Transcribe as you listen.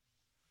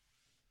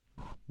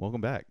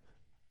Welcome back.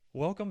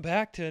 Welcome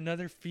back to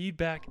another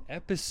feedback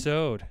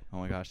episode. Oh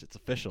my gosh, it's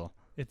official.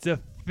 It's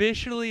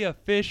officially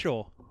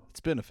official. It's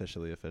been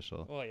officially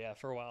official. Oh yeah,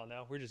 for a while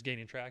now. We're just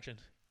gaining traction.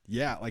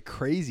 Yeah, like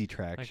crazy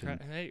traction.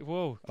 Hey,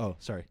 whoa. Oh,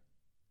 sorry.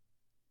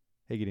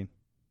 Hey, Gideon.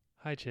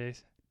 Hi,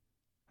 Chase.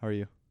 How are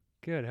you?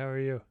 Good. How are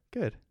you?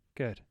 Good.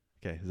 Good.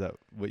 Okay, is that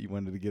what you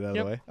wanted to get out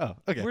Yep. of the way? Oh,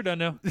 okay. We're done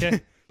now.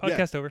 Okay.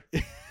 Podcast over.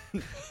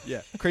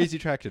 Yeah, crazy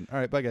traction. All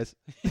right, bye, guys.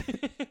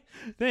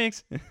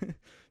 Thanks.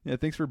 Yeah,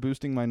 thanks for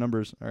boosting my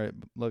numbers. All right,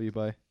 love you,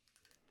 bye.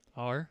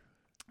 R.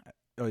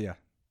 Oh, yeah.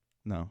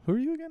 No. Who are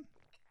you again?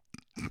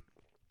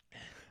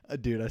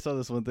 Dude, I saw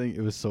this one thing.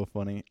 It was so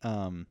funny.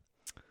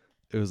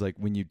 It was like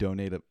when you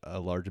donate a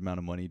large amount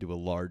of money to a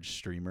large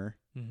streamer,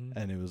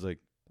 and it was like,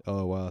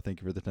 oh, wow,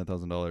 thank you for the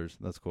 $10,000.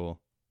 That's cool.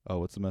 Oh,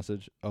 what's the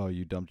message? Oh,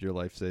 you dumped your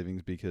life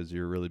savings because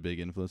you're a really big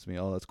influence to me.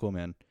 Oh, that's cool,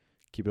 man.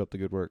 Keep it up the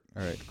good work.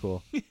 All right,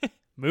 cool.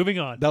 Moving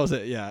on. That was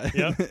it, yeah.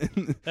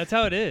 Yep. That's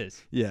how it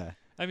is. Yeah.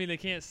 I mean, they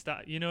can't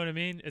stop. You know what I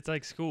mean? It's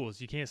like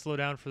schools. You can't slow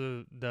down for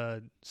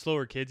the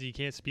slower kids. You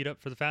can't speed up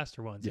for the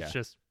faster ones. Yeah. It's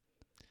just,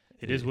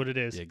 it is what it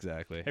is.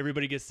 Exactly.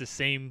 Everybody gets the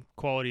same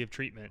quality of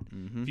treatment.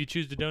 Mm-hmm. If you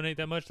choose to donate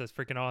that much, that's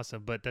freaking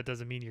awesome. But that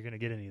doesn't mean you're going to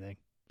get anything.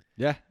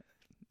 Yeah.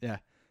 Yeah.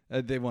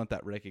 They want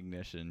that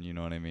recognition, you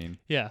know what I mean?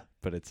 Yeah.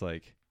 But it's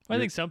like... I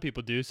think some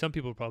people do. Some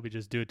people probably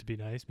just do it to be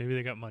nice. Maybe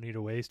they got money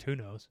to waste. Who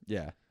knows?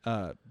 Yeah.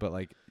 But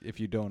like if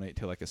you donate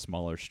to like a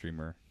smaller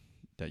streamer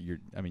that you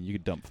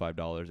could dump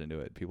 $5 into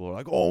it. People are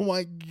like, "Oh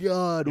my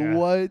god, Yeah.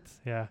 what?"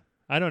 Yeah.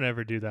 I don't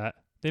ever do that.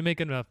 They make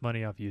enough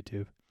money off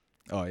YouTube.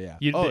 Oh yeah.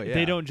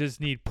 They don't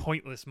just need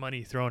pointless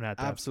money thrown at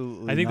them.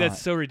 Absolutely. I think not.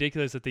 that's so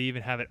ridiculous that they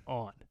even have it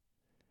on.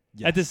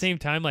 Yes. At the same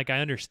time, like, I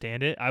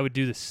understand it. I would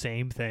do the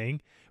same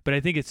thing, but I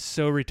think it's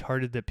so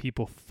retarded that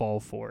people fall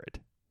for it.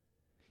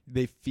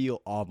 They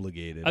feel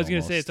obligated. I was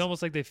gonna say it's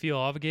almost like they feel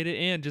obligated,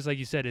 and just like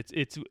you said,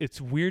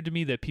 it's weird to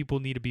me that people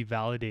need to be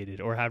validated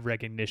or have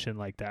recognition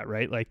like that,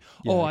 right? Like,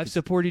 Yeah, I've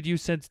supported you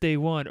since day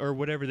one, or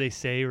whatever they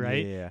say,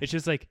 right? Yeah. It's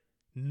just like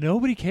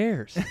nobody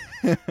cares.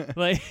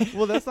 Like,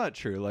 well, that's not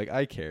true. Like,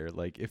 I care.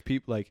 Like, if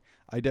people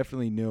I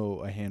definitely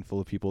know a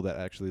handful of people that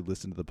actually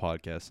listen to the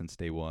podcast since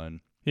day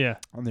one. yeah,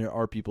 And there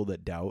are people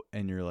that doubt,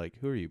 and you're like,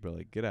 "Who are you, bro?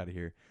 Like, get out of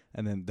here."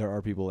 And then there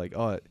are people like,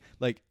 "Oh,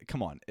 like,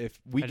 come on." If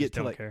we I get just to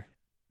don't like, care.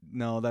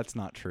 no, that's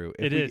not true.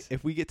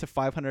 If we get to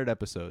 500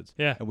 episodes,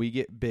 Yeah. and we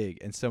get big,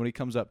 and somebody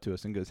comes up to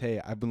us and goes, "Hey,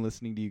 I've been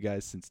listening to you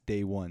guys since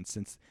day one,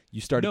 since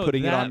you started No,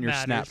 putting it that on your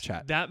matters.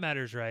 Snapchat." That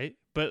matters, right?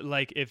 But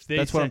like, if they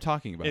That's what said- I'm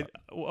talking about.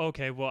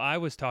 Okay, well, I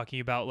was talking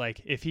about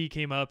like if he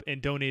came up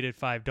and donated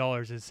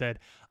 $5 and said,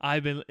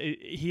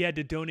 he had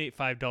to donate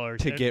 $5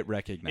 to get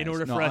recognized in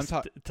order for us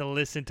to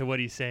listen to what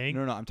he's saying.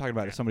 No, I'm talking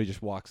about if somebody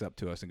just walks up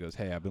to us and goes,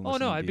 "Hey, I've been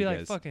listening." Oh no, to I'd you be like,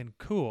 guys." fucking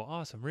cool,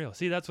 awesome, real.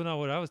 See, that's not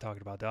what I was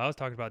talking about though. I was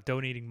talking about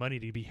donating money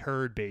to be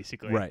heard,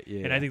 basically. Right.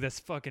 Yeah. And I think that's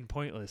fucking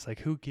pointless.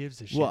 Like, who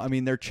gives a shit? Well, I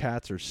mean, their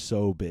chats are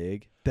so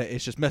big that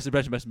it's just message.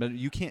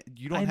 You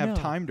don't I have know.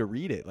 time to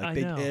read it. Like,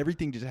 I know.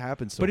 everything just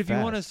happens so But if fast.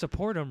 you want to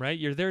support them, right,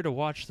 you're there to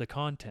watch the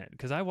content.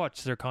 Because I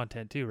watch their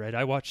content too, right?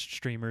 I watch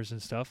streamers and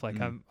stuff. Like,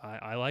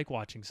 I like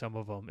watching some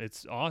of them.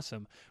 It's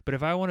awesome. But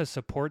if I want to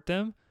support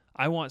them,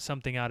 I want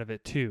something out of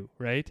it too,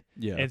 right?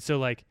 Yeah. And so,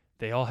 like,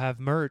 they all have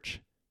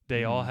merch.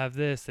 They all have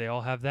this. They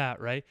all have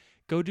that, right?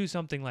 Go do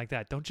something like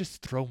that. Don't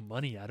just throw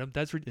money at them.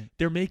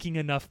 They're making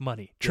enough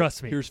money.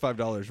 Trust me. Here's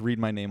 $5. Read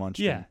my name on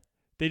stream. Yeah.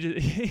 They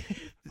just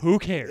who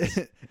cares?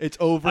 It's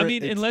over. I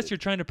mean, unless you're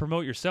trying to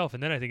promote yourself,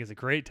 and then I think it's a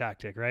great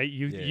tactic, right?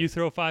 You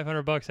throw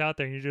 $500 out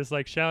there, and you're just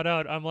like, shout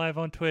out, I'm live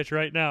on Twitch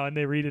right now, and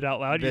they read it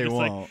out loud. They You're just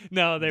won't. like,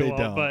 no, they won't.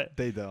 Don't. But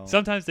they don't.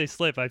 sometimes they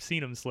slip. I've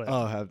seen them slip.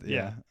 Oh,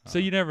 yeah. So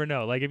you never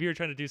know. Like, if you're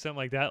trying to do something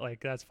like that, like,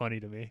 that's funny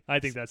to me.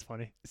 I think that's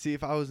funny. See,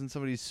 if I was in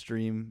somebody's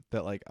stream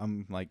that like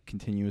I'm like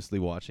continuously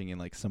watching,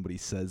 and like somebody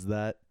says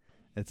that,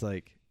 it's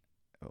like,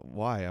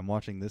 why? I'm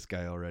watching this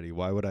guy already.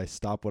 Why would I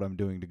stop what I'm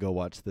doing to go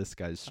watch this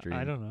guy's stream?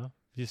 I don't know.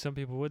 Some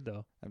people would,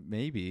 though.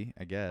 Maybe,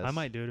 I guess. I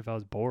might do it if I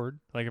was bored.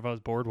 Like, if I was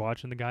bored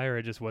watching the guy, or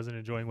I just wasn't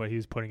enjoying what he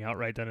was putting out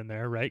right then and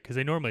there, right? Because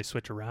they normally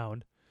switch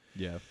around.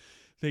 Yeah.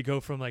 They go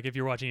from, like, if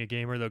you're watching a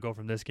gamer, they'll go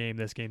from this game,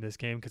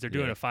 because they're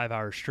doing a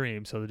 5-hour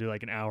stream, so they'll do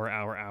like an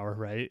hour,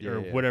 right?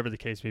 Or whatever the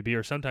case may be.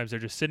 Or sometimes they're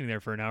just sitting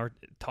there for an hour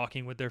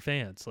talking with their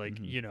fans. Like,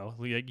 you know,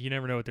 like, you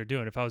never know what they're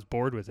doing. If I was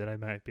bored with it, I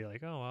might be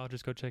like, oh, well, I'll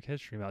just go check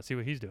his stream out, see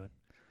what he's doing.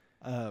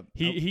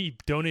 He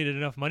donated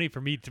enough money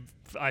for me to.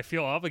 I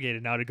feel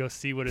obligated now to go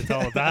see what it's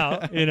all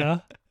about. You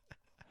know.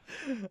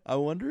 I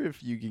wonder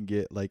if you can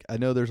get like. I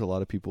know there's a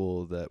lot of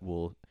people that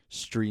will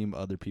stream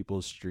other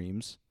people's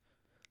streams.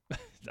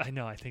 I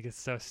know. I think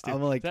it's so stupid.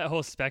 I'm like, that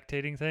whole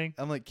spectating thing.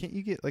 I'm like, can't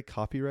you get like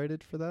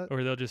copyrighted for that?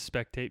 Or they'll just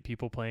spectate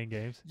people playing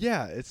games.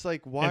 Yeah, it's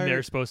like why And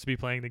they're supposed to be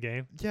playing the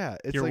game. Yeah,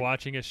 it's you're like,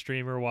 watching a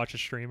streamer watch a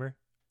streamer.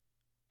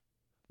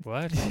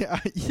 What?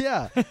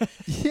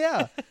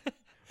 Yeah.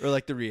 Or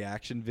like the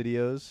reaction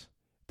videos.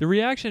 The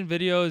reaction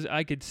videos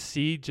I could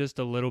see just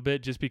a little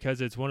bit, just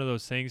because it's one of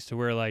those things to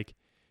where, like,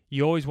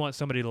 you always want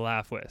somebody to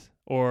laugh with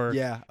or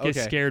get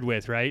scared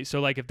with, right?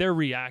 So like if they're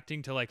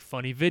reacting to like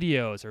funny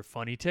videos or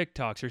funny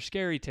TikToks or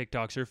scary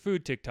TikToks or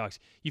food TikToks,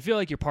 you feel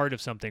like you're part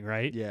of something,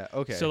 right? Yeah,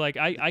 okay. So like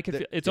I could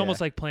feel, it's almost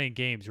like playing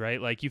games,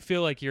 right? Like you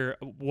feel like you're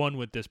one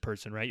with this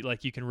person, right?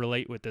 Like you can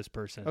relate with this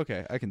person.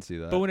 Okay, I can see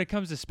that. But when it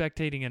comes to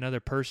spectating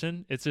another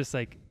person, it's just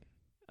like,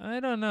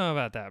 I don't know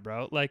about that,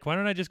 bro. Like why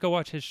don't I just go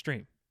watch his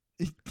stream?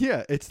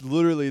 Yeah, it's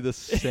literally the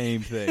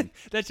same thing.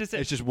 That's just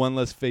it. It's just one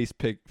less face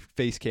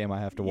cam I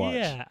have to watch.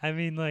 Yeah, I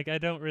mean, like, I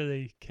don't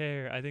really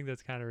care. I think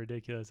that's kind of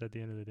ridiculous at the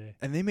end of the day.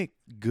 And they make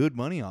good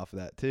money off of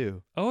that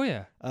too. Oh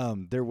yeah.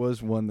 There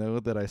was one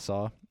though that I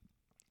saw,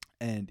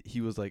 and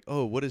he was like,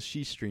 "Oh, what is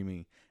she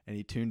streaming?" And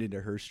he tuned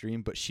into her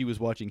stream, but she was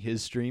watching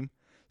his stream.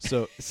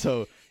 So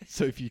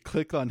if you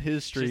click on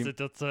his stream,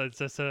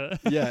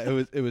 yeah,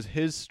 it was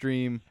his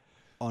stream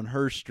on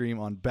her stream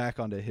on back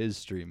onto his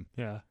stream.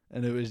 Yeah.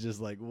 And it was just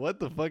like,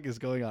 what the fuck is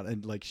going on?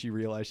 And like she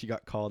realized she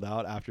got called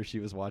out after she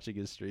was watching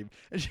his stream,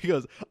 and she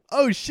goes,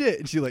 "Oh shit!"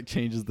 And she like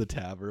changes the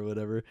tab or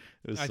whatever.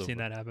 I've seen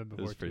that happen before.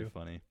 It was pretty too.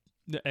 Funny.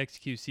 The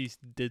XQC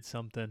did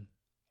something.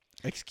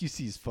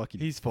 XQC is fucking.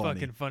 He's funny.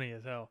 fucking funny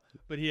as hell.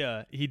 But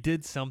he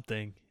did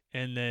something,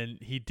 and then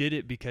he did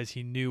it because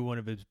he knew one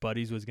of his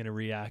buddies was gonna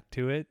react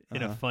to it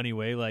in a funny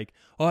way. Like,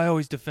 oh, I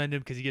always defend him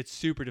because he gets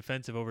super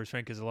defensive over his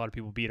friend because a lot of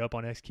people beat up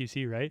on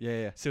XQC, right?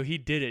 Yeah. So he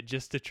did it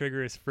just to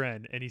trigger his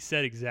friend, and he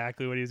said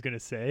exactly what he was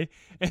gonna say,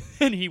 and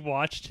then he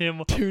watched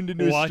him tuned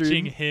into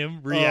watching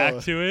him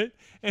react to it,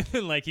 and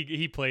then like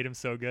he played him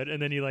so good,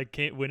 and then he like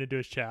went into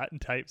his chat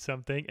and typed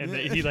something, and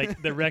then he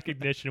like the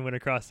recognition went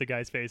across the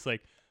guy's face,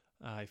 like.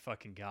 Oh, he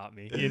fucking got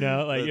me, you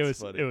know. Like it was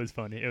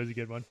funny. It was a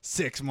good one.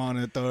 6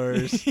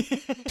 monitors,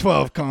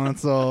 12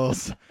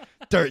 consoles,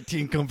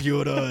 13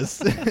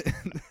 computers.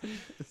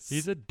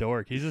 He's a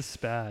dork. He's a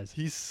spaz.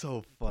 He's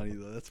so funny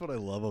though. That's what I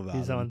love about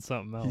him. He's on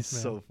something else. He's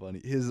so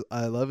funny.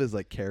 I love his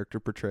like character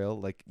portrayal,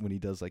 like when he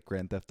does like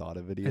Grand Theft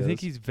Auto videos. I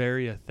think he's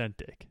very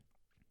authentic.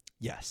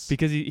 Yes.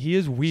 Because he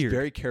is weird. He's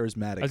very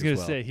charismatic. I was going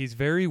to say, he's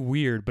very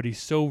weird, but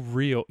he's so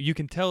real. You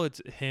can tell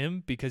it's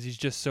him because he's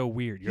just so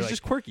weird. He's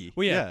just quirky.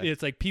 Well, yeah,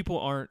 it's like people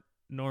aren't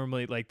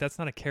normally, like, that's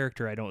not a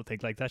character, I don't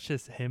think. Like, that's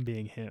just him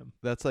being him.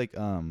 That's like,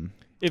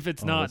 if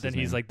it's not, then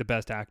he's like the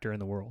best actor in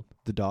the world.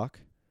 The Doc?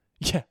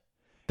 Yeah.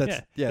 That's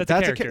a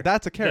character.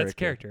 That's a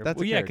character.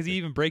 Yeah, because he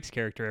even breaks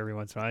character every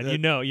once in a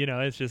while. You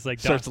know, it's just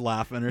like starts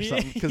laughing or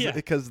something.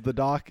 Because the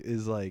Doc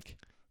is like,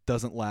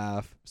 doesn't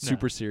laugh,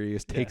 super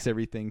serious, takes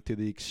everything to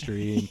the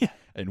extreme,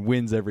 and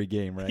wins every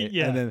game, right?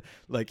 Yeah. And then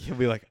like he'll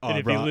be like, "Oh, and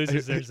if bro, he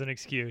loses, there's an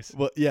excuse."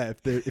 Well, yeah,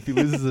 if he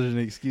loses, there's an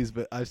excuse.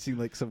 But I've seen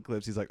like some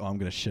clips. He's like, "Oh, I'm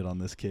gonna shit on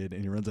this kid,"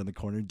 and he runs on the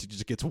corner and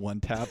just gets one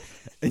tap,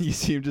 and you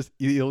see him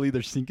he'll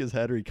either sink his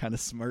head or he kind of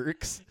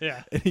smirks.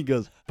 Yeah. And he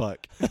goes,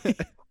 "Fuck."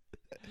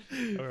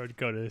 Or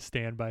go to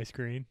standby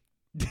screen.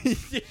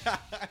 Yeah.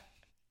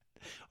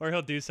 Or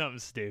he'll do something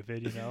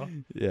stupid, you know?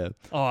 Yeah.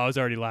 Oh, I was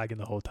already lagging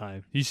the whole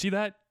time. You see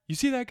that? You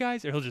see that,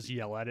 guys? Or he'll just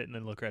yell at it and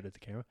then look right at the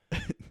camera.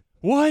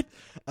 What?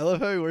 I love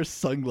how he wears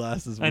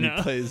sunglasses when he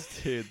plays,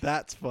 too.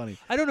 That's funny.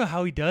 I don't know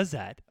how he does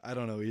that. I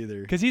don't know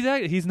either. Because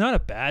he's not a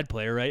bad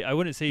player, right? I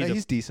wouldn't say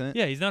he's decent.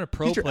 Yeah, he's not a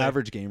pro he's your player.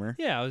 average gamer.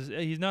 Yeah,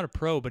 he's not a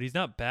pro, but he's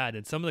not bad.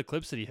 And some of the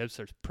clips that he hits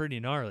are pretty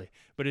gnarly.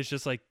 But it's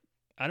just like,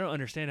 I don't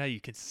understand how you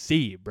can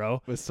see,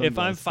 bro. If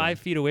I'm 5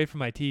 feet away from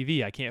my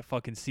TV, I can't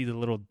fucking see the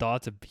little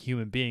dots of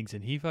human beings,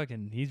 and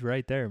he's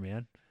right there,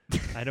 man.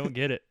 I don't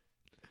get it.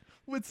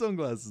 With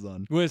sunglasses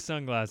on. With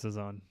sunglasses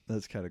on.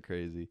 That's kind of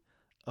crazy.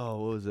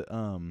 Oh, what was it?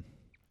 I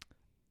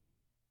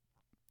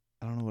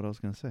don't know what I was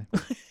gonna say.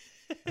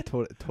 I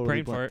totally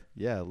brain blanked. fart.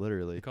 Yeah,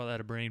 literally. We call that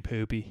a brain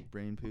poopy.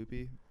 Brain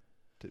poopy.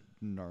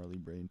 Gnarly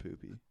brain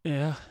poopy.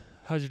 Yeah.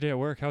 How's your day at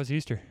work? How was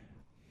Easter?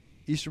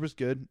 Easter was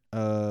good.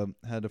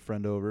 Had a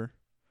friend over.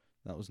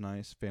 That was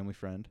nice. Family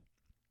friend.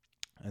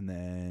 And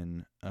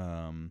then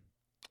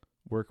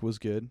work was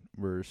good.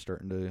 We're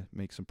starting to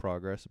make some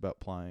progress about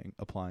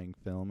applying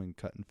film and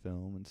cutting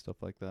film and stuff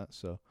like that.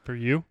 So for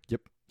you?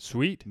 Yep.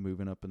 Sweet.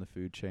 Moving up in the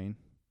food chain.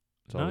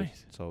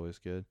 Nice. It's always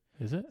good.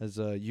 Is it? Has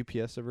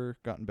UPS ever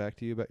gotten back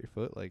to you about your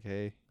foot? Like,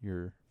 hey,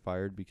 you're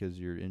fired because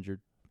you're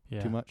injured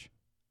too much?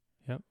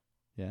 Yep.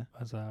 Yeah?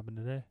 How's that happen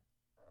today?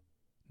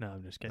 No,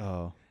 I'm just kidding.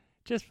 Oh.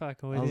 Just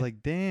fucking with you. I was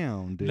like,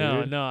 damn, dude.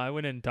 No, I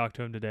went in and talked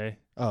to him today.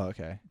 Oh,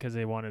 okay. Because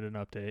they wanted an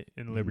update,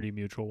 and Liberty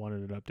Mutual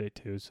wanted an update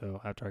too.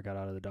 So after I got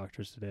out of the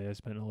doctor's today, I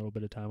spent a little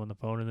bit of time on the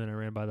phone, and then I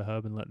ran by the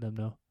hub and let them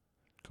know.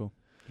 Cool.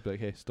 You'd be like,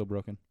 hey, still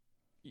broken?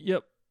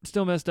 Yep.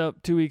 Still messed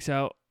up. 2 weeks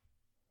out.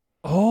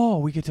 Oh,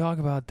 we could talk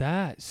about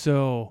that.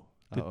 So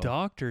the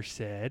doctor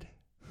said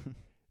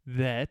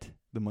that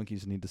the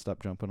monkeys need to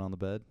stop jumping on the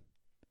bed.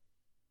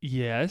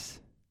 Yes.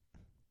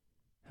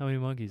 How many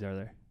monkeys are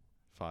there?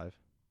 5.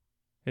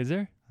 Is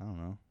there? I don't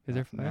know. Is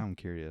there 5? Now I'm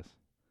curious.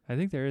 I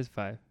think there is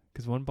 5.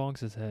 Because one bonks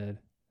his head,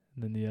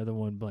 and then the other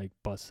one like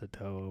busts a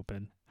toe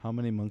open. How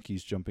many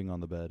monkeys jumping on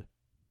the bed?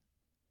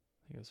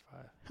 I think it was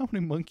 5. How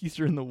many monkeys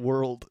are in the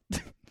world?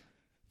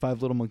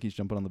 5 little monkeys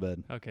jumping on the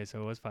bed. Okay,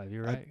 so it was 5.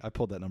 You're right. I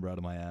pulled that number out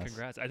of my ass.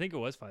 Congrats. I think it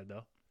was 5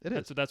 though. It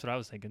is. That's what I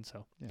was thinking.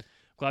 So yeah.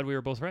 Glad we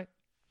were both right.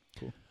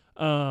 Cool.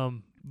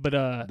 But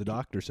the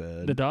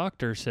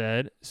doctor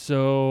said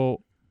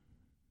so.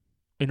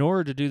 In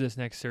order to do this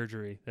next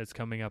surgery that's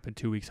coming up in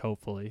 2 weeks,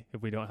 hopefully,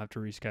 if we don't have to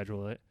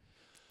reschedule it,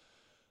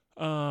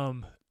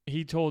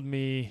 he told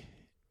me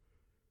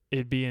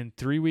it'd be in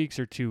 3 weeks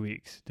or 2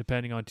 weeks,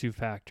 depending on two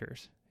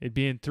factors. It'd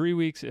be in 3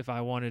 weeks if I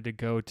wanted to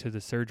go to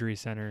the surgery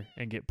center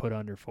and get put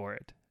under for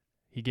it.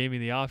 He gave me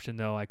the option,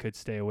 though, I could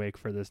stay awake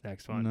for this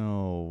next one.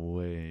 No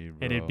way, bro.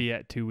 And it'd be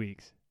at 2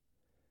 weeks.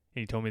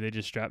 And he told me they'd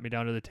just strap me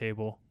down to the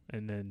table,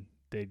 and then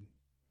they'd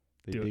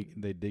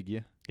They dig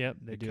you? Yep,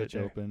 they do cut it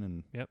you open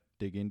and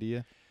dig into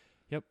you?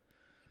 Yep.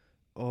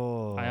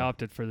 Oh. I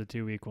opted for the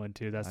 2 week one,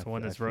 too. That's the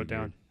one that's wrote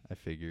down. I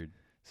figured.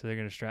 So they're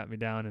going to strap me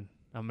down, and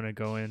I'm going to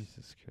go in.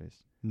 Jesus Christ.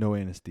 No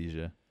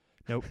anesthesia.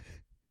 Nope.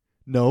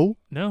 No?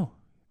 No.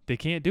 They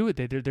can't do it.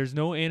 There's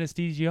no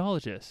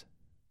anesthesiologist.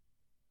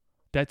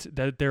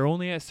 They're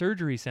only at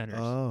surgery centers.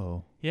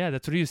 Oh. Yeah,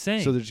 that's what he was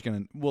saying. So they're just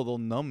going to, they'll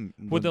numb.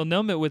 They'll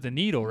numb it with a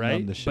needle,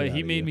 right? But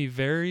he made me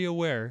very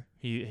aware.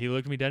 He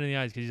looked me dead in the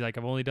eyes because he's like,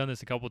 I've only done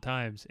this a couple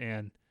times,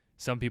 and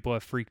some people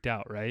have freaked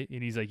out, right?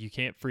 And he's like, you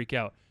can't freak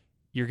out.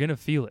 You're going to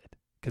feel it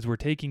because we're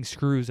taking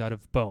screws out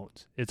of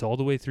bones. It's all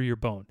the way through your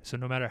bone. So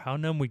no matter how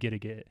numb we get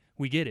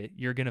it,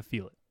 you're going to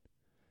feel it.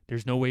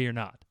 There's no way you're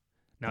not.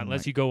 Not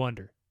unless you go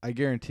under. I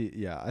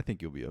guarantee, I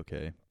think you'll be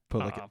okay.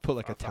 Put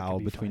like a towel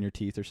between your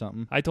teeth or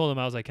something. I told him,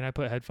 I was like, can I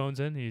put headphones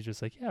in? And he's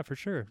just like, yeah, for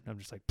sure. I'm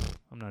just like,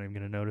 I'm not even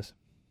going to notice.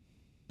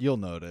 You'll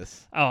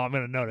notice. Oh, I'm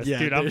going to notice. Yeah,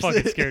 dude, I'm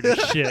fucking scared as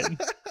shit.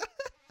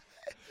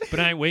 But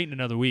I ain't waiting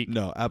another week.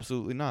 No,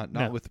 absolutely not.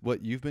 Not with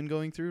what you've been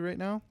going through right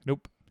now.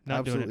 Nope.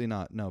 Absolutely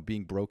not. No,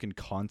 being broken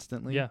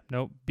constantly. Yeah,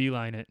 nope.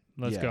 Beeline it.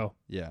 Let's go.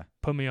 Yeah.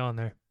 Put me on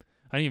there.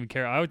 I didn't even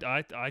care.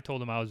 I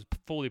told him I was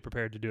fully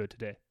prepared to do it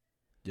today.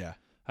 Yeah.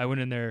 I went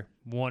in there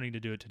wanting to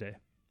do it today.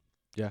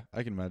 Yeah,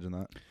 I can imagine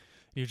that.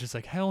 He was just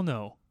like, hell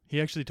no.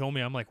 He actually told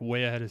me I'm like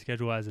way ahead of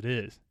schedule as it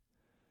is.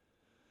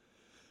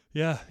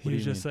 Yeah, he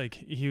was just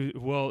like,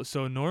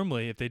 so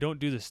normally if they don't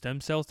do the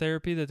stem cell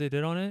therapy that they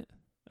did on it,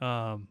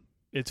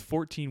 it's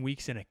 14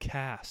 weeks in a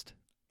cast.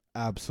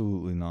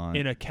 Absolutely not.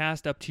 In a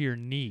cast up to your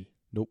knee.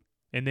 Nope.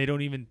 And they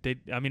don't even,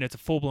 it's a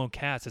full-blown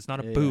cast. It's not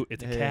a boot.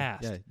 It's a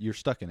cast. Yeah, you're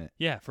stuck in it.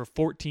 Yeah, for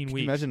 14 weeks. Can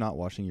you imagine not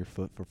washing your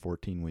foot for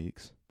 14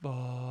 weeks?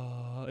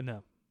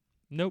 No.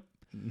 Nope.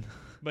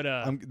 But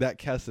that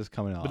cast is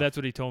coming off. But that's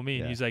what he told me.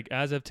 And he's like,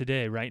 as of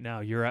today, right now,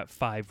 you're at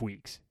 5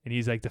 weeks. And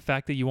he's like, the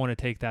fact that you want to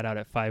take that out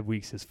at 5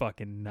 weeks is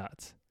fucking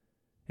nuts.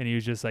 And he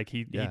was just like,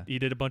 he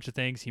did a bunch of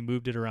things. He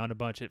moved it around a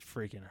bunch. It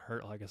freaking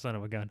hurt like a son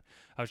of a gun.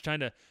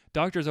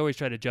 Doctors always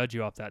try to judge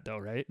you off that though,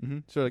 right? Mm-hmm.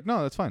 So like,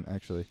 no, that's fine,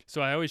 actually.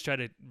 So I always try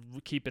to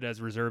keep it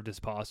as reserved as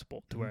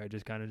possible to where I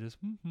just kind of just,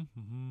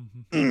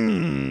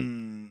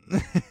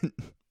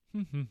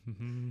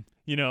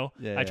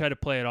 I try to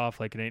play it off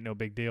like it ain't no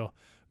big deal.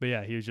 But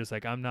yeah, he was just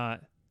like, I'm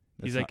not.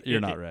 He's like, you're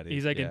not ready.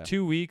 He's like, in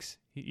 2 weeks,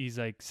 he's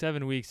like,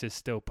 7 weeks is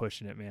still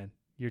pushing it, man.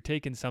 You're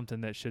taking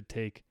something that should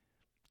take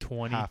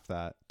 20. Half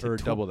that. Or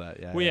double that,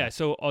 yeah. Well, yeah,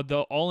 so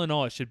all in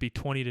all, it should be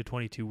 20 to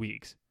 22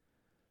 weeks.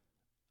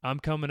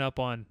 I'm coming up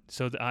on,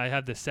 I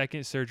have the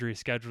second surgery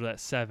scheduled at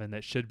 7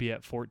 that should be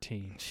at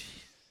 14.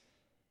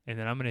 And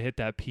then I'm going to hit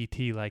that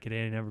PT like it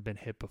ain't never been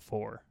hit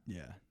before.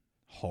 Yeah.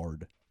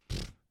 Hard.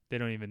 They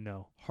don't even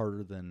know.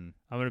 Harder than...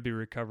 I'm going to be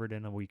recovered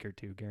in a week or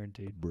two,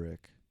 guaranteed. A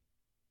brick.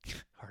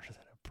 Harder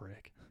than a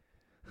brick.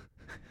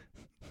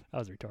 I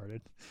was retarded.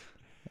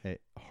 Hey,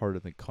 harder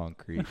than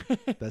concrete.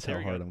 That's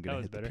how hard I'm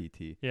going to hit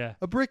the PT. Yeah.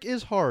 A brick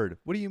is hard.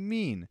 What do you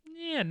mean?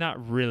 Yeah,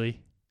 not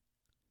really.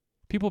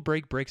 People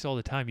break bricks all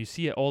the time. You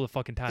see it all the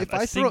fucking time.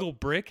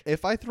 Brick.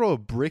 If I throw a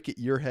brick at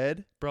your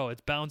head, bro, it's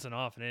bouncing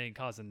off and it ain't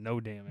causing no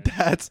damage.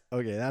 That's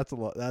a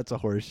lot. That's a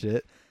horse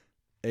shit.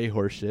 A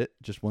horse shit.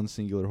 Just one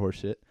singular horse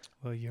shit.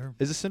 Well,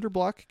 is a cinder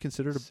block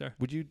considered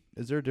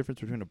is there a difference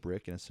between a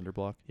brick and a cinder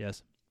block?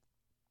 Yes.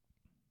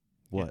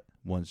 What? Yeah.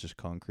 One's just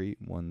concrete,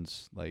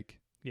 one's like...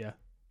 Yeah.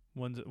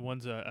 One's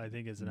I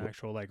think is an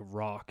actual like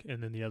rock,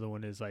 and then the other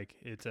one is like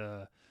it's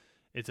a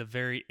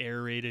very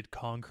aerated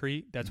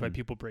concrete. That's why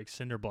people break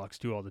cinder blocks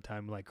too all the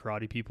time, like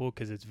karate people,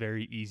 because it's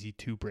very easy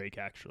to break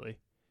actually.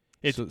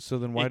 So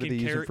then why do they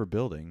use it for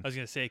building? I was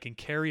gonna say it can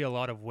carry a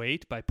lot of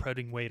weight by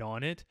putting weight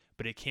on it,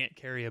 but it can't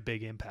carry a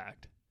big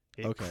impact.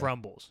 It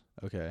crumbles.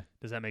 Okay.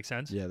 Does that make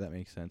sense? Yeah, that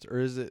makes sense. Or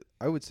is it?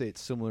 I would say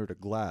it's similar to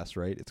glass,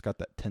 right? It's got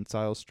that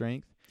tensile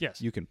strength. Yes.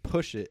 You can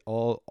push it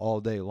all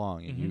day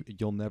long, and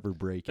you'll never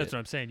break it. That's what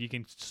I'm saying. You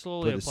can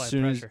slowly apply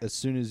pressure. As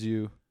soon as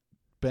you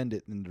bend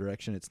it in the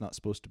direction it's not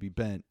supposed to be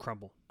bent,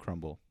 crumble.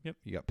 Yep.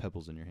 You got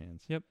pebbles in your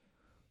hands. Yep.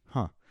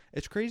 Huh.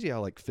 It's crazy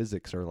how like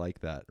physics are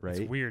like that,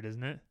 right? It's weird,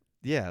 isn't it?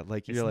 Yeah,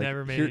 like it's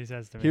never made any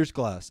sense to me. Here's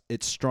glass.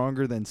 It's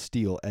stronger than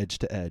steel, edge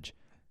to edge,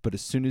 but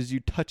as soon as you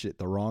touch it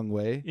the wrong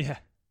way, it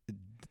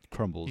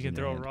crumbles. You can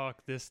throw a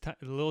rock,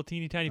 little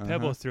teeny tiny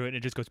pebbles through it, and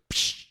it just goes.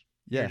 Psh!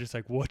 Yeah. You're just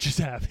like, what just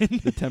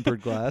happened? The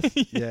tempered glass.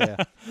 Yeah.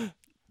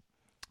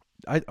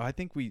 I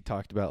think we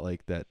talked about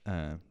like that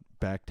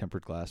back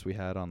tempered glass we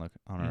had on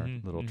our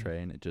little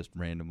tray, and it just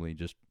randomly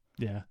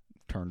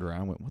turned around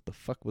and went, what the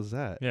fuck was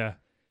that? Yeah.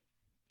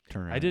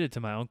 turn around. I did it to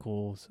my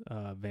uncle's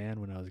van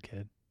when I was a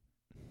kid.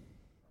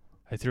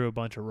 I threw a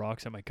bunch of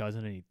rocks at my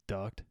cousin and he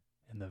ducked,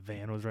 and the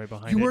van was right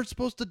behind You it. weren't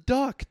supposed to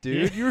duck,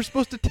 dude. Yeah. You were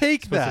supposed to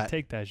take that. To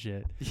take that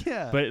shit.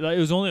 Yeah. But it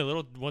was only a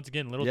little. Once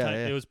again, little. Yeah, tiny.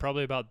 yeah. It was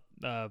probably about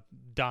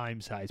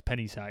dime size,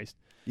 penny sized.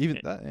 Even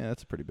that, yeah,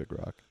 that's a pretty big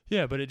rock.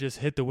 Yeah, but it just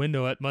hit the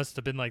window. It must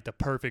have been like the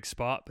perfect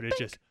spot, but it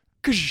just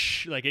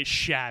like it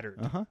shattered.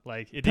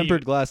 Like it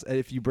tempered glass.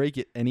 If you break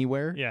it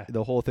anywhere, yeah,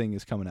 the whole thing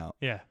is coming out.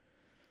 Yeah,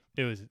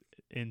 it was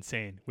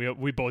insane.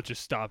 We both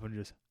just stopped and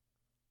just,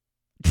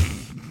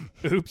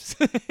 oops,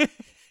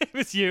 it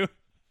was you.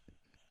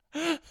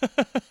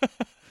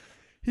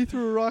 He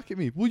threw a rock at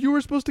me. Well, you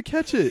were supposed to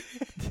catch it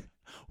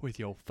with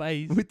your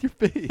face. With your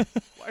face.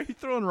 Why are you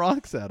throwing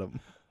rocks at him?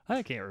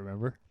 I can't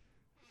remember.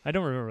 I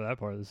don't remember that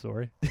part of the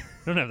story. I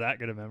don't have that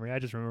good a memory. I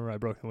just remember I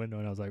broke the window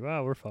and I was like,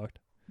 wow, we're fucked.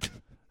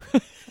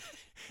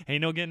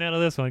 Ain't no getting out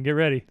of this one. Get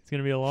ready. It's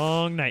gonna be a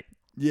long night.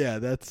 Yeah,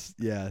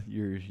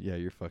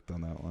 you're fucked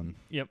on that one.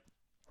 Yep.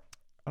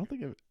 I don't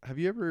think have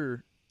you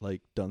ever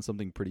like done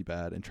something pretty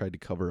bad and tried to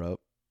cover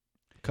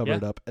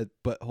it up,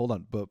 but hold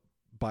on, but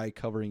by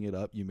covering it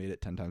up, you made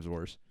it 10 times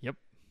worse. Yep.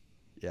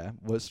 Yeah.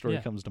 What story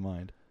comes to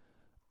mind?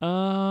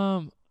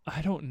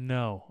 I don't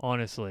know,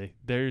 honestly.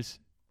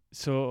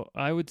 So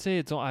I would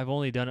say I've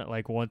only done it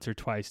like once or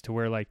twice to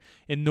where like,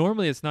 and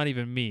normally it's not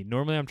even me.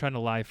 Normally I'm trying to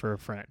lie for a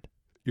friend.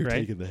 You're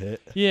right? taking the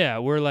hit. Yeah,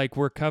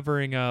 we're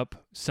covering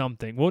up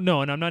something. Well,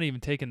 no, and I'm not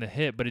even taking the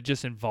hit, but it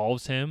just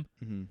involves him.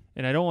 Mm-hmm.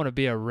 And I don't want to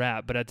be a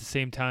rat, but at the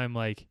same time,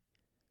 like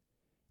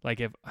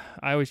if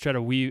I always try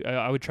to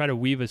I would try to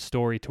weave a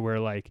story to where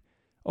like,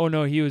 oh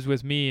no, he was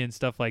with me and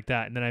stuff like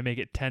that, and then I make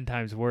it 10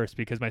 times worse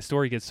because my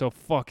story gets so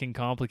fucking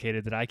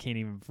complicated that I can't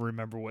even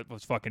remember what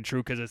was fucking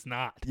true because it's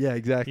not. Yeah,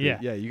 exactly.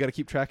 Yeah, you got to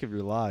keep track of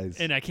your lies.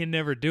 And I can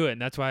never do it,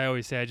 and that's why I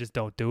always say I just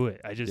don't do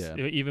it. I just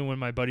even when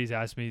my buddies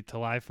ask me to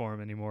lie for them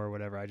anymore or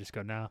whatever, I just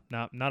go, no,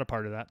 not a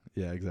part of that.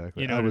 Yeah,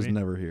 exactly. You know I was mean?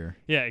 Never here.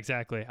 Yeah,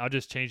 exactly. I'll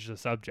just change the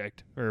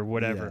subject or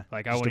whatever. Yeah,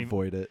 like I won't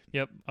avoid it.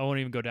 Yep, I won't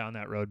even go down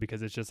that road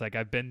because it's just like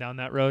I've been down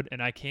that road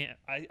and I can't.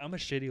 I'm a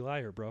shitty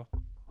liar, bro.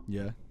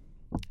 Yeah.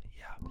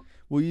 Yeah.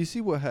 Well, you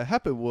see what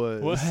happened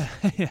was...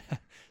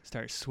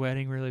 Start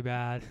sweating really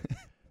bad.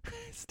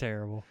 It's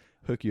terrible.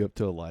 Hook you up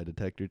to a lie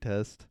detector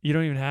test. You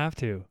don't even have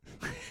to.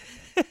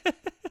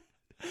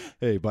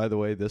 Hey, by the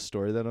way, this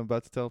story that I'm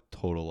about to tell,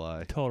 total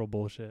lie. Total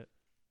bullshit.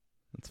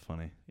 That's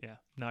funny. Yeah,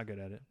 not good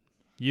at it.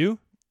 You?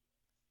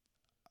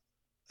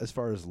 As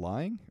far as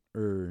lying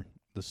or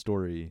the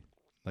story,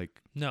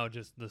 like... No,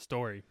 just the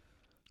story.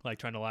 Like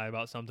trying to lie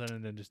about something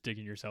and then just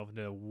digging yourself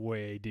into a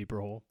way deeper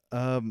hole.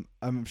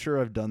 I'm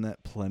sure I've done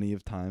that plenty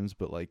of times,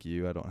 but like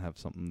you, I don't have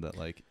something that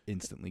like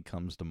instantly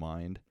comes to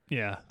mind.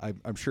 Yeah.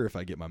 I'm sure if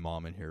I get my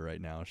mom in here right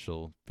now,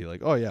 she'll be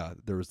like, "Oh yeah,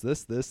 there was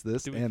this, and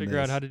this." Did we figure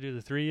out how to do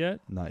the 3 yet?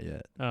 Not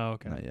yet. Oh,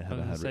 okay. Not yet. I was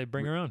gonna say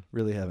bring her on.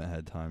 Really haven't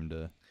had time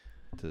to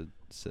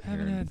sit here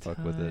and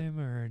fuck with it.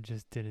 Or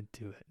just didn't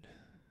do it.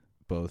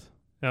 Both.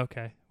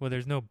 Okay. Well,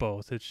 there's no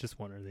both. It's just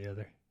one or the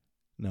other.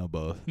 No,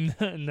 both.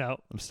 No.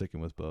 I'm sticking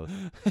with both.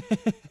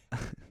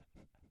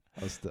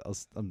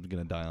 I'm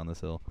going to die on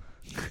this hill.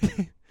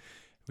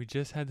 We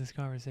just had this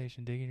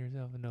conversation, digging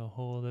yourself into a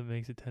hole that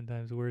makes it 10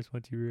 times worse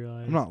once you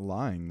realize. I'm not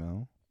lying,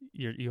 though.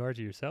 You are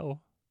to yourself.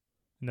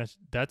 And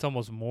that's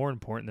almost more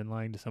important than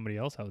lying to somebody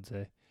else, I would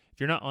say.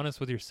 If you're not honest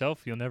with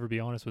yourself, you'll never be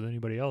honest with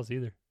anybody else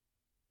either.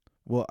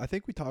 Well, I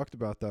think we talked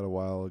about that a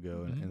while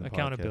ago in the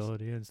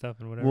accountability podcast. And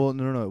stuff and whatever. Well,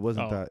 no, it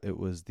wasn't that. It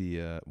was the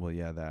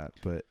that,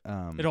 but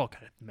it all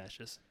kind of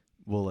meshes.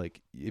 Well,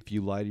 like if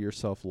you lie to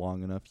yourself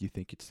long enough, you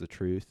think it's the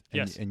truth,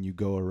 and you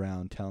go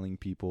around telling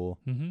people.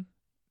 Mm-hmm.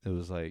 It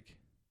was like,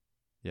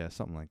 yeah,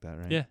 something like that,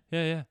 right?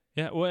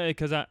 Yeah. Well,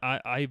 because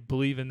I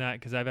believe in that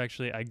because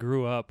I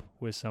grew up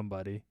with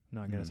somebody. I'm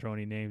not gonna throw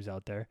any names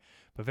out there,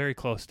 but very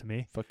close to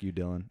me. Fuck you,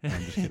 Dylan.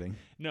 I'm just kidding.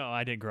 No,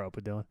 I didn't grow up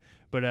with Dylan,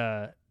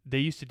 but they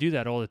used to do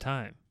that all the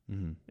time.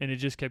 Mm-hmm. And it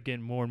just kept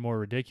getting more and more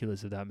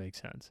ridiculous, if that makes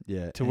sense.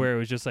 Yeah. To where it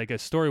was just like a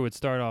story would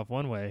start off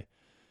one way,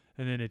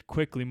 and then it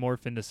quickly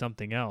morphed into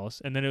something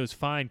else. And then it was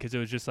fine because it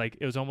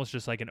was almost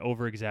just like an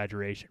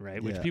over-exaggeration,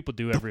 right? Which people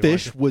do every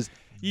once. The fish was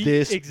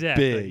this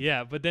exactly, big.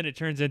 Yeah, but then it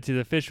turns into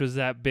the fish was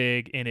that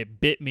big, and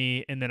it bit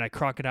me, and then I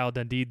Crocodile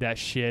Dundee'd that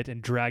shit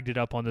and dragged it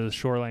up onto the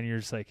shoreline. And you're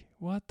just like,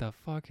 what the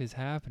fuck is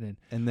happening?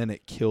 And then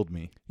it killed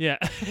me. Yeah.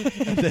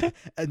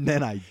 and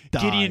then I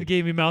died. Gideon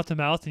gave me mouth to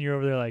mouth, and you're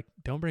over there like,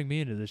 don't bring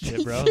me into this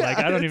shit, bro. Like,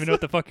 I don't even know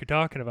what the fuck you're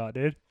talking about,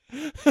 dude.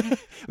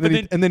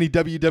 and then he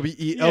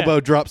WWE elbow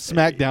drop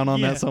smackdown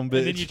on that some bitch.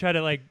 And then you try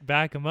to like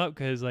back him up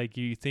because like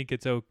you think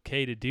it's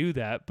okay to do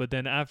that, but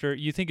then after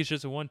you think it's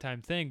just a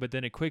one-time thing, but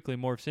then it quickly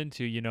morphs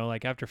into, you know,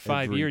 like after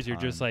 5 years, you're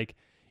just like,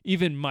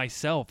 even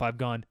myself, I've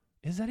gone,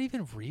 is that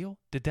even real?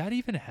 Did that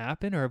even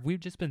happen? Or have we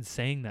just been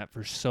saying that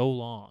for so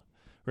long?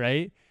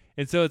 Right.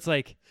 And so it's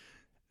like,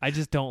 I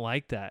just don't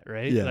like that.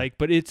 Right. Yeah. Like,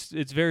 but it's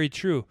very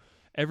true.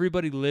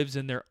 Everybody lives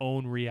in their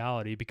own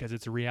reality because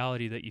it's a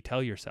reality that you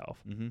tell yourself.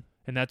 Mm-hmm.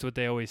 And that's what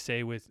they always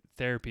say with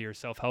therapy or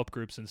self-help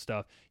groups and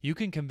stuff. You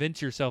can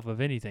convince yourself of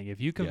anything. If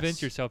you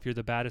convince yourself you're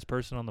the baddest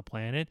person on the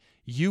planet,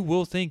 you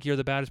will think you're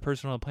the baddest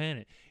person on the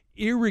planet,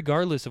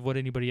 irregardless of what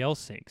anybody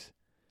else thinks.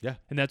 Yeah.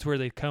 And that's where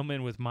they come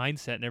in with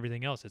mindset and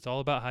everything else. It's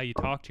all about how you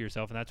talk to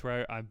yourself. And that's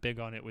where I'm big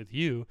on it with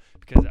you,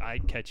 because I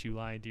catch you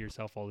lying to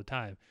yourself all the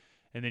time.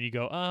 And then you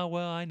go, oh,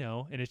 well, I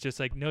know. And it's just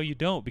like, no, you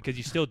don't, because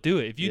you still do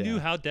it. If you knew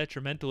how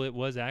detrimental it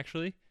was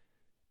actually,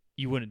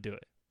 you wouldn't do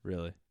it.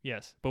 Really?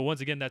 Yes. But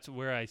once again, that's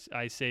where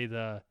I say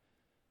the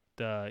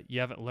you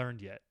haven't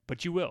learned yet.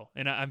 But you will.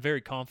 And I'm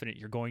very confident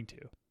you're going to.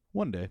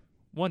 One day.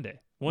 One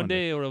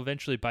day it will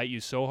eventually bite you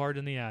so hard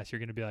in the ass, you're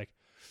going to be like,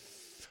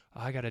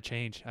 I got to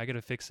change. I got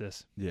to fix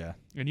this. Yeah.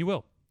 And you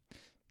will.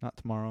 Not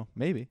tomorrow.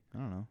 Maybe. I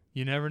don't know.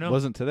 You never know.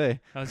 Wasn't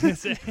today. I was going to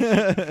say,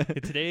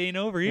 today ain't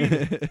over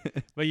either.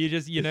 But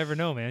you never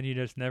know, man. You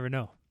just never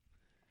know.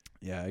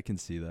 Yeah, I can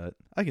see that.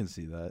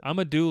 I'm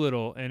a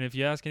Doolittle, and if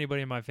you ask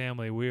anybody in my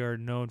family, we are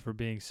known for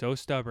being so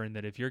stubborn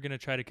that if you're going to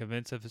try to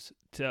convince us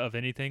of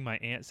anything, my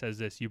aunt says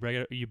this, you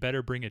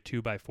better bring a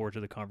 2x4 to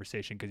the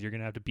conversation, because you're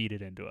going to have to beat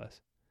it into us.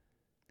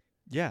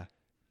 Yeah.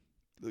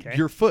 Okay.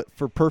 Your foot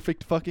for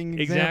perfect fucking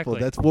example. Exactly.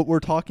 That's what we're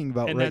talking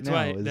about and right that's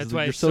now. That's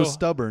why you're so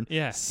stubborn.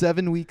 Yeah.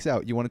 7 weeks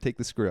out, you want to take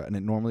the screw out, and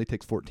it normally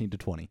takes 14 to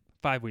 20.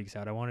 5 weeks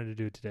out. I wanted to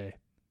do it today.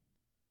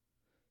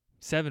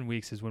 7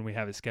 weeks is when we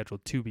have it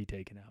scheduled to be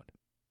taken out.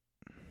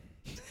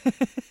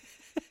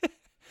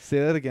 Say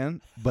that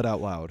again, but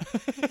out loud.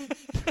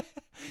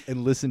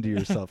 And listen to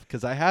yourself,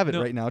 because I have it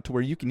right now to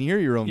where you can hear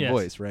your own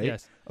voice, right?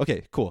 Yes.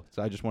 Okay, cool.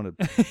 So I just wanted.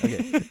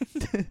 Okay.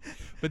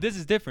 But this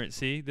is different.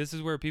 See, this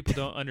is where people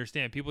don't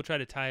understand. People try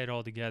to tie it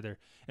all together,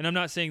 and I'm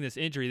not saying this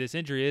injury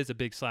is a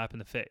big slap in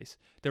the face.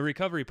 The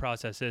recovery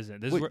process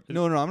isn't.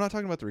 No, I'm not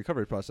talking about the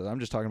recovery process. I'm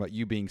just talking about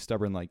you being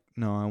stubborn. Like,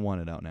 no, I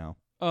want it out now.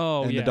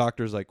 Oh, and the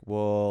doctor's like,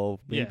 well,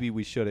 maybe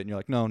we shouldn't. And you're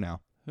like, no,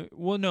 now.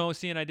 Well, no,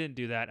 see, and I didn't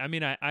do that. I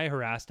mean, I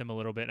harassed him a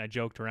little bit, and I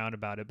joked around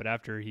about it, but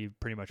after he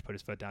pretty much put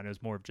his foot down, it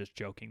was more of just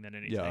joking than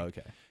anything. Yeah,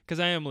 okay. Because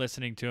I am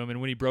listening to him,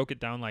 and when he broke it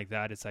down like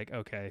that, it's like,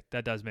 okay,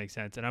 that does make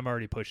sense, and I'm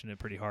already pushing it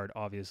pretty hard,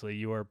 obviously.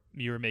 You are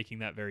making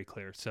that very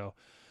clear, so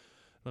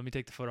let me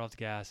take the foot off the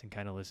gas and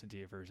kind of listen to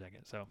you for a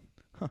second. So,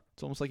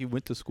 it's almost like you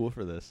went to school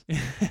for this.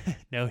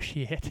 No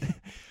shit.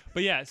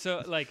 But yeah,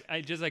 so like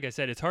I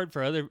said, it's hard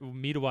for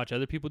me to watch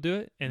other people do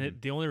it,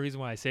 and the only reason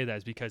why I say that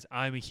is because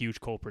I'm a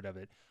huge culprit of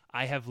it.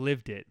 I have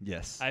lived it.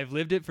 Yes. I've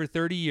lived it for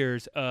 30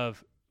 years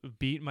of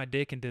beating my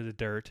dick into the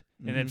dirt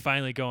and then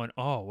finally going,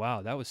 oh,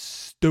 wow, that was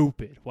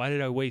stupid. Why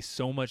did I waste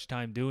so much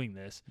time doing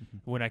this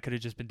when I could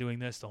have just been doing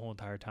this the whole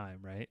entire time,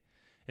 right?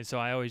 And so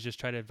I always just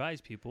try to advise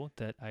people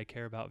that I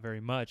care about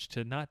very much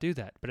to not do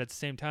that. But at the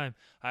same time,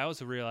 I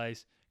also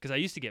realize, because I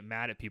used to get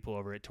mad at people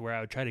over it to where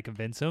I would try to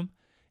convince them.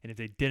 And if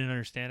they didn't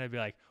understand, I'd be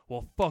like,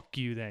 well, fuck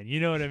you then.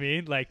 You know what I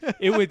mean? Like,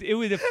 it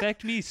would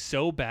affect me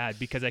so bad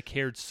because I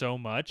cared so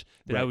much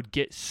that I would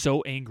get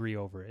so angry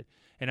over it.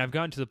 And I've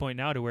gotten to the point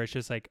now to where it's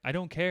just like, I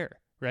don't care,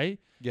 right?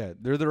 Yeah,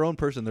 they're their own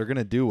person. They're going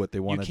to do what they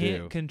want to do. You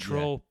can't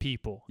control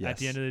people at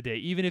the end of the day.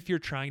 Even if you're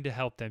trying to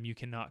help them, you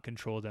cannot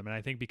control them. And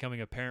I think becoming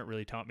a parent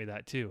really taught me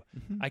that too.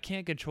 I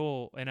can't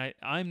control, and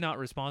I'm not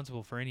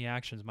responsible for any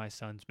actions my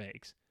son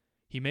makes.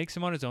 He makes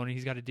them on his own, and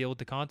he's got to deal with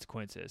the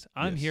consequences.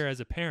 I'm here as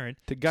a parent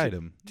to guide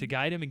him. To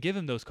guide him and give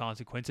him those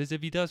consequences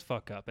if he does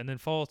fuck up, and then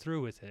follow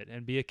through with it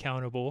and be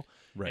accountable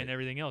and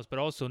everything else. But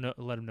also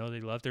let him know that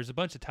he loves. There's a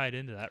bunch of tied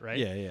into that, right?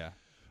 Yeah.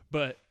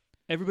 But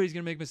everybody's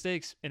going to make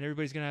mistakes, and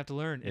everybody's going to have to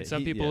learn. And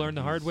some people learn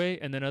the hard way,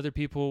 and then other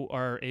people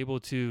are able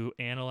to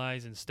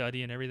analyze and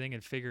study and everything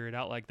and figure it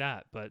out like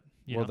that. But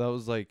you know. That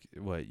was like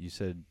what you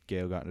said.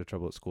 Gail got into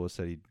trouble at school.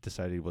 Said he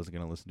decided he wasn't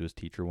going to listen to his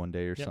teacher one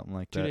day or something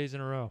like that. 2 days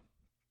in a row.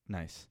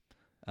 Nice.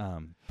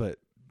 But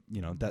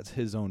that's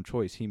his own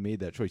choice. He made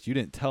that choice. You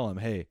didn't tell him,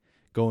 hey,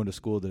 go into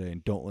school today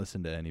and don't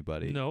listen to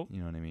anybody. No. You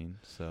know what I mean?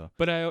 So.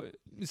 But I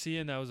see,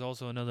 and that was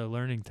also another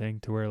learning thing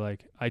to where,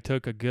 like, I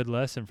took a good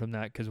lesson from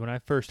that, because when I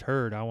first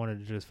heard, I wanted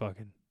to just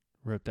fucking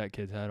rip that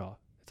kid's head off.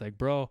 It's like,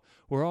 bro,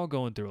 we're all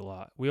going through a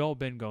lot. We all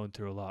been going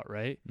through a lot,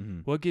 right?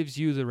 What gives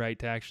you the right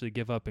to actually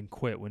give up and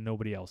quit when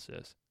nobody else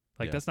is?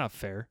 Like, that's not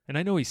fair. And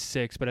I know he's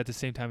 6, but at the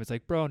same time, it's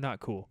like, bro,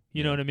 not cool.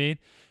 You know what I mean?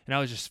 And I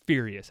was just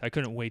furious. I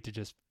couldn't wait to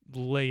just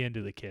lay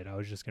into the kid. I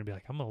was just going to be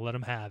like, I'm going to let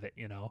him have it,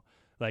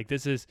 Like,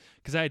 this is,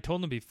 because I had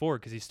told him before,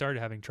 because he started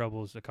having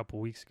troubles a couple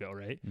weeks ago,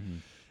 right?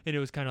 And it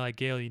was kind of like,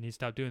 Gail, you need to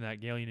stop doing that.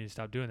 Gail, you need to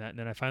stop doing that. And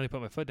then I finally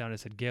put my foot down and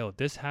said, Gail, if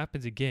this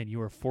happens again,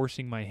 you are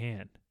forcing my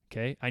hand.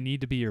 Okay, I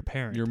need to be your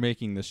parent. You're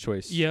making this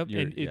choice. Yep,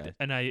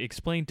 and I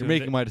explained to him. You're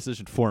making my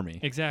decision for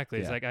me. Exactly.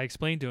 It's like I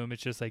explained to him,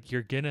 it's just like,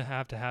 you're going to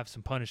have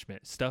some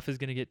punishment. Stuff is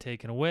going to get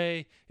taken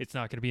away. It's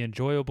not going to be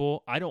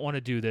enjoyable. I don't want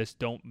to do this.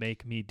 Don't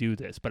make me do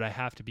this. But I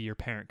have to be your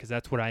parent, because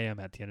that's what I am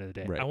at the end of the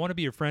day. Right. I want to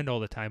be your friend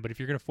all the time, but if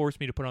you're going to force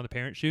me to put on the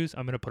parent shoes,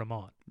 I'm going to put them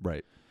on.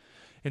 Right.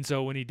 And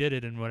so when he did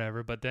it and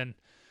whatever, but then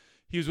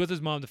he was with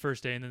his mom the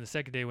first day, and then the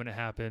second day when it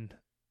happened,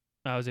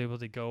 I was able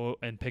to go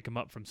and pick him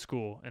up from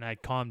school, and I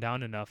calmed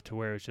down enough to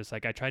where it's just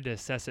like I tried to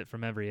assess it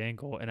from every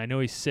angle. And I know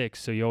he's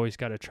 6, so you always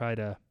got to try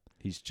to.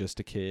 He's just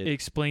a kid.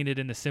 Explain it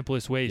in the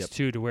simplest ways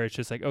too, to where it's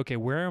just like, okay,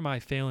 where am I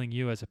failing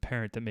you as a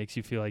parent that makes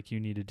you feel like you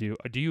need to do?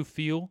 Do you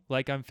feel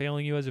like I'm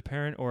failing you as a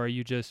parent, or are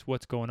you just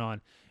what's going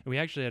on? And we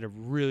actually had a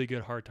really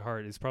good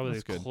heart-to-heart. It's probably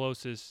the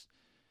closest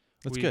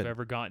we've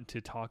ever gotten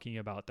to talking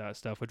about that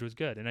stuff, which was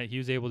good. And he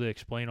was able to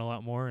explain a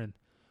lot more, and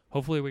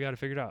hopefully we got it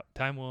figured out.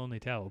 Time will only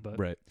tell. But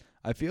right.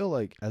 I feel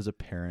like as a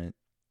parent,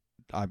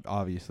 I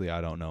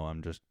don't know.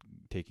 I'm just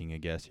taking a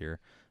guess here.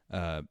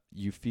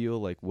 You feel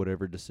like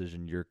whatever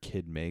decision your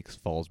kid makes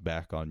falls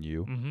back on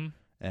you. Mm-hmm.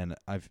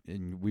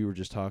 And we were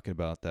just talking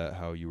about that,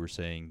 how you were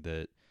saying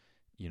that,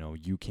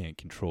 you can't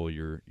control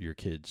your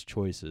kids'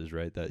 choices,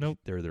 right? That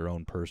they're their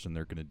own person.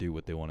 They're going to do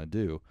what they want to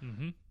do.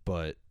 Mm-hmm.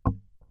 But,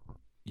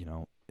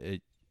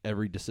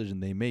 every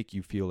decision they make,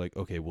 you feel like,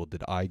 okay, well,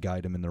 did I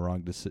guide him in the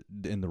wrong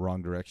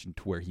direction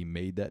to where he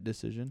made that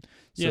decision?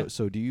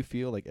 So do you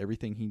feel like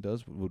everything he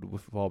does would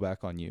fall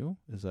back on you?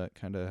 Is that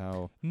kind of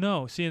how?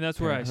 No, see, and that's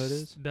where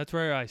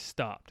I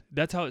stopped.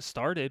 That's how it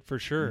started for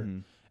sure. Mm-hmm.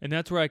 And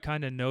that's where I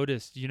kind of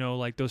noticed,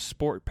 like those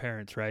sport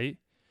parents, right?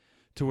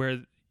 To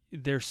where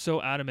they're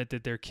so adamant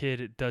that their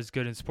kid does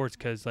good in sports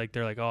because like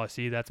they're like, oh,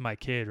 see, that's my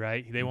kid,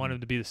 right? They want him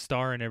to be the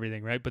star and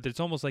everything, right? But it's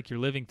almost like you're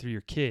living through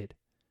your kid.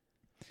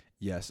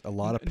 Yes, a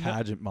lot of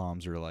pageant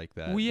moms are like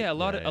that. Well, yeah, a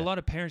lot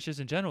of parents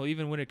just in general,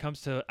 even when it comes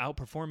to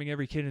outperforming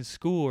every kid in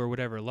school or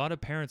whatever, a lot of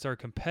parents are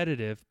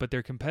competitive, but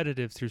they're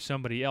competitive through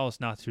somebody else,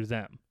 not through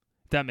them.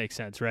 That makes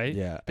sense, right?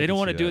 Yeah. They don't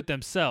want to do it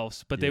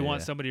themselves, but they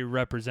want somebody to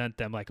represent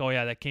them. Like, oh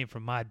yeah, that came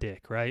from my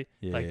dick, right?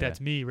 Yeah,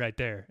 that's me right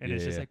there. And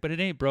it's just like, but it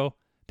ain't, bro.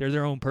 They're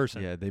their own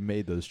person. Yeah, they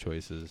made those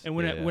choices. And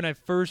when I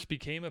first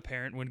became a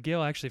parent, when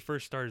Gail actually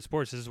first started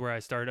sports, this is where I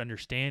started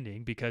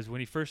understanding, because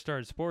when he first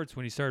started sports,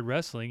 when he started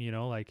wrestling,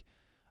 like,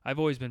 I've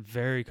always been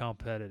very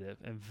competitive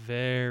and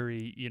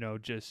very,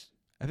 just.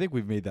 I think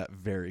we've made that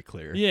very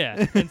clear.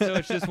 Yeah. And so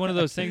it's just one of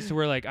those things to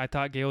where, like, I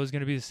thought Gail was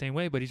going to be the same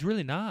way, but he's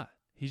really not.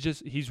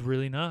 He's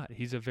really not.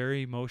 He's a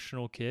very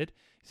emotional kid.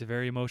 He's a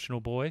very emotional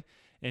boy.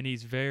 And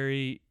he's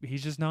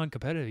just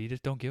non-competitive. He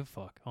just don't give a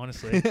fuck,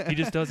 honestly. He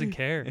just doesn't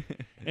care.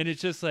 And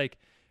it's just like,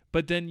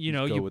 but then,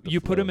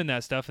 you put him in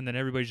that stuff, and then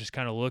everybody's just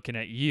kind of looking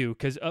at you,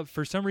 because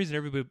for some reason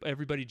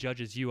everybody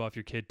judges you off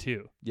your kid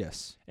too.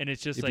 Yes. And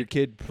it's just if like,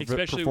 your kid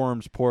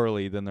performs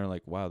poorly, then they're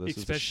like, wow, this is a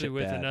shit especially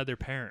with dad. another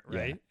parent,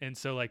 right? Yeah. And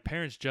so like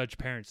parents judge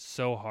parents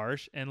so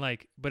harsh, and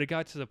like, but it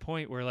got to the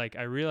point where like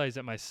I realized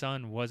that my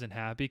son wasn't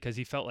happy because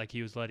he felt like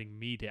he was letting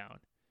me down.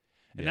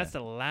 And that's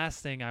the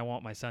last thing I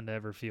want my son to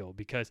ever feel,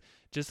 because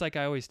just like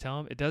I always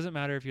tell him, it doesn't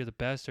matter if you're the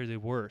best or the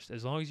worst,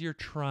 as long as you're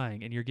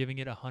trying and you're giving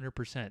it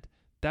 100%.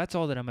 That's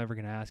all that I'm ever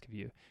going to ask of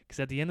you. Because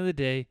at the end of the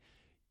day,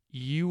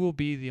 you will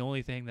be the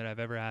only thing that I've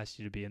ever asked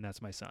you to be, and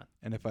that's my son.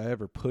 And if I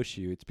ever push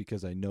you, it's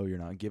because I know you're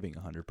not giving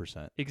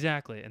 100%.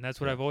 Exactly. And that's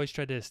what I've always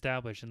tried to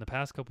establish. In the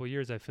past couple of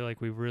years, I feel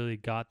like we've really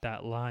got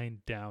that line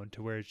down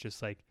to where it's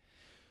just like,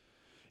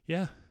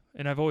 yeah.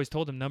 And I've always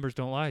told him numbers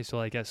don't lie. So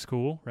like at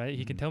school, right,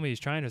 he can tell me he's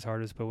trying his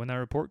hardest, but when that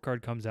report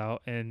card comes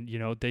out and,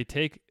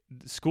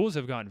 schools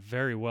have gotten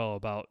very well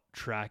about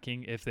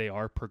tracking if they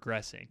are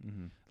progressing.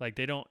 Mm-hmm. Like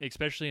they don't,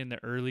 especially in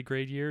the early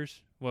grade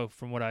years, well,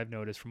 from what I've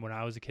noticed from when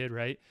I was a kid,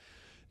 right,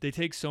 they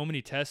take so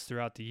many tests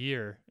throughout the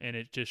year and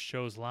it just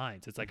shows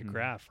lines. It's like a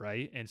graph,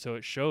 right? And so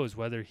it shows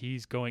whether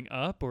he's going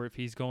up or if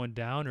he's going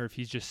down or if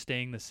he's just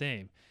staying the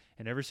same.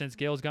 And ever since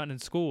Gail's gotten in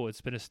school,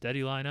 it's been a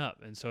steady line up.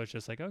 And so it's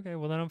just like, okay,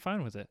 well then I'm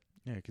fine with it.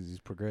 Yeah, because he's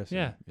progressing.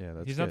 Yeah,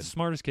 that's he's good. not the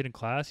smartest kid in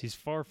class. He's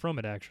far from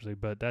it, actually,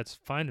 but that's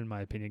fine in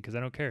my opinion because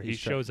I don't care. He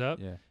shows up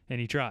and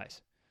he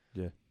tries.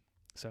 Yeah.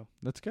 So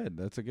that's good.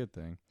 That's a good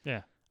thing.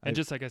 Yeah. And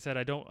just like I said,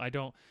 I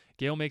don't.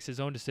 Gail makes his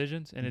own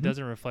decisions, and it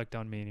doesn't reflect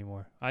on me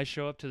anymore. I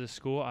show up to the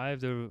school. I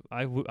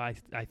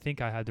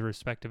think I have the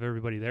respect of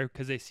everybody there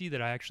because they see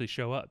that I actually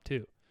show up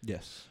too.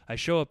 Yes. I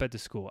show up at the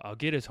school. I'll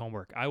get his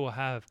homework.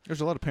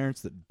 There's a lot of parents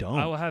that don't.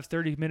 I will have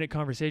 30-minute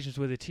conversations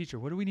with a teacher.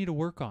 What do we need to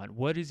work on?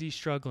 What is he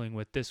struggling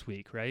with this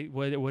week, right?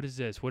 What is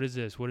this? What is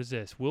this? What is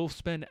this? We'll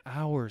spend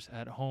hours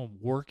at home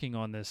working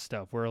on this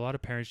stuff where a lot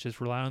of parents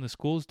just rely on the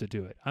schools to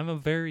do it. I'm a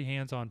very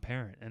hands-on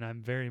parent, and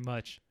I'm very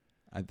much...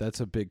 that's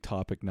a big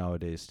topic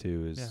nowadays,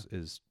 too,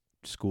 is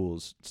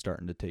schools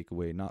starting to take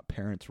away not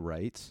parents'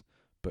 rights,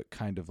 but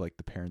kind of like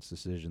the parents'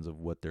 decisions of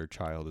what their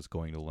child is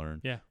going to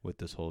learn with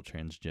this whole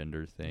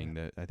transgender thing.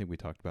 That I think we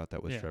talked about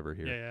that with Trevor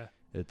here. Yeah.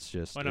 It's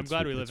just... And I'm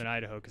glad we live in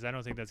Idaho because I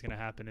don't think that's going to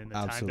happen in the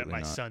time that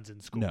my son's in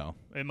school. No.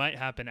 It might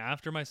happen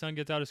after my son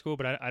gets out of school,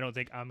 but I don't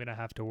think I'm going to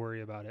have to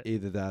worry about it.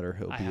 Either that or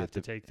he'll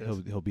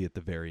be at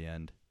the very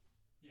end.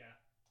 Yeah.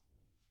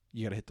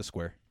 You got to hit the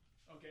square.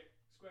 Okay.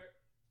 Square.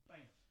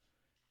 Bang.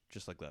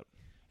 Just like that.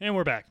 And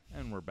we're back.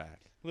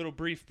 Little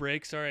brief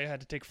break. Sorry, I had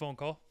to take a phone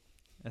call.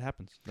 It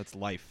happens. That's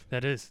life.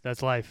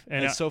 That's life.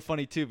 And it's so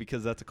funny, too,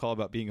 because that's a call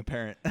about being a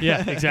parent.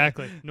 Yeah,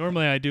 exactly.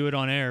 Normally I do it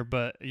on air,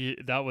 but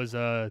that was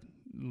a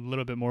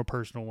little bit more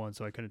personal one,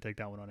 so I couldn't take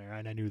that one on air,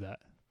 and I knew that.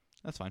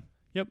 That's fine.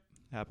 Yep.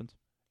 It happens.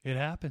 It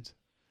happens.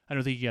 I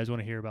don't think you guys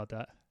want to hear about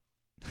that.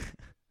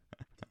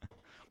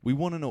 We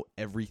want to know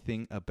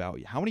everything about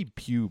you. How many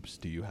pubes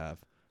do you have?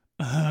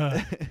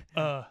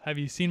 Have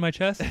you seen my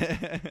chest?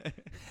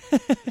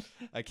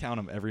 I count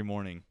them every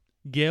morning.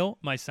 Gail,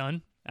 my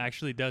son,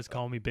 actually does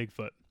call me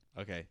Bigfoot.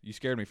 Okay, you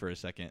scared me for a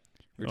second.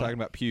 We were talking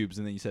about pubes,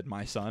 and then you said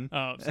my son.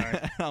 Oh, sorry.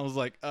 I was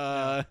like,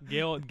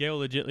 Gail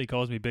legitimately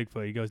calls me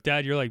Bigfoot. He goes,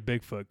 Dad, you're like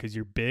Bigfoot because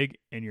you're big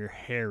and you're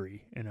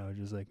hairy. And I was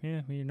just like,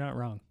 yeah, well, you're not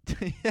wrong.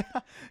 Yeah,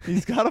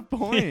 he's got a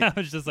point. Yeah, I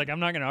was just like, I'm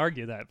not going to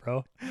argue that,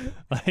 bro.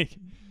 Like,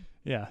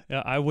 yeah,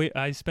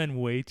 I spend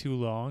way too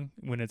long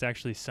when it's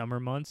actually summer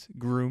months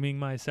grooming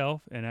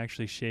myself and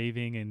actually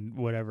shaving and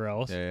whatever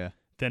else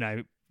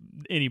than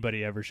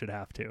anybody ever should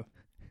have to.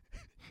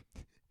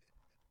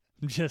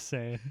 I'm just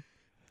saying.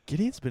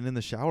 Gideon's been in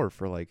the shower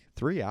for like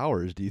 3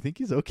 hours. Do you think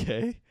he's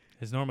okay?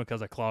 It's normal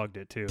because I clogged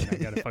it too, and I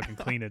gotta fucking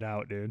clean it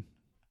out, dude.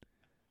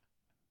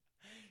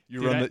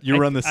 You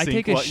run the sink. I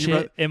take a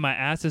shit, and my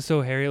ass is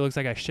so hairy it looks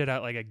like I shit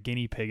out like a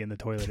guinea pig in the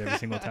toilet every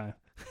single time.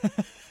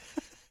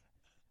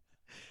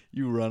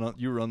 You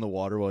run the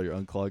water while you're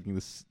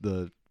unclogging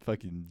the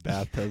fucking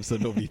bathtub, so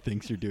nobody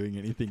thinks you're doing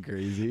anything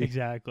crazy.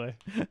 Exactly.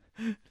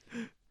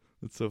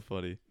 That's so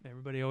funny.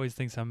 Everybody always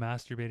thinks I'm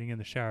masturbating in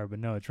the shower, but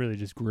no, it's really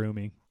just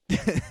grooming.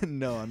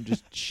 No, I'm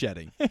just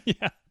shedding.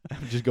 Yeah.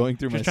 I'm just going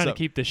through just trying to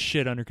keep this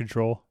shit under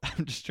control.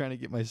 I'm just trying to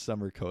get my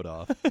summer coat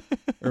off.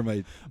 Or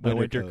my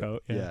winter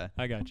coat. Yeah.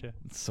 I gotcha.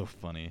 It's so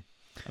funny.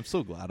 I'm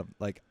so glad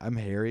I'm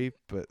hairy,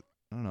 but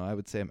I don't know, I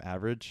would say I'm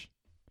average.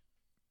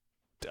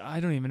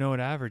 I don't even know what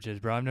average is,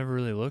 bro. I've never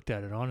really looked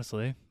at it,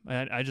 honestly.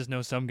 I just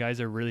know some guys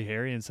are really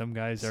hairy and some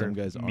guys are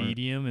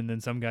medium and then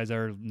some guys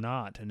are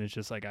not. And it's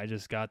just like I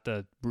just got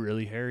the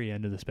really hairy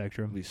end of the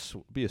spectrum.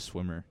 Be a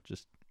swimmer,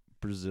 just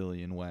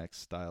Brazilian wax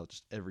style,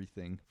 just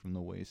everything from the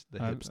waist,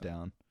 the hips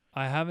down.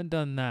 I haven't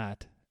done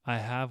that. I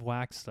have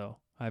waxed, though.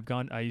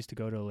 I used to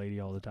go to a lady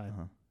all the time.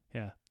 Uh-huh.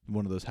 Yeah.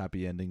 One of those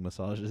happy ending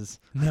massages?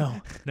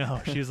 No.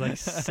 She was like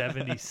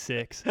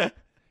 76.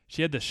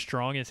 She had the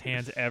strongest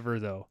hands ever,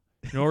 thow.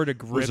 In order to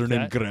grip was her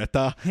name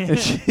Greta?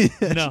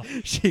 No.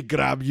 She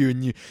grabbed you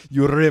and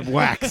you rib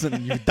wax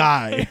and you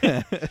die.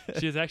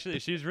 She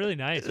was really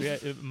nice.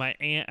 My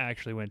aunt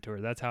actually went to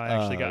her. That's how I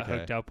actually got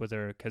hooked up with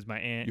her, because my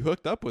aunt. You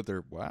hooked up with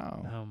her?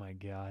 Wow. Oh my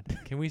God.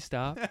 Can we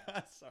stop?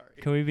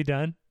 Sorry. Can we be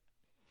done?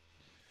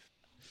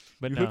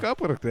 But you hook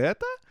up with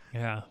Greta?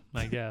 Yeah,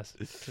 I guess.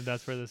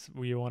 That's where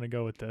you want to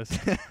go with this.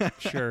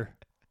 Sure.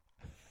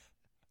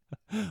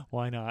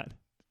 Why not?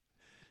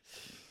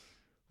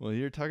 Well,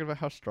 you're talking about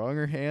how strong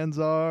her hands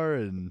are,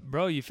 and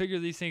bro, you figure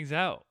these things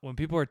out when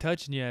people are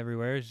touching you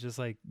everywhere. It's just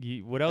like,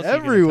 what else?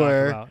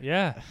 Everywhere. Are you gonna talk about?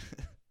 Yeah.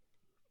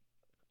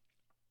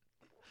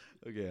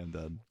 Okay, I'm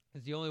done.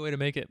 It's the only way to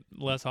make it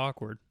less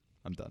awkward.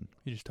 I'm done.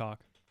 You just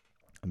talk.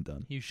 I'm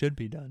done. You should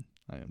be done.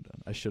 I am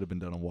done. I should have been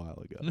done a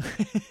while ago.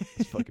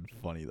 It's fucking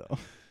funny though.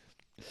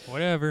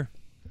 Whatever.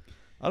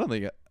 I don't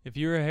think. If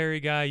you're a hairy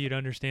guy, you'd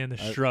understand the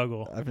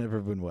struggle. I've never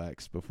been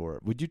waxed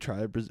before. Would you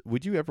try?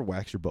 Would you ever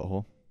wax your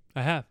butthole?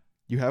 I have.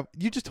 You have?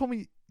 You just told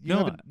me you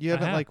haven't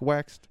like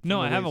waxed. No,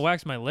 I haven't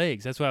waxed my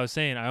legs. That's what I was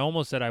saying. I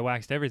almost said I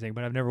waxed everything,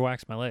 but I've never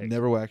waxed my legs.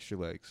 Never waxed your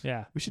legs.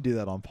 Yeah. We should do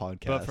that on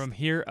podcast. But from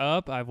here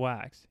up, I've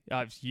waxed.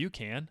 You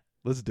can.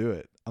 Let's do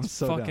it. I'm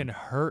so fucking down.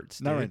 hurts,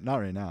 dude. Not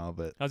right now,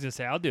 but I was gonna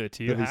say I'll do it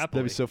to you happily.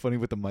 That'd be so funny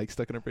with the mic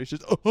stuck in our face.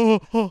 Just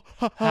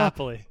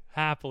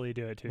happily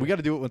do it to you. We got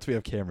to do it once we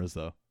have cameras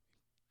though.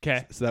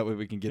 Okay. So that way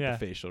we can get the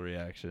facial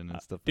reaction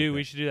and stuff. Dude,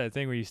 we should do that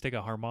thing where you stick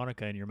a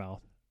harmonica in your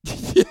mouth.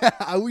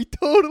 Yeah, we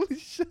totally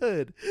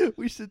should.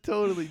 We should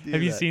totally do that.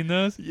 Have you seen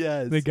those?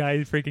 Yes. The guy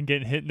freaking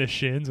getting hit in the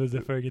shins was the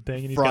freaking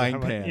thing. And frying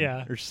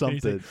pan. Or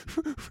something.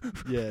 Like,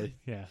 yeah.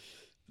 Yeah.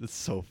 It's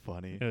so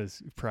funny. It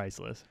was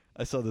priceless.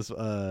 I saw this,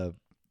 the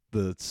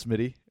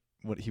Smitty,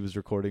 what he was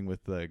recording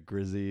with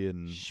Grizzy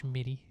and...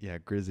 Schmitty. Yeah,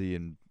 Grizzy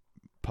and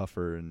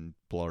Puffer and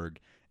Blarg.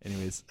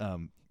 Anyways,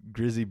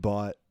 Grizzy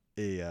bought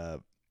a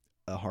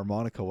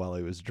harmonica while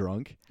he was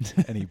drunk,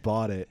 and he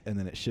bought it, and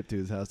then it shipped to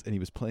his house, and he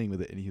was playing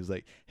with it, and he was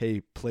like,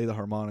 "Hey, play the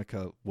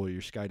harmonica while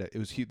you're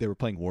skydiving." They were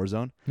playing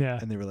Warzone,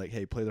 and they were like,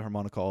 "Hey, play the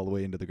harmonica all the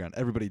way into the ground."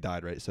 Everybody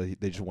died, right? So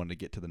they just wanted to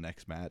get to the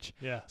next match.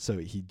 Yeah. So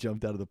he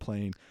jumped out of the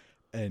plane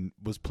and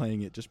was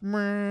playing it just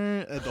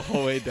the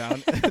whole way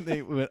down, and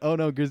they went, "Oh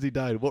no, Grizzly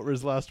died. What were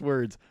his last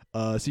words?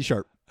 C#."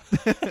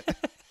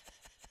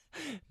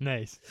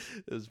 Nice.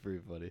 It was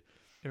pretty funny.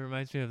 It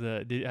reminds me of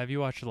have you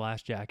watched The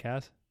Last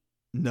Jackass?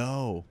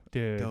 No.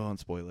 Dude. Don't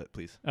spoil it,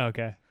 please.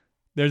 Okay.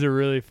 There's a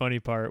really funny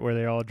part where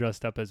they're all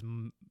dressed up as,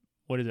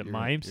 what is it,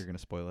 mimes? You're going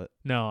to spoil it?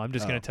 No, I'm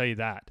just going to tell you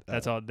that.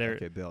 That's all there.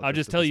 Okay, I'll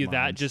just tell you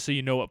that just so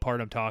you know what part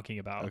I'm talking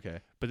about. Okay.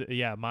 But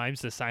yeah,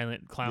 mimes, the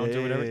silent clowns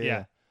or whatever.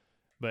 Yeah.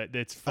 But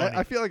it's funny.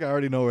 I feel like I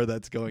already know where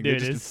that's going. Dude, they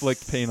just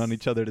inflict pain on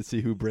each other to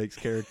see who breaks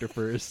character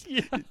first.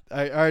 Yeah.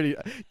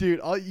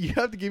 You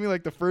have to give me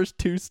like the first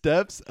 2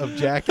 steps of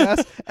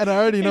Jackass, and I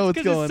already know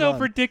what's going on. It's so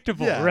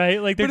predictable,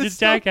 right? Like they're just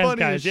Jackass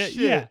guys.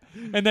 Yeah.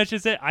 And that's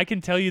just it. I can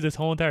tell you this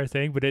whole entire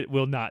thing, but it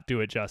will not do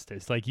it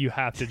justice. Like you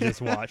have to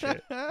just watch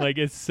it. Like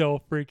it's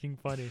so freaking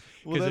funny.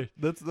 Well,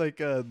 that's like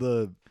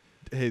the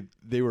hey,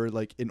 they were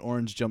like in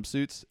orange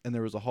jumpsuits, and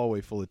there was a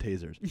hallway full of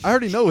tasers. I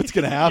already know what's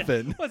gonna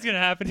happen. Yeah. What's gonna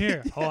happen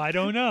here? Oh, I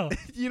don't know.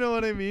 You know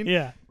what I mean?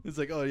 Yeah. It's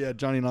like, oh yeah,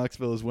 Johnny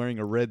Knoxville is wearing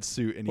a red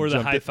suit, and or he the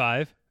jumped high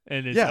five,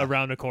 and it's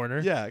around the corner.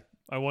 Yeah.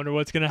 I wonder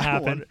what's gonna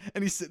happen.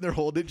 And he's sitting there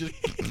holding it, just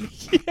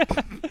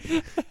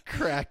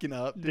cracking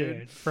up,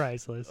 dude.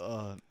 Priceless.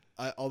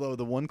 Although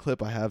the one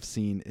clip I have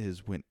seen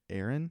is when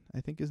Aaron,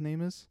 I think his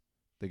name is,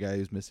 the guy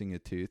who's missing a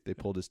tooth. They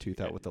pulled his tooth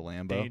out with the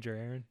Lambo. Danger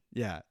Aaron.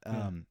 Yeah.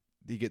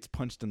 He gets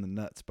punched in the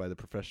nuts by the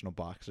professional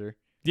boxer.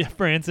 Yeah,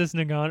 Francis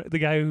Ngannou, the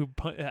guy who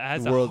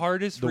has the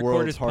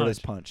world's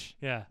hardest punch.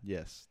 Yeah.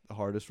 Yes, the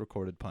hardest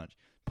recorded punch.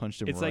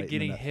 Punched him. It's right like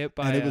getting hit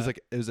by. And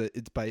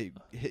it's by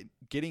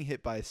getting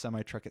hit by a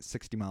semi truck at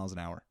 60 miles an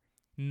hour.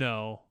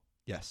 No.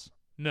 Yes.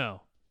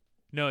 No,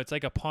 it's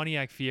like a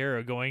Pontiac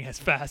Fiero going as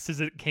fast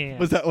as it can.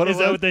 Was that what it was?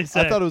 Is that what they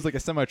said? I thought it was like a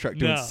semi truck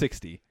doing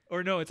 60.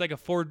 Or no, it's like a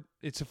Ford.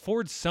 It's a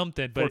Ford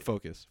something, but Ford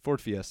Focus,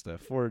 Ford Fiesta,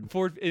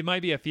 Ford. It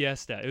might be a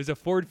Fiesta. It was a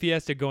Ford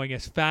Fiesta going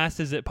as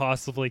fast as it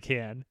possibly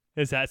can.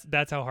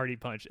 That's how hard he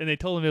punched. And they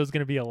told him it was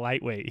going to be a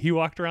lightweight. He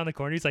walked around the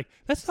corner. He's like,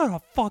 "That's not a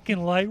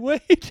fucking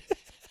lightweight."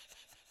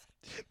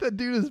 That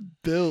dude is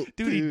built,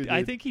 dude.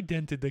 I think he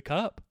dented the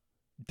cup.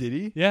 Did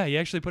he? Yeah, he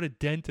actually put a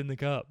dent in the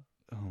cup.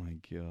 Oh my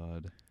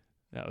god,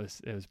 it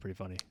was pretty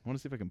funny. I want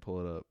to see if I can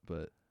pull it up,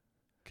 but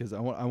because I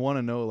want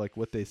to know like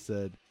what they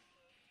said.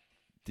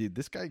 Dude,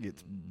 this guy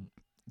gets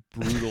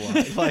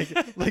brutalized.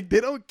 like they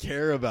don't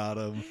care about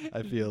him.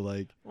 I feel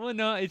like. Well,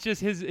 no, it's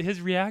just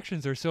his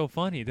reactions are so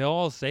funny. They'll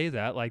all say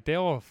that, like they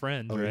all have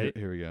friends, right?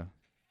 Here we go.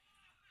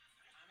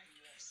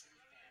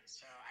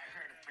 So I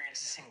heard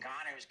Francis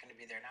Ngannou was going to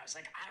be there, and I was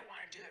like, I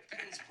want to do it,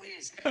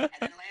 please. And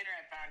then later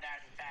I found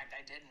out, in fact,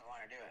 I didn't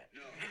want to do it.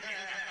 No.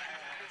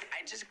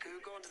 I just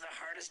Googled the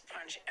hardest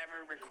punch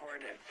ever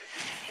recorded.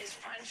 His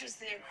punch is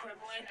the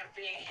equivalent of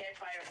being hit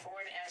by a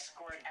Ford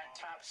Escort at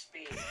top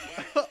speed.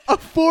 A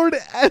Ford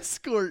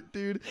Escort,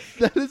 dude.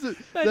 That is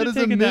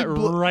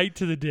right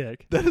to the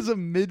dick. That is a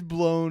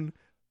mid-blown.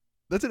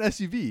 That's an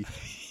SUV.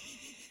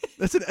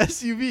 That's an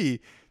SUV.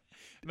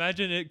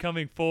 Imagine it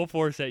coming full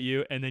force at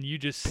you, and then you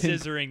just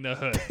scissoring the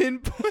hood.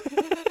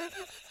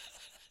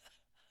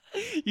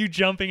 You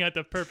jumping at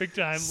the perfect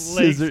time.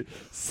 Scissoring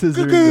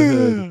the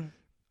hood.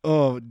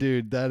 Oh,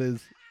 dude,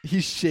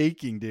 he's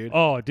shaking, dude.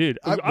 Oh, dude,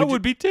 I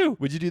would be too.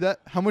 Would you do that?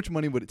 How much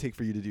money would it take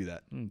for you to do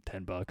that?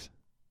 $10.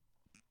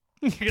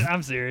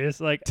 I'm serious.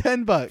 Like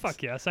 $10.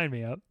 Fuck yeah, sign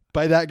me up.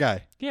 By that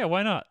guy. Yeah,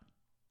 why not?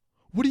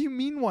 What do you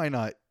mean, why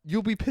not?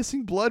 You'll be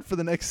pissing blood for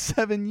the next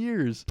 7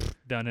 years.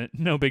 Done it.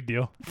 No big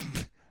deal.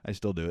 I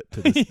still do it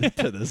to this,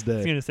 to this day. I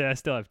was going to say, I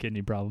still have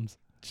kidney problems.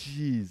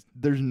 Jeez,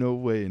 there's no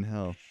way in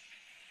hell.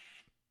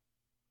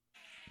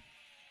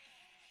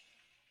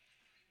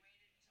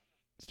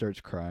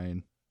 Starts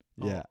crying.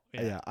 Yeah,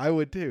 I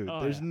would too.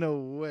 There's no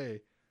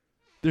way.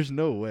 There's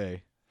no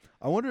way.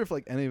 I wonder if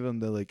like any of them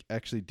that like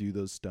actually do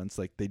those stunts,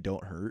 like they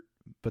don't hurt,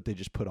 but they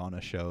just put on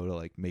a show to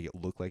like make it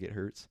look like it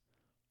hurts.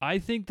 I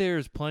think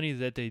there's plenty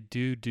that they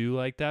do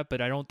like that,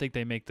 but I don't think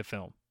they make the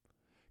film.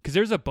 Because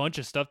there's a bunch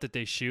of stuff that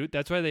they shoot.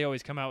 That's why they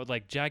always come out with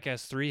like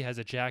Jackass 3 has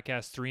a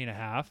Jackass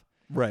 3.5.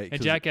 Right.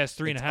 And Jackass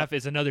 3.5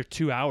 is another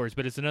 2 hours,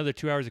 but it's another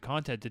 2 hours of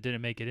content that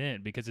didn't make it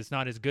in because it's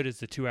not as good as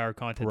the 2 hour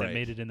content that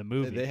made it in the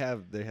movie. They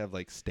have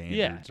like standards.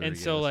 Yeah, and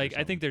so like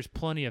I think there's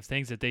plenty of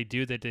things that they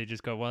do that they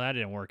just go, well, that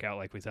didn't work out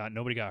like we thought.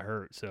 Nobody got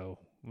hurt, so.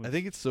 I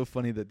think it's so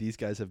funny that these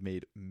guys have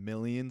made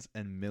millions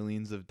and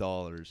millions of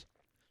dollars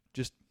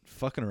just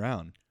fucking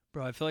around.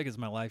 Bro, I feel like it's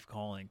my life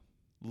calling.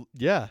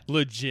 Yeah.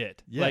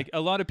 Legit. Yeah. Like a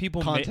lot of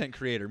people content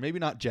creator, maybe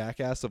not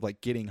Jackass of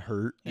like getting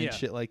hurt and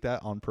shit like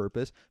that on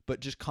purpose, but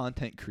just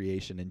content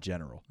creation in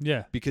general.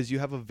 Yeah. Because you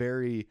have a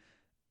very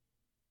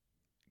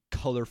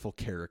colorful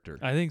character.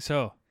 I think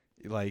so.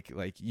 Like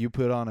you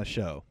put on a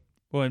show.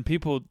 Well, and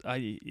people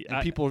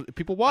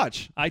people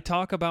watch. I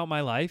talk about my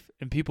life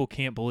and people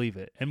can't believe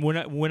it. And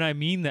when I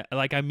mean that,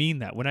 like I mean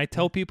that. When I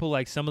tell people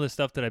like some of the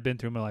stuff that I've been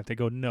through in my life, they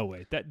go, "No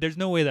way. There's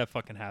no way that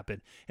fucking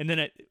happened." And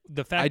then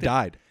the fact I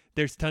died.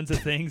 There's tons of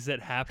things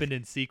that happened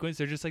in sequence.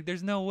 They're just like,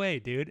 there's no way,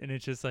 dude. And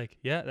it's just like,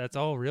 yeah, that's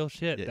all real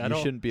shit. Yeah, you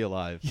shouldn't be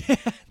alive. Yeah,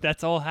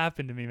 that's all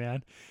happened to me,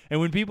 man. And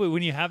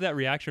when you have that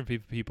reaction from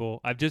people,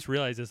 I've just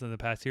realized this in the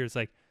past year. It's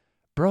like,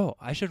 bro,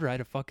 I should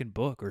write a fucking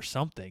book or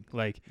something.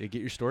 Like, get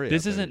your story.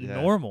 This isn't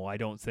normal, I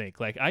don't think.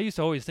 Like, I used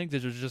to always think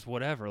this was just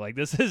whatever. Like,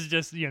 this is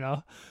just, You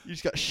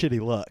just got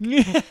shitty luck.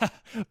 Yeah.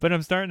 But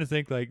I'm starting to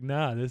think like,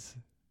 nah,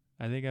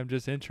 I think I'm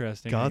just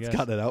interesting. God's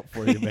got it out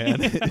for you, man.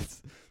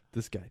 It's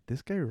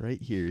this guy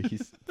right here.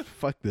 He's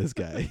fuck this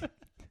guy.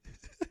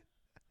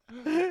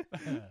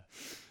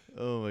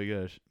 Oh my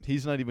gosh,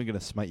 he's not even gonna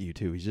smite you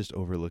too. He's just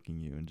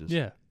overlooking you and just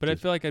But I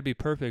feel like I'd be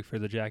perfect for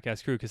the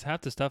Jackass crew because half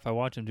the stuff I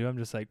watch him do, I'm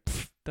just like,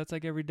 that's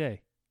like every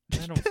day.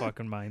 I don't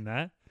fucking mind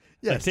that.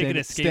 Yeah, like taking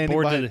a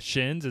skateboard to the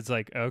shins, it's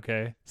like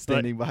okay.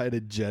 Standing behind a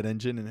jet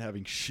engine and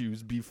having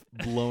shoes be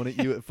blown at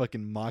you at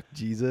fucking Mach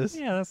Jesus.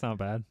 Yeah, that's not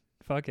bad.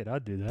 Fuck it,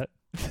 I'd do that.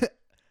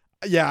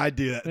 Yeah, I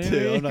do that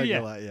too. I'm not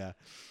gonna lie. Yeah.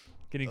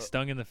 Getting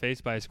stung in the face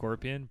by a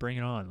scorpion, bring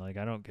it on. Like,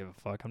 I don't give a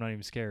fuck. I'm not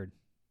even scared.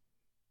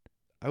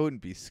 I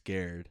wouldn't be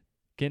scared.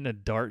 Getting a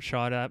dart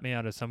shot at me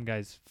out of some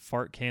guy's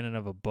fart cannon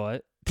of a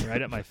butt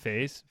right at my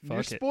face. Fuck You're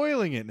it.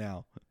 spoiling it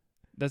now.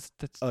 That's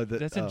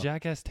in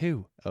Jackass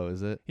 2. Oh,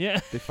 is it? Yeah.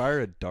 They fire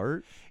a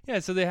dart? Yeah,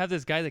 so they have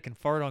this guy that can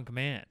fart on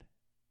command.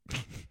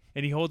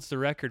 And he holds the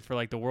record for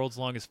like the world's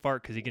longest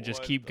fart because he can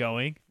just keep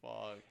going.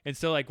 Fuck? And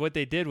so like what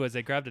they did was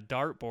they grabbed a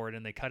dartboard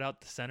and they cut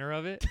out the center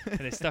of it and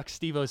they stuck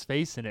Steve-O's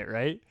face in it,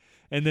 right?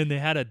 And then they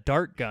had a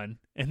dart gun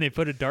and they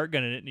put a dart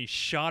gun in it and he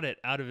shot it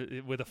out of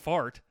it with a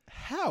fart.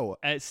 How?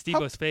 At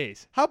Steve-O's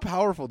face. How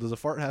powerful does a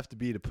fart have to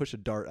be to push a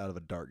dart out of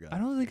a dart gun? I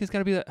don't think it's got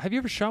to be that. Have you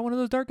ever shot one of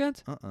those dart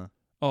guns?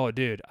 Oh,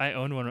 dude, I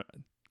owned one.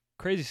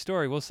 Crazy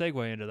story. We'll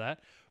segue into that.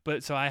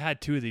 But so I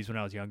had 2 of these when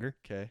I was younger.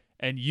 Okay.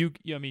 And you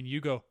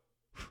go,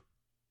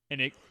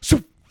 and it,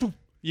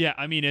 yeah,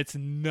 I mean, it's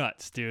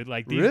nuts, dude.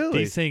 Like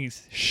these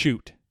things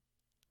shoot.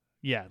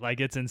 Yeah, like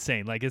it's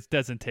insane. Like it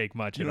doesn't take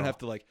much. You don't have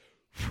to like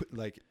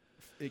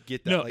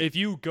get that. No, if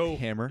you go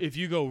hammer, if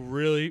you go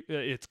really,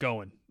 it's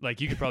going.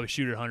 Like you could probably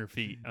shoot it 100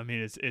 feet. I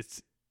mean,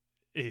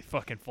 it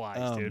fucking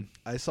flies, dude.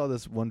 I saw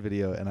this one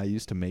video, and I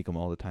used to make them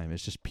all the time.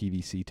 It's just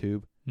PVC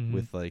tube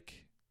with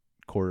like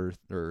quarter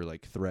or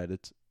like thread.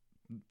 It's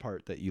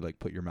part that you like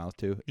put your mouth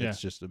to. Yeah. It's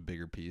just a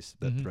bigger piece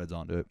that threads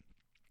onto it.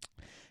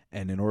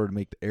 And in order to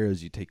make the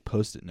arrows, you take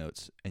Post-it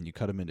notes and you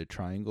cut them into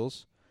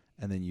triangles,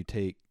 and then you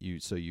tape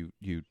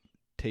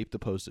the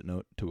Post-it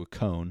note to a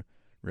cone,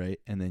 right?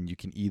 And then you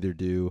can either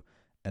do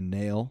a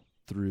nail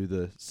through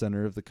the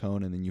center of the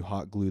cone, and then you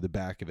hot glue the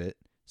back of it,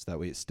 so that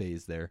way it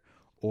stays there.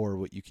 Or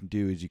what you can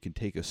do is you can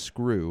take a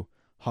screw,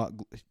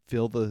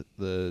 fill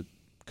the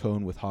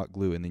cone with hot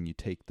glue, and then you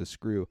take the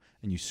screw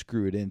and you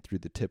screw it in through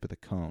the tip of the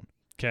cone.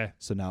 Okay.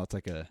 So now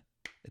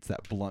it's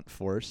that blunt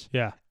force.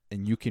 Yeah.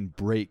 And you can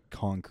break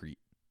concrete.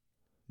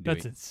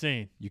 That's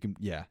insane. You can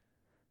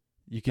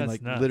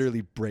That's nuts.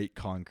 Literally break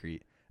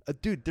concrete.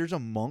 Dude, there's a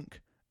monk.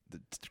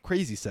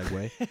 Crazy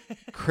segue.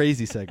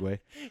 Crazy segue.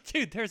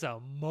 Dude, there's a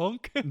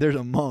monk. There's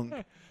a monk,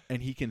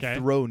 and he can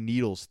throw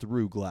needles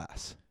through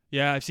glass.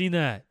 Yeah, I've seen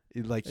that.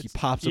 He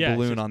pops a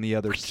balloon on the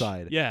other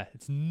side. Yeah,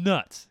 it's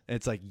nuts. And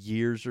it's like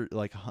years or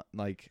like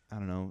I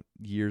don't know,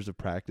 years of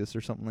practice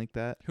or something like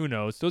that. Who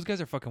knows? Those guys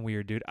are fucking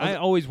weird, dude. I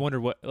always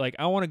wondered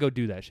I want to go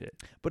do that shit.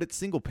 But it's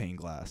single pane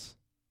glass.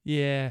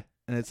 Yeah.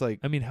 And it's like,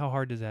 I mean, how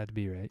hard does that have to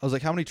be, right? I was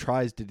like, how many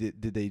tries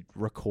did they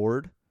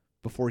record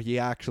before he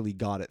actually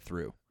got it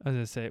through? I was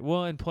gonna say,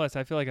 well, and plus,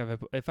 I feel like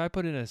if I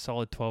put in a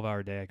solid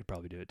 12-hour day, I could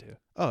probably do it too.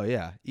 Oh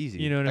yeah,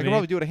 easy. You know what I mean? I could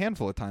probably do it a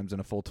handful of times in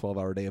a full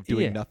 12-hour day of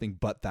doing nothing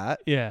but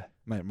that. Yeah.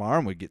 My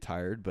arm would get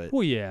tired, but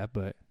well, yeah,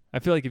 but I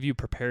feel like if you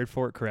prepared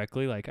for it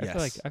correctly, like I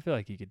feel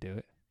like you could do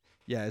it.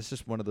 Yeah, it's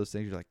just one of those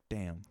things. You're like,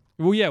 damn.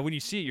 Well, yeah, when you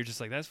see it, you're just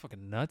like, that's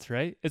fucking nuts,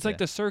 right? It's like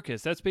the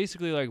circus. That's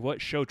basically like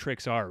what show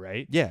tricks are,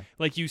 right? Yeah.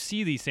 Like you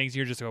see these things, and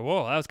you're just like,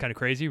 whoa, that was kind of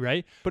crazy,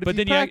 right? But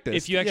then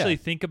if you actually yeah.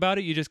 think about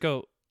it, you just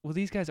go, well,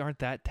 these guys aren't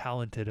that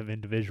talented of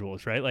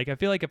individuals, right? Like I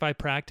feel like if I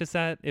practice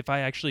that, if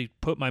I actually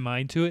put my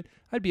mind to it,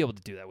 I'd be able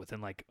to do that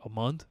within like a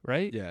month,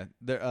 right?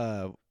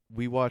 Yeah.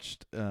 We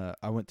watched,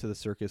 I went to the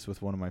circus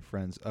with one of my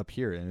friends up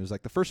here, and it was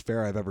like the first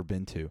fair I've ever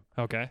been to.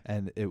 Okay.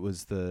 And it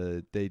was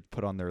they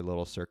put on their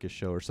little circus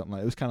show or something.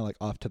 It was kind of like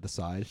off to the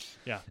side.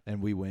 Yeah. And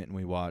we went and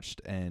we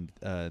watched, and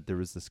there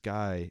was this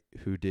guy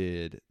who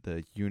did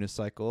the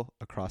unicycle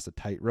across a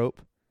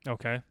tightrope.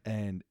 Okay.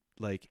 And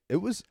like it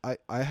was,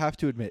 I have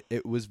to admit,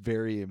 it was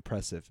very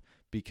impressive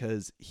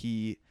because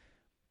he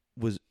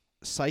was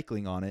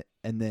cycling on it,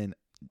 and then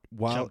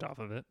jumped off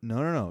of it.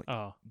 No.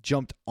 Oh.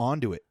 Jumped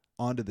onto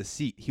the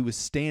seat. He was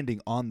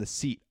standing on the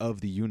seat of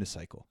the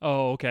unicycle.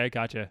 Oh, okay,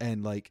 gotcha.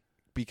 And like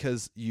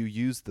because you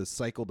use the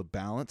cycle to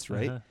balance,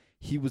 right?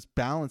 He was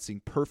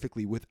balancing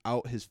perfectly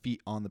without his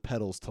feet on the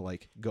pedals to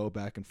like go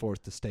back and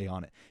forth to stay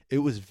on it. It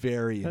was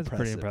very impressive. That's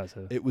pretty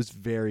impressive. It was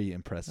very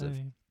impressive.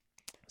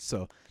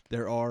 So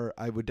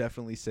I would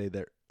definitely say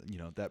that,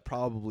 that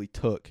probably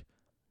took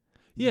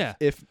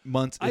if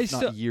months, if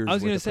not years. I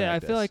was going to say, I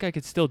feel like I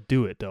could still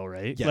do it though,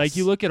 right? Yes. Like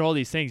you look at all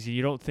these things and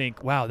you don't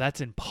think, wow,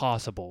 that's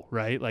impossible,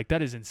 right? Like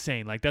that is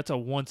insane. Like that's a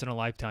once in a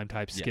lifetime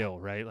type skill,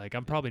 right? Like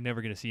I'm probably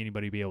never going to see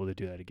anybody be able to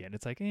do that again.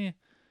 It's like,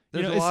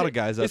 there's a lot of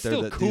guys out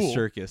there that do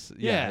circus.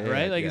 Yeah,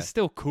 right? Like it's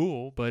still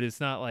cool, but it's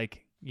not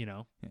like,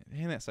 hand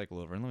that cycle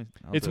over. And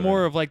it's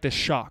more of like the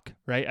shock,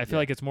 right? I feel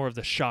like it's more of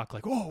the shock,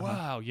 like, oh,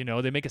 wow,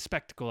 they make a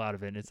spectacle out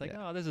of it. And it's like,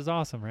 oh, this is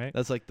awesome, right?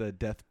 That's like the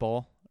death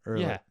ball. Or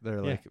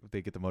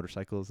they get the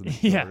motorcycles and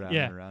go around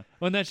and around.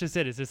 Well, and that's just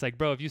it. It's just like,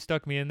 bro, if you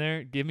stuck me in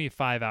there, give me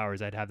 5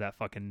 hours, I'd have that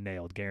fucking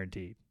nailed,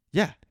 guaranteed.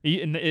 Yeah.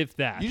 And if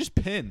that. You just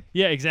pin.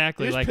 Yeah,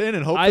 exactly. You just pin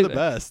and hope for the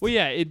best. Well,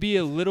 yeah, it'd be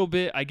a little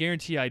bit, I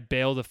guarantee I'd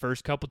bail the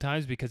first couple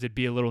times because it'd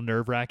be a little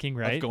nerve-wracking,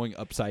 right? Of going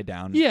upside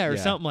down. Yeah, or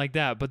something like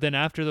that. But then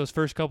after those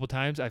first couple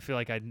times, I feel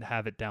like I'd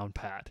have it down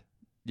pat.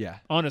 Yeah.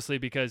 Honestly,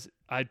 because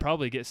I'd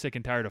probably get sick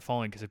and tired of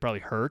falling because it probably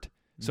hurt.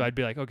 So I'd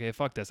be like, okay,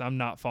 fuck this. I'm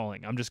not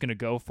falling. I'm just going to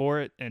go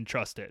for it and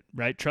trust it,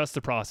 right? Trust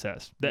the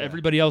process. That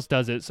everybody else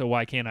does it, so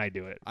why can't I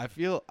do it? I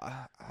feel,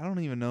 I don't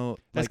even know.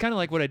 That's kind of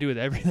like what I do with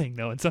everything,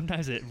 though. And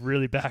sometimes it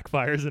really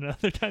backfires, and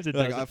other times it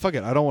doesn't. Fuck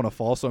it. I don't want to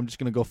fall, so I'm just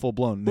going to go full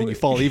blown. And then you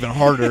fall even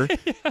harder.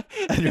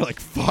 And you're like,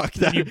 fuck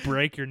that. Then you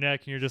break your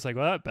neck, and you're just like,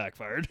 well, that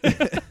backfired.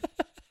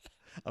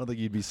 I don't think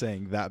you'd be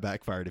saying that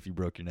backfired if you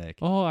broke your neck.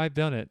 Oh, I've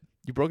done it.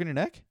 You broken your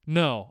neck?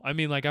 No. I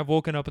mean, like, I've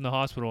woken up in the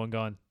hospital and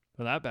gone,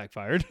 well, that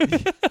backfired.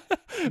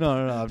 No.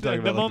 I'm talking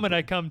about the moment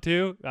I come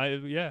to,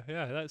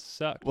 that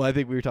sucked. Well, I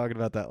think we were talking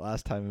about that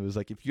last time. It was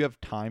like, if you have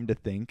time to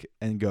think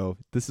and go,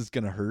 this is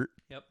going to hurt.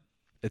 Yep.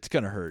 It's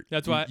going to hurt.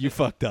 That's why you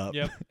fucked up.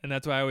 Yep. And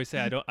that's why I always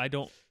say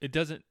it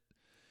doesn't.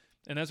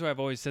 And that's why I've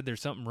always said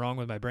there's something wrong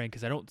with my brain,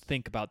 because I don't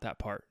think about that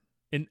part.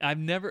 And I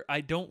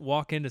don't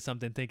walk into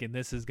something thinking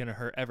this is going to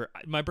hurt ever.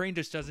 My brain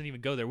just doesn't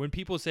even go there. When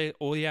people say,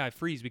 oh yeah, I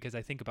freeze because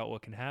I think about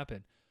what can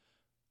happen,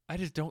 I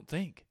just don't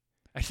think.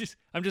 I'm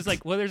just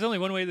like, well, there's only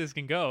one way this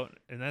can go,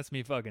 and that's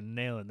me fucking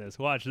nailing this.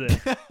 Watch this.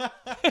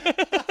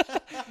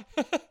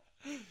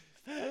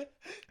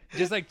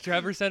 Just like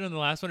Trevor said in the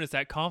last one, it's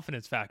that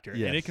confidence factor.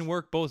 Yes. And it can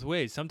work both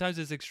ways. Sometimes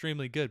it's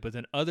extremely good, but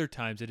then other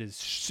times it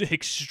is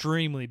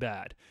extremely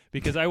bad.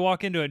 Because I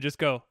walk into it and just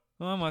go,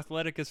 oh, I'm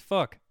athletic as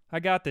fuck. I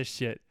got this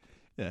shit.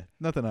 Yeah,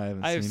 nothing I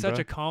haven't seen, I have such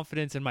bro. a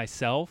confidence in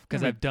myself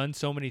because I've done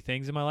so many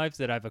things in my life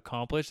that I've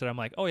accomplished that I'm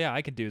like, oh yeah,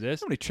 I can do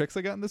this. How many tricks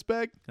I got in this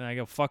bag? And I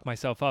go fuck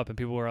myself up, and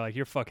people were like,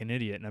 you're a fucking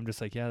idiot. And I'm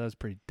just like, yeah, that was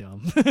pretty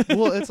dumb.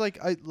 Well, it's like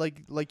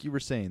like you were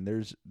saying,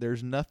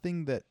 there's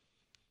nothing that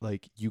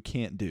like you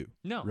can't do.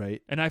 No.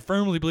 Right? And I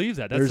firmly believe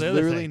that. That's there's the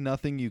other literally thing.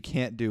 nothing you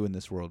can't do in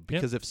this world,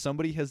 because if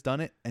somebody has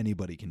done it,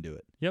 anybody can do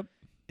it. Yep.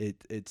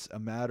 It's a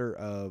matter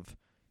of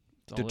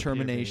It's all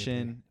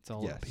determination. It's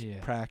all up here.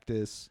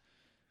 Practice.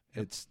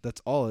 Yep.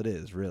 That's all it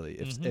is, really.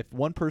 If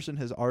one person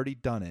has already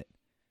done it,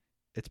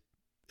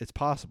 it's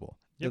possible.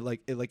 Yep.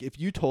 Like if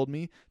you told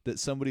me that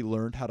somebody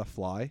learned how to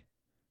fly,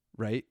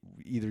 right?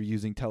 Either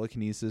using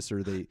telekinesis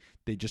or they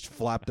just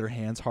flap their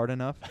hands hard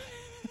enough,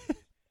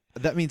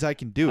 that means I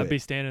can do it. I'd be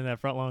standing in that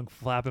front lawn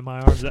flapping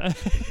my arms.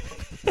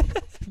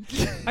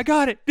 I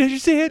got it. Did you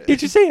see it?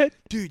 Did you see it?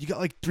 Dude, you got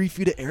like 3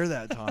 feet of air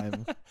that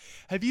time.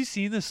 Have you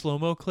seen the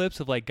slow-mo clips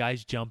of like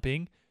guys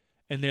jumping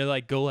and they're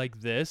like go like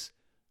this,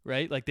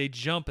 right? Like they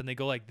jump and they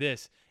go like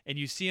this, and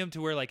you see them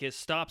to where like it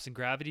stops and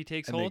gravity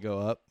takes and hold. They go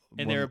up.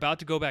 And they're about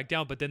to go back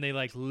down, but then they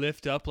like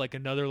lift up like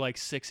another like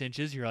 6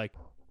 inches. You're like,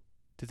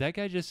 did that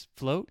guy just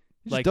float?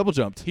 He like just double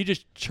jumped. He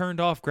just turned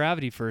off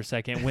gravity for a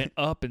second, went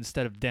up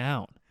instead of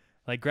down.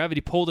 Like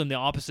gravity pulled him the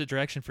opposite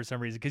direction for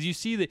some reason, because you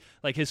see that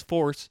like his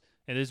force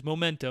and his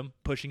momentum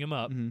pushing him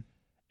up, and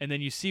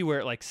then you see where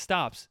it like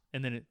stops,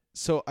 and then it.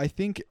 So I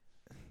think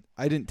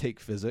I didn't take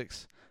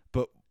physics,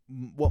 but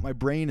what my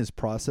brain is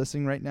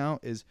processing right now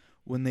is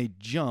when they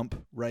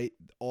jump, right,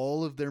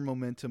 all of their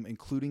momentum,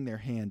 including their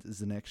hands,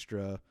 is an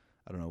extra.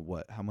 I don't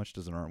know how much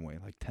does an arm weigh?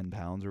 Like 10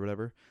 pounds or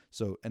whatever.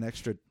 So an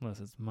extra.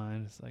 Unless it's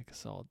mine, it's like a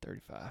solid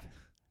 35.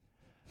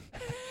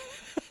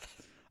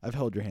 I've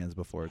held your hands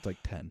before. It's like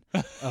 10.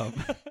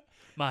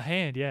 My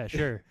hand, yeah,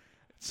 sure.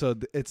 So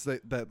it's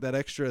that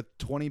extra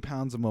 20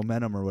 pounds of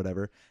momentum or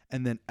whatever.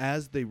 And then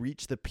as they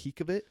reach the peak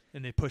of it.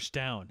 And they push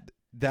down.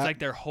 It's like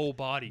their whole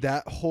body.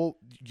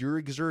 You're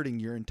exerting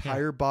your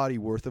entire body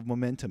worth of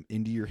momentum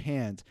into your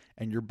hands,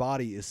 and your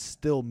body is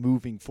still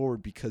moving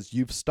forward because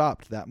you've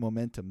stopped that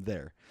momentum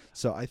there.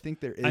 So I think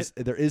there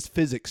is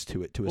physics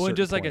to it to a certain point. Well,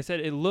 just like I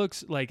said, it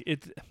looks like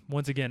it's,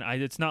 once again,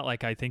 it's not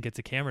like I think it's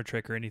a camera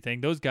trick or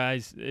anything. Those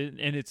guys, and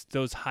it's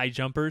those high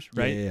jumpers,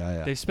 right?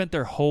 Yeah. They've spent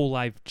their whole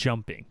life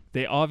jumping.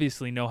 They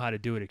obviously know how to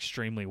do it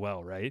extremely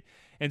well, right?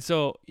 And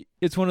so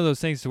it's one of those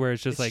things to where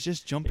it's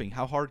just jumping.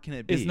 How hard can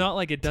it be? It's not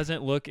like it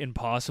doesn't look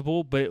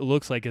impossible, but it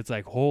looks like it's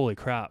like, holy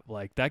crap,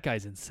 like that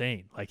guy's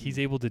insane. Like he's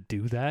able to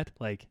do that.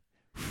 Like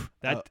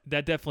that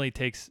definitely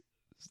takes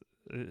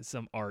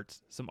some art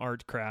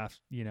craft,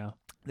 you know.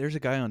 There's a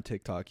guy on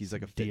TikTok. He's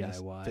like a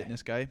DIY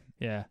fitness guy.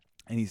 Yeah.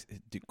 And he's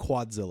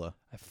Quadzilla.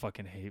 I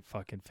fucking hate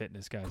fucking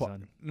fitness guys.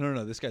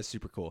 No, this guy's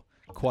super cool.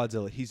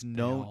 Quadzilla. He's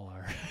known. They all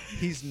are.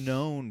 He's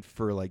known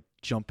for like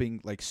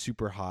jumping like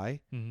super high,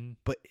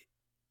 but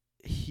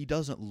he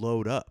doesn't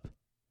load up,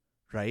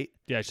 right?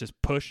 Yeah, it's just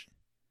push.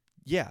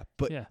 Yeah,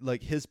 but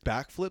like his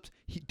backflips,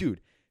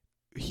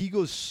 he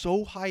goes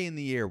so high in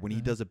the air when he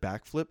does a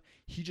backflip,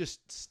 he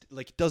just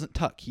like doesn't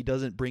tuck. He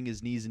doesn't bring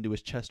his knees into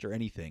his chest or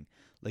anything.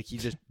 Like he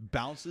just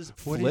bounces,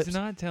 flips. What he's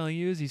not telling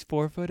you is he's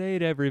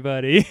 4'8",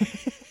 everybody.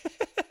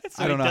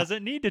 So he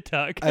doesn't need to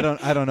tuck. I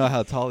don't know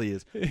how tall he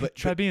is. But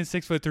try being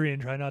 6'3"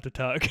 and try not to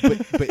tuck.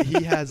 but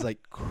he has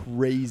like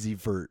crazy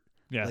vert.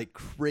 Yeah. Like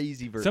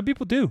crazy vert. Some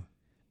people do.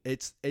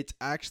 It's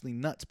actually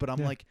nuts, but I'm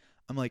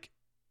like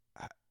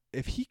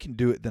if he can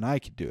do it, then I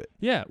can do it.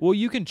 Yeah, well,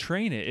 you can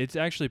train it. It's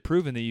actually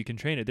proven that you can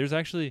train it.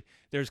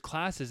 There's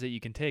classes that you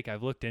can take.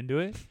 I've looked into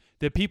it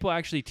that people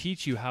actually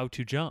teach you how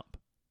to jump,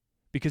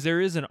 because there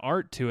is an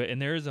art to it,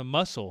 and there is a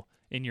muscle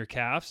in your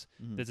calves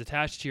that's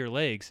attached to your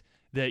legs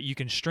that you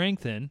can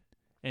strengthen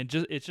And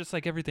it's just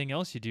like everything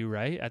else you do,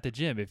 right? At the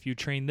gym, if you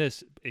train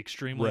this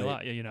extremely a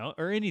lot,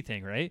 or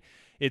anything, right?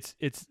 It's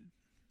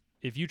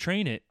if you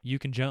train it, you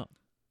can jump.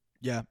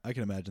 Yeah, I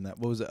can imagine that.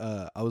 What was it?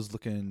 I was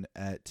looking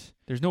at.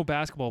 There's no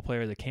basketball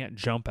player that can't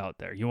jump out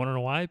there. You want to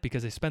know why?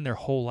 Because they spend their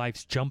whole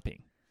lives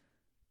jumping.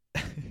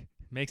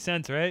 Makes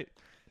sense, right?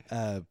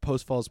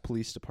 Post Falls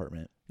Police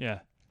Department. Yeah.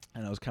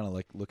 And I was kind of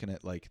like looking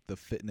at like the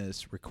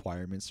fitness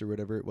requirements or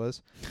whatever it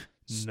was.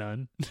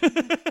 None.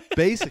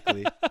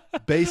 basically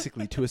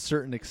to a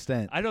certain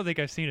extent. I don't think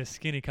I've seen a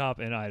skinny cop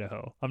in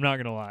Idaho. I'm not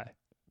gonna lie.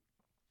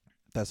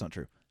 That's not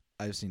true.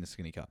 I've seen a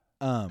skinny cop.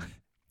 I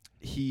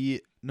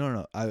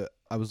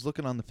was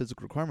looking on the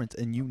physical requirements,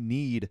 and you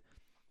need,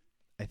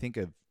 I think,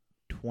 a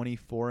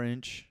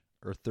 24-inch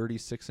or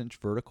 36-inch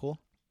vertical,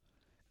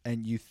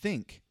 and you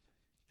think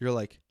you're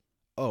like,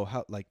 oh,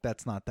 how, like,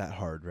 that's not that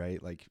hard,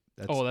 right? Like,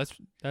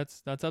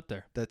 that's up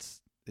there.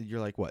 You're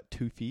like, what,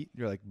 2 feet?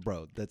 You're like,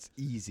 bro, that's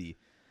easy,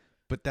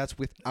 but that's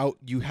without,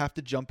 you have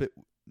to jump it.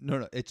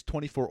 No, it's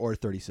 24 or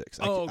 36.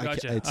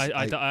 Gotcha.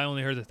 I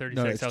only heard the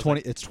 36. No,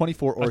 it's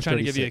 24 or 36. I was trying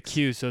to give you a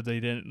cue so they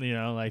didn't,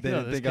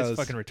 this kid's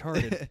fucking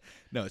retarded.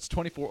 No, it's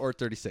 24 or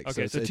 36.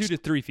 Okay, so 2 to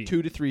 3 feet.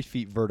 2 to 3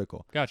 feet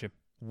vertical. Gotcha.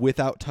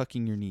 Without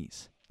tucking your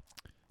knees.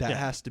 That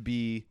has to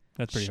be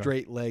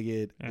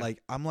straight-legged. Yeah.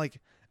 Like,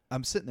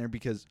 I'm sitting there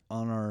because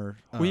on our...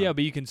 but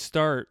you can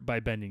start by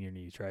bending your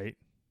knees, right?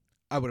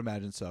 I would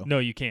imagine so. No,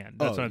 you can.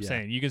 That's what I'm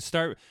saying. You can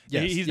start.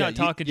 Yes, he's not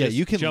talking just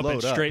you can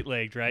jumping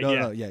straight-legged, right?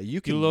 No,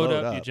 you can load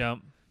up, you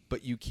jump.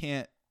 But you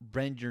can't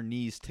bend your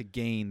knees to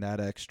gain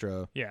that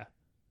extra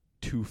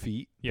 2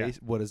 feet. Yeah.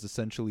 What is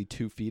essentially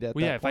 2 feet at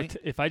that point?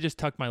 If I just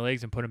tuck my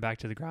legs and put them back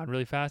to the ground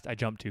really fast, I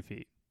jump 2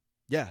 feet.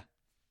 Yeah.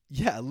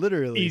 Yeah,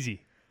 literally.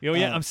 Easy.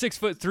 I'm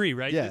 6'3",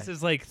 right? Yeah. This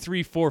is like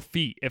 3-4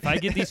 feet. If I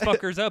get these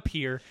fuckers up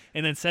here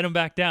and then set them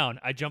back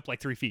down, I jump like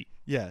 3 feet.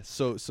 Yeah.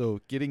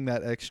 So getting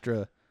that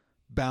extra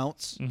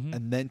bounce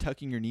and then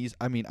tucking your knees.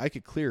 I mean, I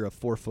could clear a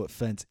 4-foot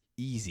fence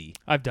easy.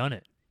 I've done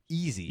it.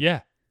 Easy.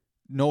 Yeah.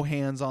 No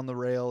hands on the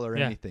rail or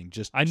anything.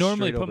 Just I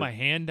normally put over. my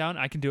hand down.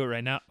 I can do it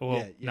right now.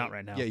 Well, not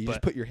right now. Yeah, you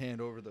just put your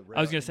hand over the rail.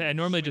 I was gonna say I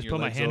normally just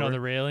put my hand on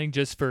the railing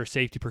just for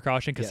safety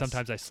precaution because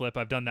sometimes I slip.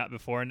 I've done that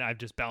before and I've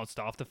just bounced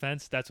off the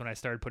fence. That's when I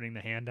started putting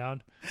the hand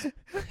down.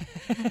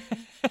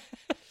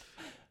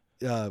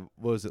 What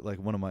was it like?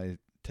 One of my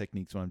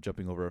techniques when I'm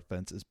jumping over a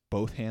fence is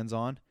both hands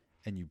on.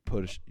 And you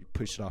push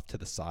it off to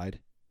the side.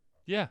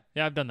 Yeah,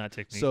 I've done that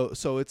technique.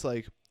 So it's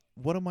like,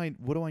 what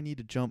do I need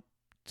to jump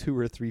 2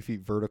 or 3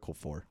 feet vertical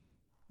for,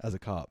 as a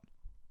cop?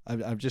 I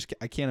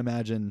can't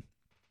imagine.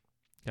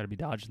 Got to be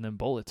dodging them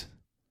bullets.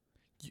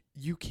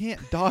 You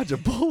can't dodge a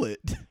bullet.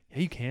 Yeah,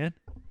 you can.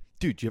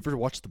 Dude, you ever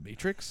watch The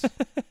Matrix?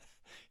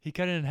 He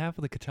cut it in half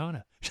with a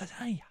katana.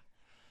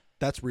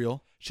 That's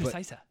real.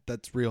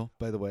 That's real,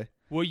 by the way.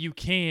 Well, you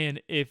can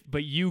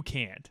but you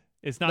can't.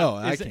 It's not. No,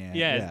 I can't.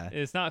 Yeah,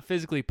 it's not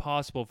physically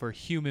possible for a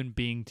human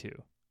being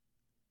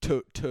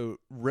to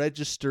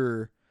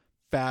register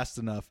fast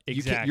enough.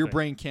 Exactly. Your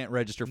brain can't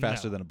register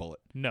faster than a bullet.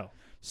 No.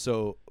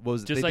 So what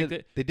was it? Just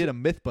they did a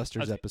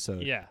Mythbusters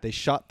episode. Yeah. They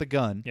shot the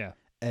gun. Yeah.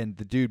 And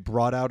the dude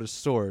brought out his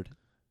sword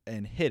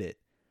and hit it.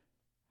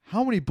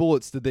 How many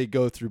bullets did they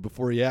go through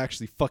before he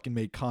actually fucking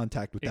made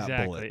contact with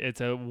that bullet? Exactly.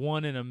 It's a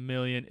 1 in a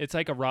million. It's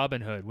like a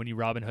Robin Hood when you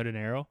Robin Hood an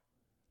arrow.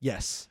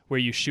 Yes.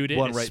 Where you shoot it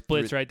and it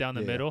splits right down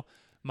the middle. Yeah.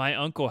 My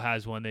uncle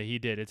has one that he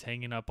did. It's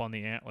hanging up on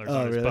the antlers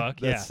on his really? buck.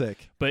 That's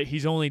sick. But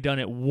he's only done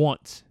it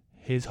once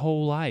his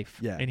whole life.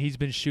 Yeah. And he's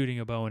been shooting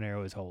a bow and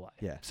arrow his whole life.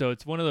 Yeah. So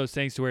it's one of those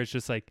things to where it's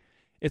just like,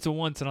 it's a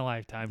once in a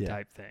lifetime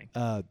type thing.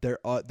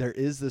 There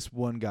is this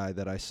one guy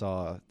that I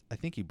saw. I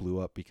think he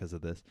blew up because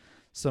of this.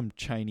 Some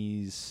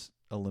Chinese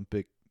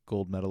Olympic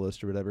gold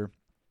medalist or whatever.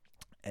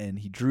 And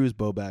he drew his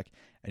bow back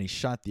and he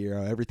shot the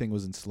arrow. Everything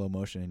was in slow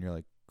motion. And you're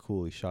like,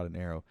 cool, he shot an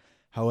arrow.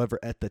 However,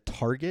 at the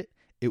target,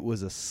 it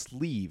was a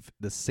sleeve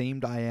the same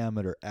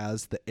diameter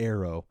as the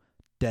arrow,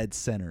 dead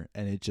center,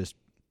 and it just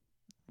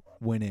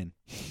went in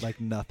like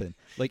nothing.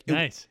 Like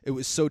nice. It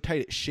was so tight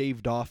it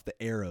shaved off the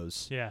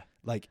arrows. Yeah.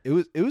 Like it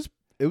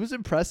was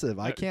impressive.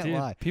 I can't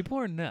lie. People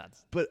are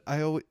nuts. But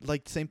I always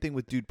like same thing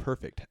with Dude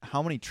Perfect.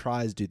 How many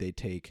tries do they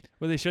take?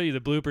 Well, they show you the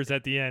bloopers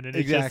at the end, and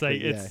it's just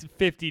like it's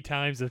 50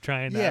 times of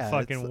trying that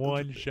fucking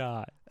one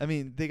shot. I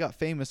mean, they got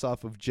famous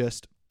off of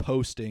just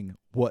posting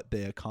what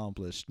they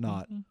accomplished,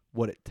 not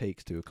what it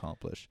takes to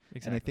accomplish.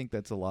 Exactly. And I think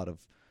that's a lot of.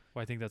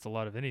 Well, I think that's a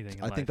lot of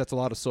anything. I think that's a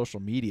lot of social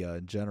media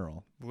in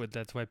general.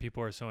 That's why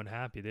people are so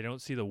unhappy. They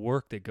don't see the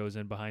work that goes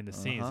in behind the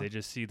scenes. They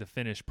just see the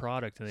finished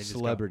product, and they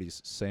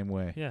celebrities same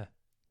way. Yeah.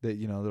 That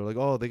they're like,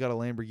 oh, they got a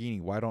Lamborghini.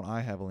 Why don't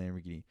I have a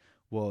Lamborghini?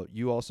 Well,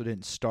 you also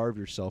didn't starve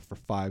yourself for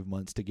 5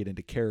 months to get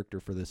into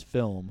character for this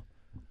film.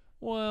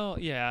 Well,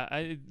 yeah,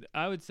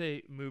 I would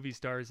say movie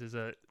stars is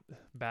a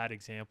bad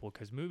example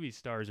because movie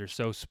stars are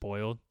so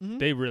spoiled.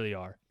 They really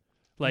are.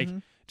 Like,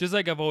 just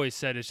like I've always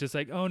said, it's just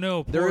like, oh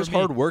no, there is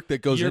hard work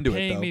that goes into it, though.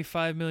 You're paying me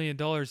 $5 million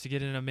to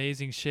get in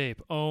amazing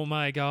shape. Oh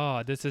my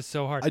God, this is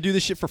so hard. I do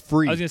this shit for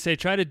free. I was going to say,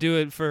 try to do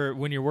it for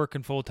when you're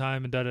working full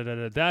time and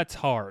da-da-da-da. That's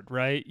hard,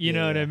 right? You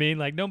know what I mean?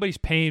 Like, nobody's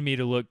paying me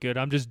to look good.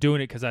 I'm just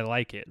doing it because I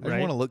like it, right? I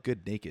just want to look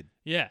good naked.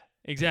 Yeah.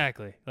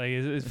 Exactly. Like,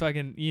 it's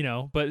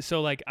fucking, but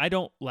so, like, I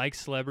don't like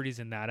celebrities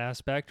in that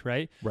aspect,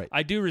 right? Right.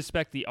 I do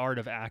respect the art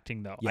of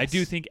acting, though. Yes. I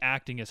do think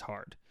acting is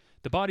hard.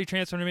 The body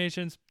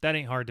transformations, that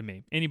ain't hard to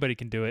me. Anybody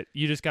can do it.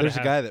 You just got to There's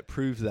a guy that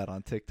proves that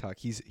on TikTok.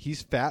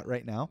 He's fat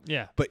right now.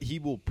 Yeah. But he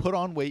will put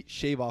on weight,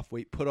 shave off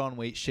weight, put on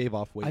weight, shave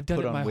off weight. I've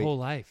done it my whole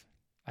life.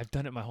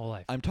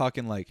 I'm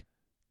talking like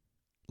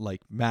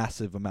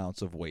massive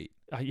amounts of weight.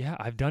 Yeah,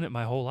 I've done it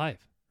my whole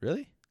life.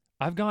 Really?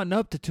 I've gone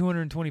up to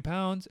 220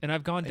 pounds, and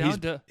I've gone down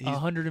to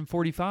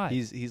 145.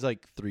 He's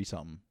like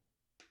 3-something.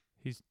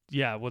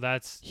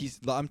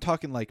 I'm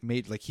talking like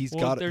made like he's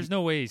got. There's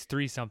no way he's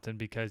 3-something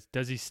because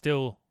does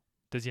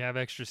he have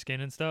extra skin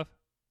and stuff?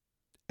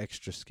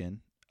 Extra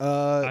skin.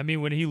 I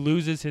mean, when he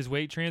loses his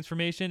weight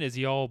transformation, is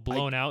he all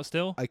blown out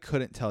still? I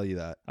couldn't tell you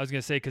that. I was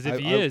gonna say because if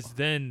he is,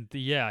 then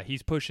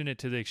he's pushing it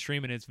to the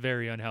extreme, and it's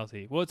very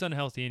unhealthy. Well, it's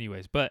unhealthy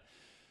anyways, but.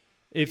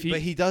 But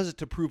he does it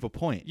to prove a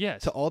point.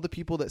 Yes. To all the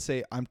people that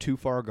say I'm too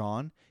far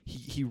gone,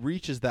 he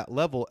reaches that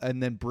level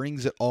and then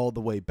brings it all the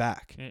way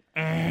back.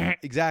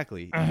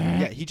 Exactly.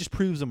 Yeah, he just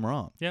proves them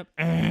wrong. Yep.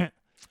 And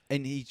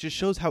he just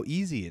shows how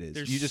easy it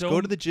is. You just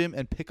go to the gym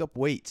and pick up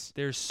weights.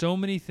 There's so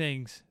many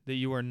things that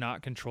you are not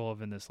in control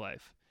of in this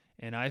life.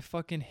 And I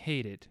fucking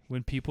hate it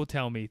when people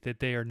tell me that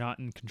they are not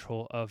in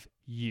control of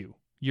you.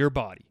 Your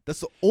body. That's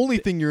the only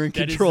thing you're in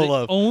control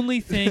of. That is the only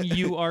thing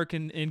you are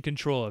in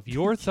control of.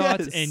 Your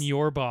thoughts and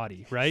your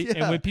body, right? Yeah.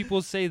 And when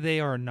people say they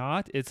are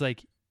not, it's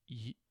like,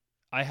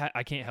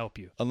 I can't help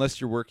you. Unless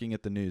you're working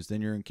at the news,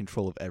 then you're in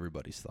control of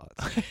everybody's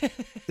thoughts.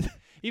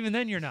 Even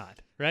then, you're not,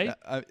 right?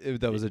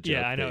 That was a joke.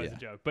 Yeah, I know it's a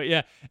joke, but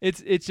yeah,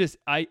 it's just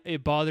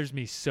it bothers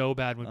me so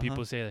bad when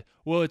people say that.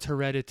 Well, it's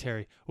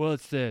hereditary. Well,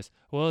 it's this.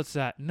 Well, it's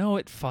that. No,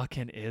 it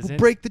fucking isn't. Well,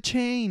 break the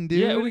chain,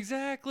 dude. Yeah,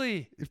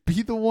 exactly.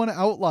 Be the one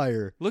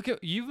outlier.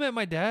 You've met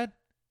my dad.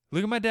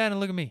 Look at my dad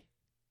and look at me.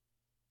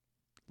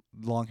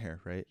 Long hair,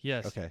 right?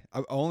 Yes. Okay.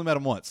 I only met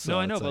him once. So no,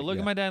 I know, but look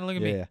at my dad and look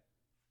at me.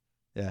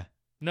 Yeah.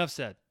 Enough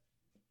said.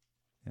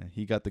 Yeah,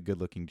 he got the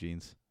good-looking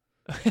genes.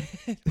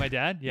 My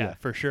dad? Yeah,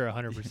 for sure,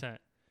 100%.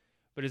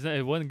 But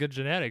it wasn't good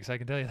genetics, I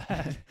can tell you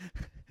that.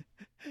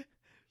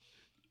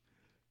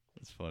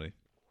 That's funny.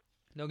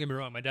 Don't get me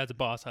wrong, my dad's a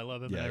boss. I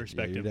love him and I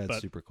respect him. Your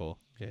dad's super cool.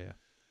 Yeah.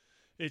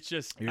 It's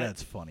just... Your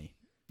dad's funny.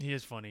 He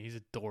is funny. He's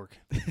a dork.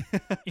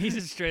 He's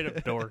a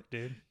straight-up dork,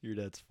 dude. Your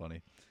dad's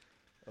funny.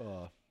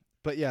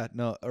 But yeah,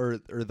 no, or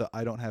the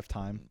I don't have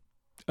time.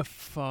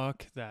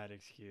 Fuck that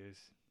excuse.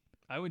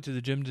 I went to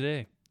the gym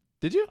today.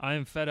 Did you? I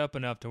am fed up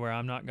enough to where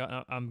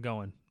I'm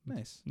going.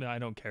 Nice. No, I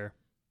don't care.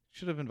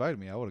 Should have invited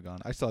me. I would have gone.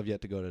 I still have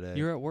yet to go today.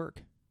 You're at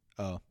work.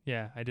 Oh.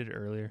 Yeah, I did it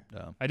earlier.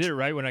 Oh. I did it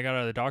right when I got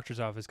out of the doctor's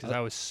office because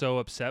I was so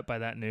upset by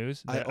that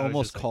news. I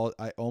almost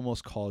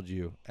called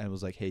you and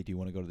was like, "Hey, do you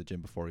want to go to the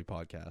gym before we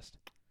podcast?"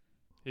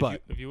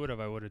 If you would have,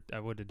 I would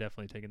have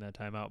definitely taken that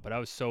time out. But I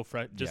was so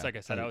like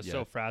I said, I was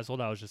so frazzled.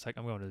 I was just like,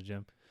 I'm going to the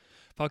gym.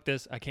 Fuck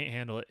this. I can't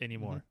handle it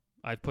anymore.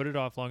 Mm-hmm. I've put it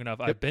off long enough.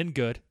 Yep. I've been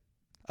good.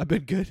 And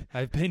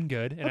I've been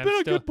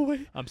a good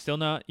boy. I'm still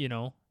not,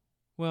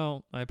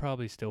 well, I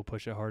probably still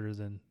push it harder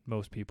than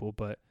most people,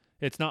 but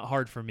it's not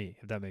hard for me,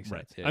 if that makes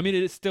sense. Yeah. I mean,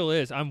 it still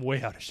is. I'm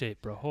way out of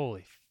shape, bro.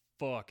 Holy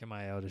fuck, am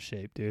I out of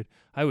shape, dude.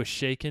 I was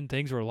shaking.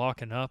 Things were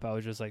locking up. I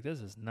was just like,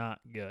 this is not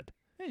good.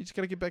 Hey, you just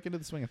got to get back into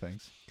the swing of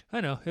things.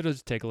 I know. It'll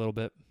just take a little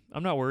bit.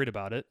 I'm not worried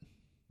about it.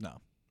 No.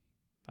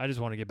 I just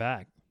want to get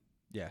back.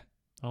 Yeah.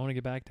 I want to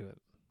get back to it.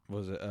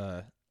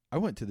 I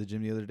went to the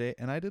gym the other day,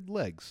 and I did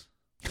legs.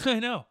 I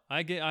know.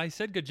 I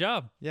said good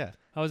job. Yeah.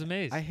 I was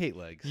amazed. I hate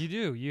legs. You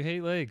do. You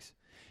hate legs.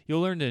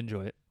 You'll learn to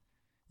enjoy it.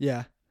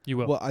 Yeah. You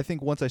will. Well, I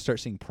think once I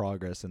start seeing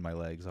progress in my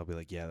legs, I'll be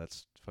like, yeah,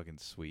 that's fucking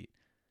sweet.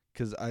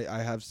 Because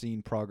I have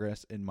seen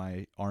progress in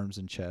my arms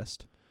and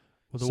chest.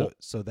 Well,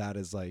 so that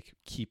is like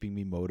keeping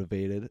me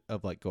motivated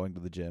of like going to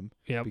the gym.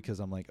 Yeah. Because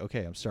I'm like,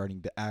 okay, I'm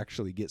starting to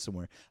actually get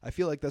somewhere. I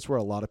feel like that's where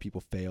a lot of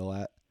people fail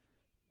at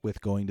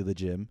with going to the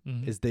gym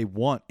is they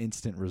want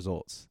instant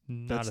results.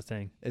 Not a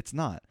thing. It's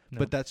not. No.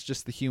 But that's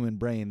just the human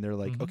brain. They're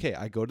like, okay,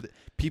 I go to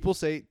people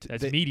say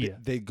that's media.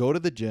 They go to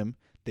the gym.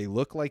 They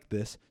look like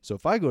this. So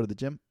if I go to the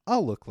gym,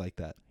 I'll look like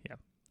that. Yeah.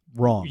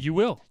 Wrong. You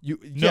will. You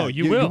will.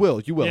 You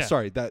will. Yeah.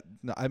 Sorry.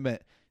 I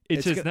meant.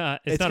 It's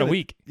not a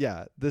week.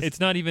 Yeah. It's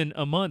not even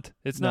a month.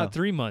 It's not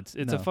 3 months.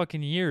 It's a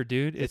fucking year,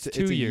 dude. It's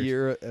 2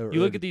 years. You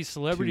look at these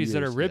celebrities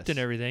that are ripped and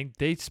everything.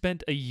 They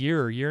spent a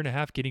year and a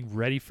half getting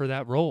ready for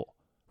that role,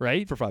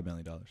 right? For $5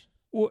 million.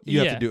 Well, you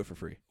have to do it for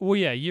free. Well,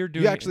 yeah, you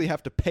actually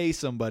have to pay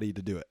somebody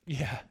to do it.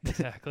 Yeah,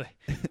 exactly.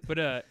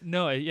 But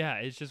no, yeah,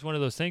 it's just one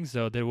of those things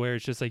though where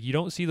it's just like you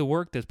don't see the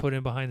work that's put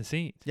in behind the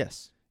scenes.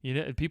 Yes.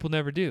 People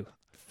never do.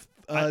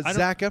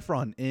 Zac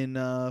Efron in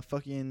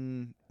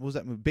fucking what was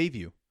that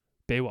movie?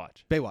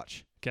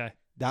 Baywatch. Okay.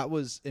 that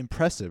was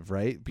impressive,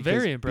 right?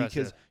 Very impressive.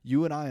 Because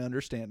you and I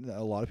understand,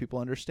 a lot of people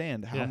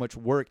understand how much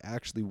work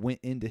actually went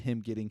into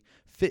him getting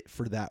fit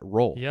for that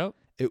role. Yep.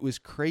 It was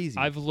crazy.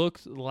 I've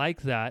looked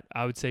like that,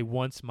 I would say,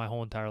 once my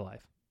whole entire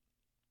life.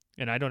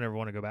 And I don't ever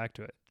want to go back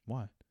to it.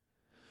 Why?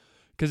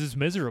 Because it's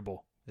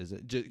miserable. Is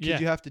it? Because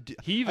you have to do...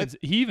 He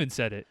even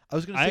said it. I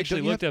was going to say... I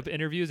actually looked up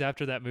interviews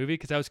after that movie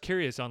because I was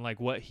curious on like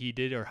what he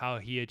did or how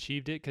he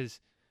achieved it. Because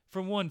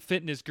from one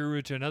fitness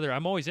guru to another,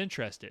 I'm always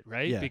interested,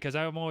 right? Yeah. Because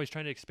I'm always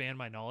trying to expand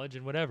my knowledge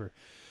and whatever.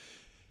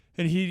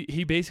 And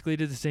he basically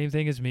did the same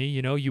thing as me.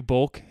 You know, you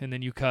bulk and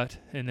then you cut.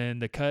 And then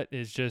the cut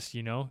is just,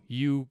 you know,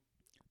 you...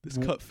 This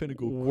cut finna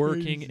go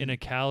working crazy. in a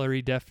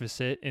calorie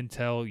deficit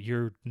until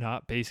you're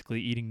not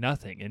basically eating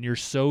nothing. And you're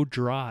so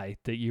dry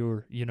that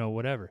you're, you know,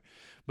 whatever.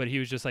 But he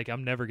was just like,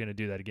 I'm never going to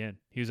do that again.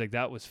 He was like,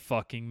 that was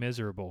fucking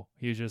miserable.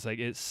 He was just like,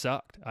 it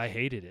sucked. I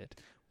hated it.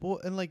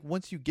 Well, and like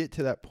once you get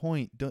to that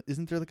point,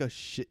 isn't there like a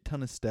shit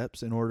ton of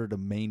steps in order to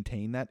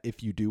maintain that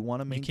if you do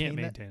want to maintain You can't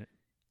maintain it.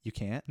 You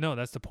can't? No,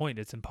 that's the point.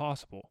 It's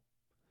impossible.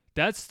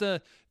 And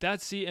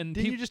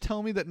Didn't you just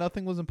tell me that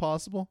nothing was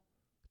impossible?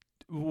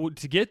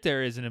 To get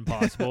there isn't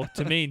impossible.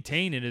 To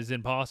maintain it is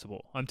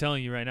impossible. I'm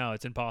telling you right now,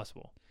 it's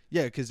impossible.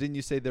 Yeah, because didn't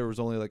you say there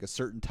was only like a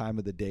certain time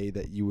of the day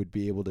that you would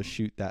be able to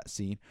shoot that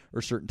scene, or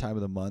a certain time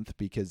of the month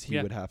because he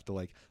would have to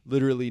like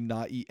literally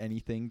not eat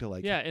anything to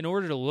like... Yeah, in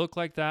order to look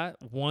like that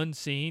one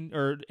scene,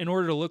 or in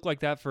order to look like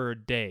that for a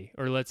day,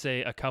 or let's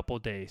say a couple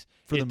days.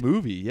 For the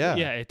movie, yeah.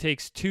 Yeah, it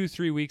takes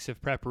 2-3 weeks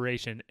of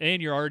preparation,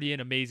 and you're already in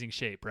amazing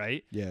shape,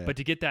 right? Yeah. But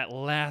to get that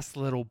last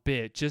little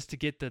bit, just to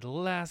get the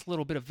last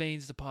little bit of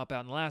veins to pop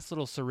out and last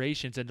little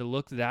serrations and to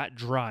look that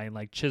dry and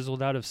like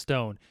chiseled out of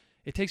stone,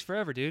 it takes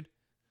forever, dude.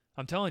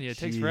 I'm telling you, it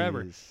takes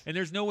forever. And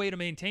there's no way to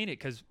maintain it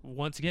because,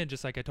 once again,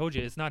 just like I told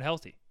you, it's not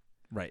healthy.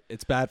 Right.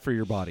 It's bad for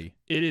your body.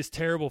 It is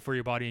terrible for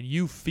your body, and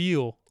you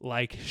feel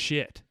like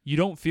shit. You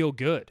don't feel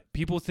good.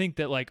 People think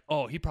that, like,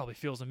 oh, he probably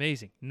feels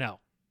amazing. No.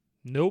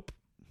 Nope.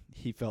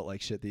 He felt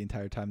like shit the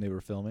entire time they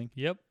were filming?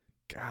 Yep.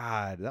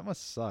 God, that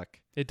must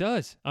suck. It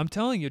does. I'm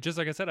telling you, just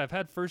like I said, I've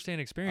had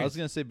firsthand experience. I was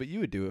going to say, but you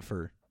would do it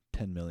for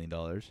 $10 million.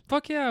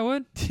 Fuck yeah, I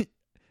would.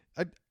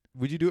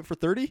 Would you do it for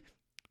 30?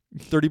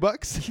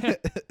 $30? Yeah.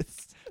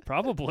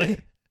 Probably.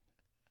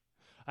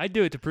 I'd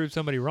do it to prove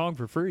somebody wrong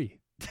for free.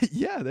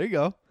 Yeah, there you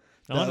go.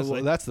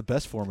 Honestly. That's the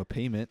best form of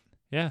payment.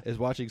 Yeah. Is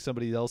watching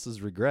somebody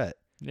else's regret.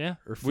 Yeah.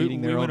 Or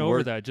feeding their we own went over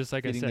word, that, just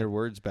like I said. feeding their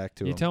words back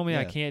to them. You tell me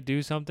I can't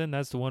do something,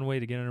 that's the one way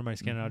to get under my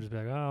skin. Mm-hmm. I'll just be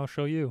like, oh, I'll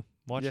show you.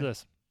 Watch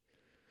this.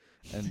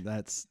 And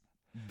that's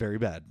very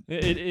bad.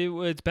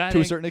 It's bad.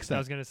 To a certain extent. I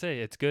was going to say,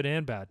 it's good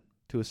and bad.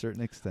 To a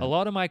certain extent. A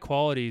lot of my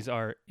qualities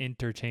are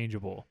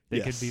interchangeable. They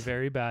Yes. could be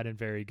very bad and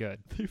very good.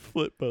 They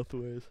flip both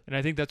ways. And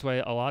I think that's why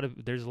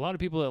there's a lot of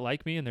people that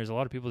like me and there's a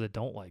lot of people that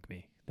don't like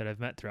me that I've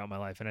met throughout my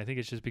life. And I think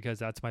it's just because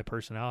that's my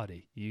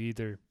personality. You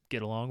either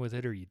get along with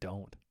it or you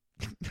don't.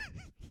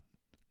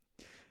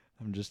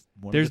 I'm just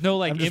one there's of the, no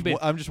like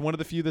I'm just one of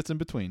the few that's in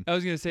between. I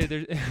was gonna say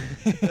there's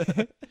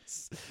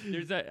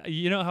there's that,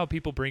 you know how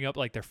people bring up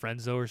like their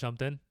friends though or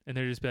something and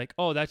they're just be like,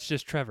 oh, that's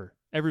just Trevor.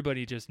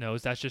 Everybody just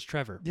knows that's just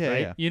Trevor. Yeah,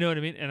 right? yeah. You know what I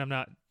mean? And I'm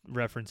not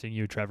referencing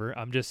you, Trevor.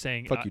 I'm just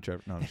saying Fuck you,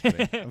 Trevor. No, I'm just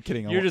kidding. I'm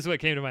kidding. You're just what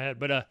came to my head.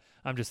 But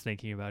I'm just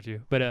thinking about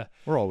you. But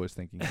we're always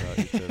thinking about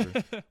you,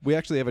 Trevor. We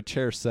actually have a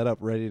chair set up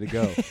ready to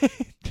go.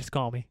 Just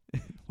call me.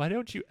 Why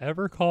don't you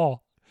ever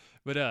call?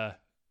 But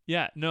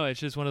yeah, no,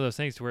 it's just one of those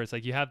things to where it's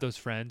like you have those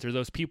friends or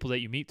those people that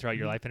you meet throughout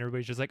your life and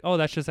everybody's just like, oh,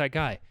 that's just that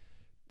guy.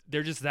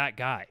 They're just that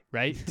guy,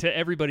 right? To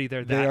everybody,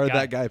 they're that guy. They are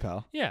that guy,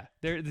 pal. Yeah,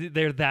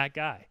 they're that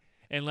guy.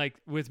 And like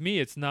with me,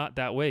 it's not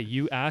that way.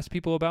 You ask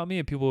people about me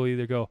and people will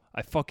either go,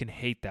 I fucking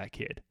hate that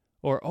kid.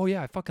 Or, oh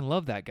yeah, I fucking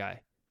love that guy.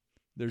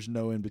 There's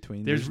no in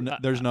between. There's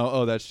no,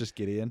 oh, that's just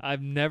Gideon.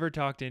 I've never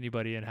talked to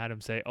anybody and had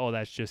them say, oh,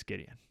 that's just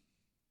Gideon.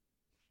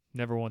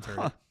 Never once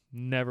heard it.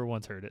 Never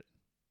once heard it.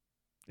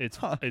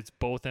 It's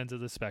both ends of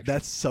the spectrum.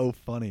 That's so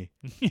funny.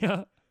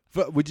 Yeah.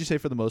 But would you say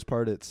for the most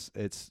part it's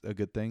a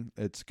good thing?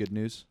 It's good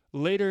news?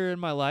 Later in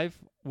my life,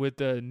 with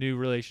the new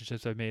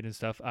relationships I've made and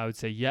stuff, I would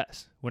say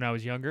yes. When I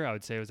was younger, I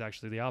would say it was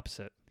actually the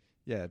opposite.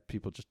 Yeah,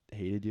 people just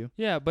hated you.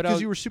 Yeah, but because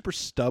you were super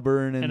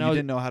stubborn and you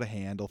didn't know how to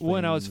handle things.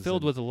 When I was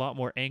filled with a lot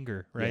more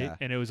anger, right? Yeah.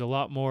 And it was a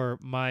lot more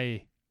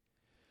my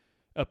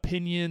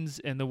opinions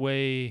and the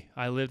way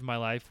I lived my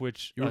life,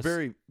 which you were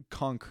very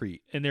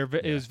concrete. And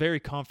it was very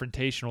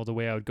confrontational the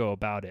way I would go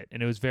about it.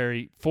 And it was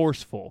very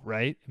forceful,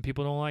 right? And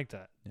people don't like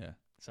that. Yeah.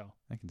 So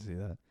I can see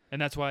that.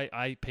 And that's why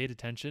I paid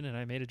attention and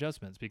I made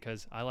adjustments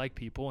because I like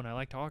people and I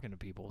like talking to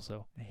people.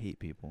 So I hate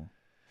people.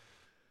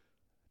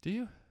 Do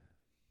you?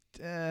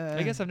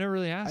 I guess I've never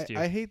really asked you.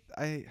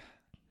 I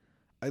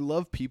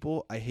love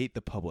people. I hate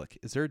the public.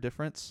 Is there a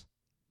difference?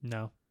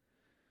 No.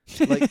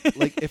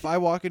 like if I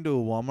walk into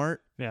a Walmart,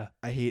 yeah,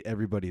 I hate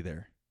everybody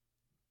there.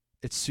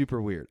 It's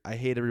super weird. I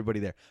hate everybody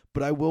there.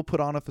 But I will put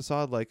on a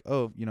facade like,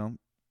 oh, you know,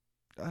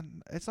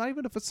 it's not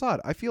even a facade.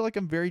 I feel like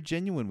I'm very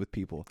genuine with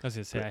people. I was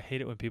gonna say I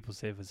hate it when people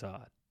say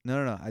facade.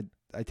 No.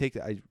 I take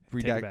that. I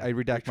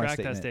redact my statement.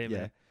 That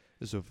statement. Yeah.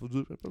 Because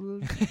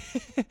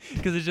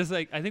it's just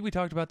like, I think we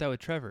talked about that with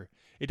Trevor.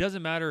 It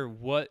doesn't matter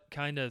what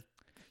kind of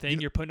thing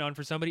you're putting on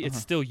for somebody, it's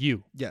still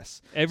you.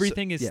 Yes.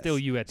 Everything is still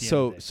you at the end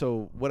of the day.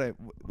 So what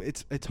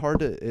it's hard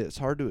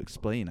to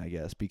explain, I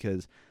guess,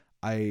 because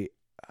I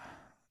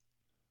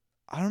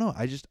don't know.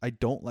 I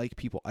don't like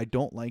people. I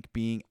don't like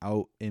being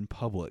out in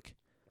public.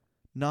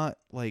 Not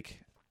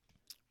like,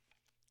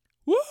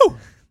 woo.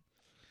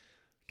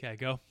 Okay,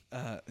 go.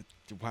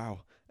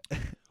 Wow.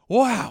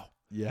 Wow.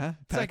 Yeah.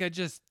 It's like I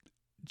just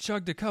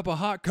chugged a cup of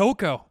hot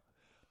cocoa.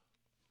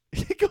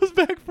 It goes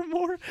back for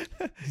more.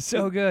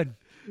 So good.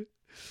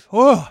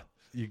 Oh.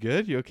 You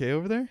good? You okay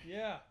over there?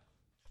 Yeah.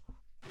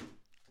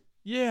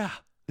 Yeah.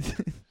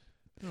 I'm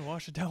gonna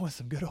wash it down with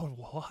some good old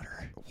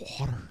water.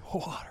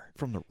 Water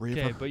from the river.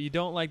 Okay, but you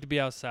don't like to be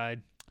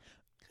outside.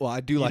 Well,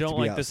 I do like to be outside. You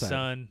don't like the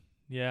sun.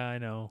 Yeah, I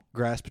know.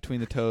 Grass between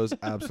the toes?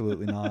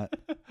 Absolutely not.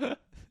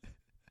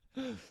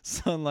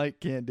 Sunlight,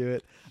 can't do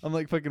it. I'm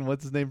like fucking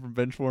what's his name from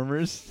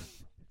Benchwarmers?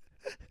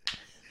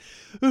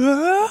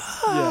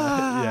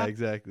 yeah,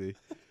 exactly.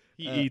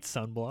 He eats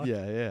sunblock.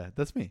 Yeah,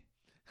 that's me.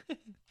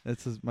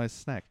 That's my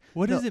snack.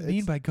 What does it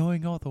mean by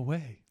going all the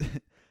way?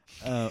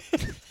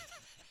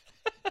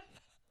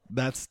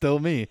 That's still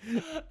me.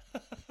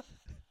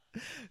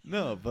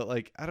 No, but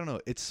like I don't know.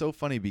 It's so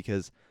funny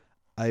because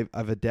I've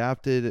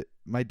adapted.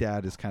 My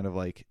dad is kind of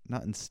like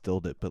not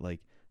instilled it, but like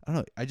I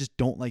don't know. I just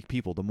don't like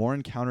people. The more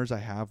encounters I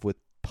have with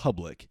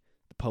public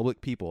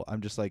people,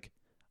 I'm just like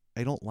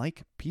I don't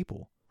like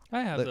people.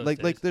 I have those like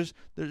days.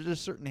 there's a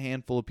certain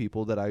handful of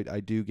people that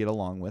I do get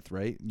along with,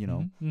 right? You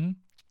know,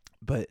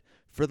 but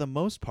for the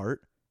most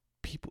part,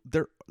 people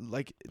they're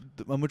like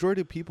a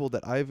majority of people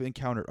that I've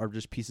encountered are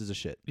just pieces of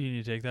shit. You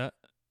need to take that.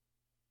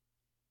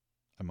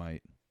 I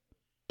might.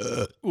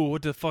 Ooh,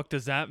 what the fuck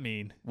does that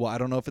mean? Well, I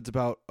don't know if it's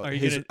about I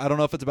don't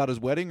know if it's about his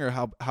wedding or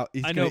how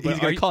he's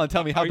gonna call and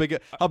tell me how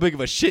big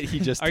of a shit he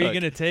just. Are took. you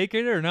gonna take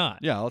it or not?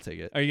 Yeah, I'll take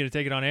it. Are you gonna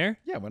take it on air?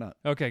 Yeah, why not?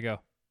 Okay, go.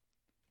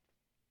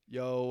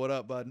 Yo, what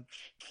up, bud?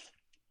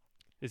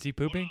 Is he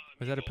pooping?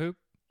 Was that a poop?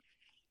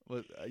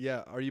 What?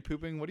 Yeah, are you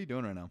pooping? What are you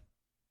doing right now?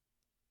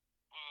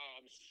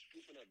 I'm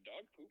scooping up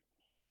dog poop.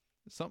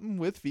 Something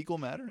with fecal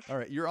matter? All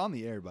right, you're on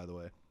the air, by the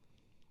way.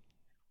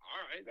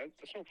 All right, that's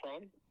no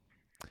problem.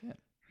 Yeah.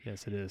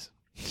 Yes, it is.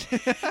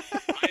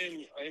 I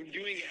am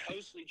doing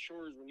housely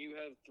chores when you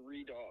have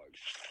 3 dogs.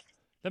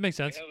 That makes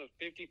sense. I have a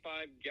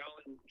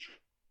 55-gallon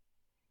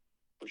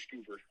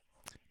scooper.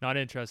 Not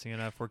interesting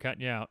enough. We're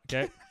cutting you out.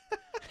 Okay.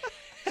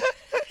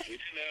 We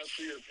didn't ask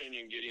for your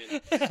opinion, Gideon.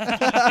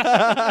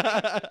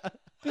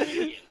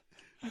 Gideon,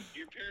 do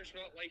your parents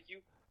not like you?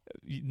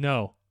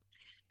 No.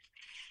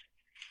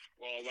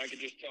 Well, I could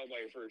just tell by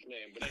your first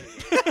name, but anyway.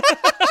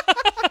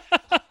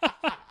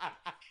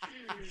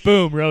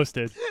 Boom,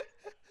 roasted.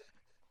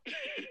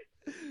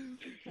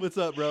 What's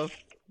up, bro?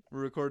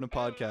 We're recording a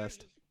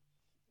podcast.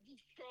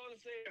 Just calling to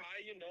say hi,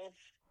 you know.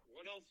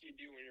 What else do you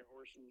do when you're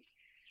horsing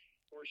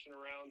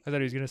around? I thought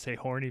he was gonna say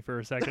horny for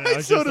a second. I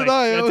was So just did like,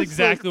 I. That's was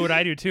exactly like... what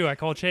I do too. I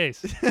call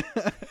Chase.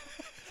 I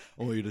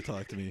want you to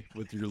talk to me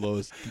with your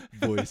lowest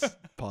voice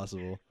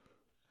possible.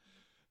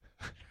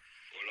 Hola,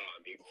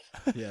 amigo.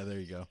 Yeah, there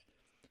you go.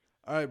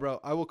 All right, bro.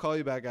 I will call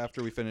you back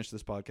after we finish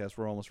this podcast.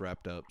 We're almost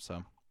wrapped up, so.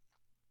 All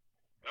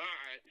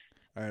right.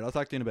 All right, I'll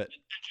talk to you in a bit. The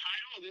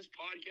title of this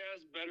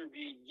podcast better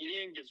be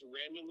Gideon gets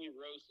randomly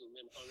roasted and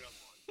then hung up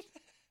on.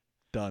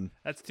 Done.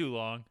 That's too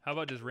long. How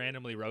about just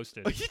randomly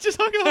roasted? Oh, you just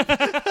hung up.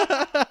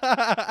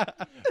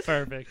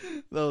 Perfect.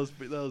 That was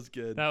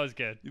good. That was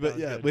good. But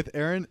yeah, with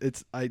Aaron,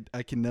 it's I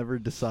can never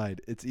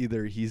decide. It's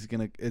either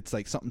it's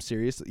like something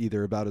serious,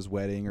 either about his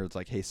wedding, or it's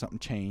like, hey, something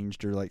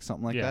changed, or like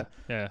something like that.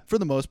 Yeah. For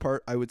the most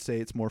part, I would say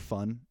it's more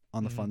fun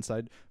on the fun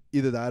side.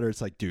 Either that, or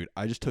it's like, dude,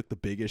 I just took the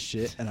biggest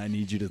shit, and I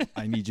need you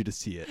to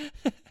see it.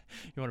 You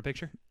want a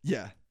picture?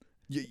 Yeah.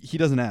 He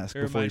doesn't ask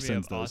It before he reminded me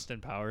sends of those.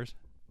 Austin Powers.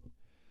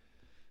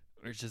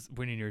 It's just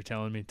when you were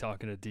telling me,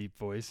 talking a deep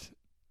voice.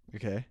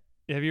 Okay.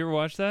 Have you ever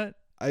watched that?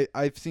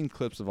 I've seen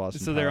clips of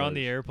Austin. So they're on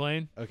the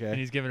airplane. Okay. And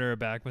he's giving her a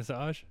back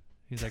massage.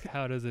 He's like,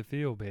 "How does it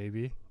feel,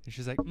 baby?" And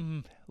she's like,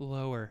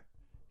 lower.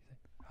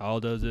 How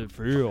does it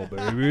feel,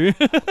 baby?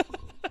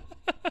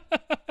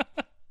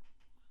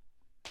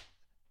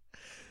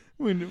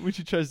 When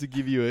she tries to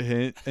give you a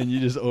hint and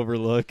you just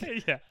overlook.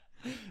 Yeah.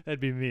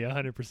 That'd be me,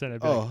 100%.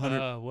 I'd be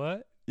 100.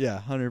 What?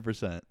 Yeah,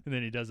 100%. And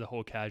then he does the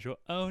whole casual,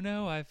 "Oh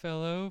no, I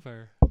fell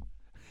over."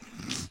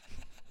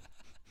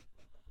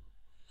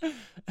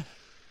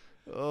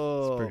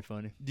 Oh, it's pretty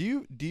funny.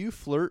 Do you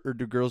flirt, or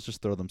do girls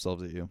just throw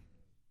themselves at you?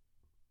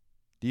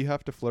 Do you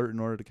have to flirt in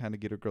order to kind of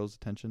get a girl's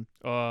attention?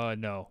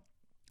 No.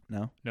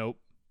 No? Nope.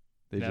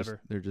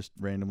 Never. They're just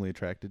randomly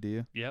attracted to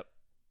you? Yep.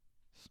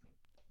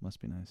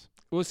 Must be nice.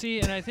 Well, see,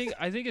 and I think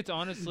it's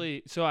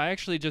honestly, so I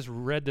actually just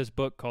read this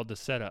book called The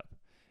Setup,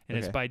 and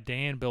it's by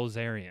Dan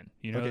Bilzerian.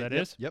 You know who that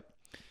is? Yep.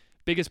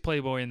 Biggest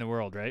playboy in the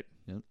world, right?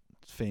 Yep.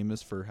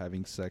 Famous for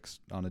having sex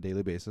on a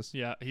daily basis.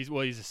 Yeah, he's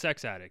a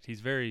sex addict.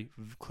 He's very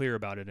clear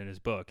about it in his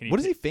book. And what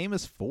is he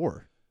famous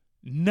for?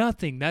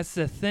 Nothing. That's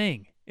the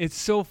thing. It's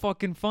so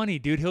fucking funny,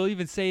 dude. He'll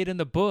even say it in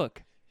the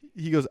book.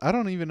 He goes, I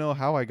don't even know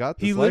how I got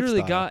this. He literally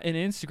lifestyle. got an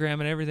Instagram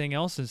and everything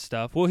else and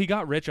stuff. Well, he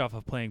got rich off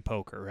of playing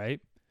poker, right?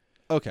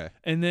 Okay.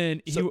 And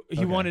then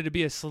he wanted to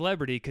be a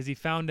celebrity because he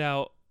found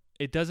out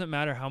it doesn't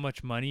matter how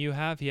much money you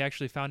have. He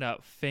actually found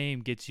out fame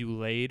gets you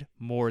laid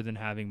more than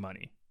having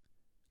money.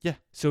 Yeah.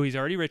 So he's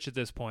already rich at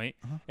this point.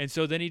 And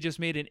so then he just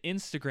made an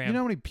Instagram. You know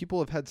how many people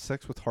have had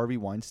sex with Harvey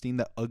Weinstein,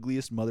 the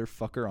ugliest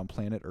motherfucker on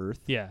planet Earth?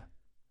 Yeah.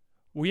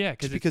 Well, yeah,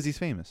 just because he's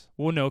famous.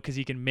 Well, no, because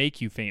he can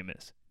make you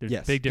famous. There's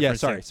a big Yeah,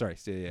 difference. sorry.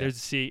 Yeah.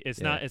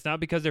 It's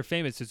not because they're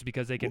famous. It's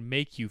because they can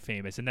make you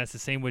famous, and that's the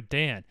same with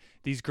Dan.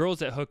 These girls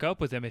that hook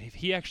up with him, and if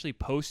he actually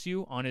posts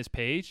you on his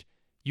page,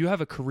 you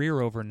have a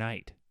career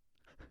overnight,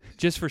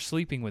 just for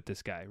sleeping with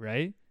this guy,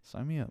 right?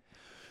 Sign me up.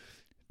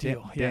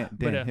 Deal. Dan,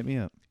 hit me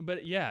up.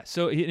 But yeah,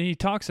 so he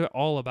talks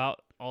all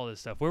about all this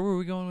stuff. Where were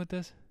we going with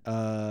this?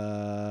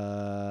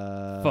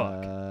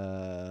 Fuck.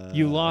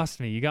 You lost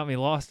me. You got me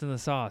lost in the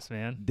sauce,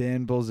 man.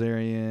 Dan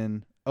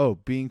Bilzerian. Oh,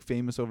 being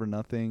famous over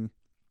nothing.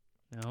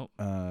 Nope.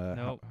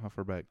 How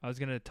far back? I was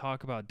going to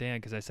talk about Dan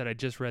because I said I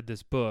just read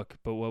this book,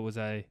 but what was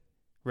I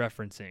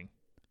referencing?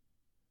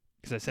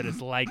 Because I said it's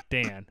like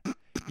Dan.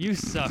 You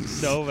suck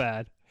so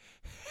bad.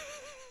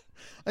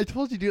 I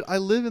told you, dude, I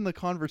live in the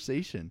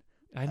conversation.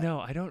 I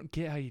know. I don't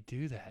get how you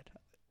do that.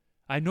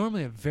 I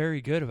normally am very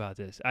good about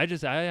this. I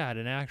had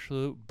an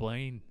absolute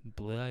Blaine.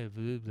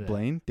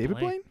 Blaine? David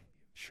Blaine?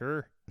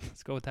 Sure.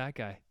 Let's go with that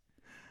guy.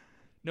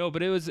 No,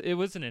 but it was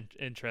an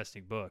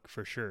interesting book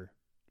for sure.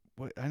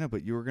 What? I know,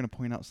 but you were going to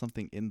point out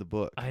something in the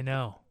book. I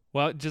know.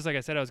 Well, just like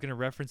I said, I was going to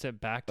reference it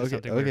back to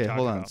something we were talking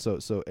hold on.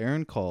 about. So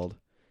Aaron called,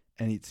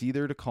 and it's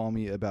either to call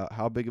me about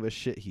how big of a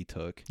shit he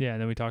took. Yeah,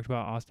 and then we talked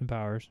about Austin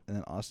Powers. And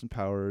then Austin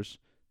Powers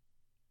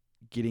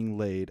getting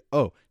laid.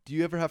 Oh, do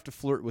you ever have to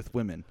flirt with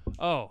women?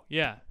 Oh,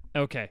 yeah.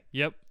 Okay.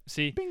 Yep.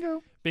 See?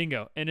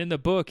 Bingo. And in the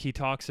book, he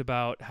talks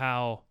about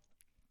how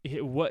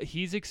what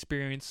he's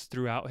experienced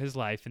throughout his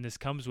life, and this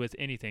comes with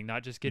anything,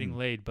 not just getting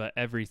laid, but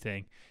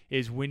everything,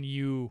 is when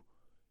you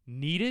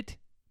need it,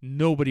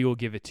 nobody will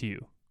give it to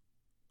you.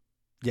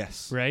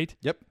 Yes. Right?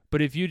 Yep.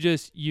 But if you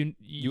just you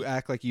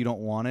act like you don't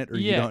want it or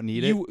you don't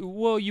need it.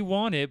 Well, you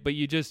want it, but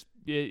you just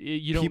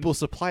you don't. People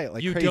supply it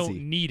like you crazy. You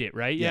don't need it,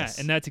 right? Yes.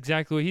 Yeah. And that's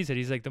exactly what he said.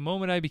 He's like, the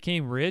moment I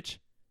became rich,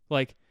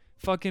 like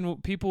fucking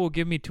people will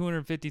give me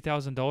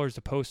 $250,000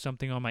 to post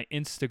something on my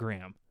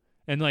Instagram.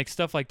 And like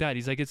stuff like that.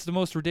 He's like, it's the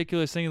most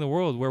ridiculous thing in the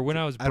world. Where when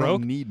I was broke, I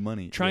don't need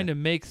money. Trying to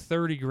make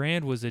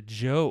 $30,000 was a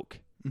joke.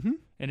 Mm-hmm.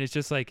 And it's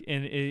just like,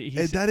 and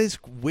that is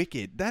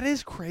wicked. That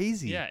is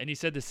crazy. Yeah, and he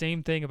said the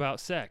same thing about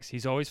sex.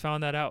 He's always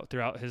found that out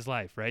throughout his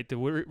life, right? The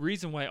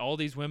reason why all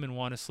these women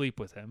want to sleep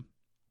with him,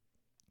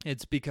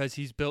 it's because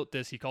he's built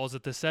this. He calls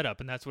it the setup,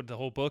 and that's what the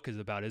whole book is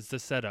about. Is the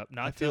setup.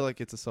 I feel like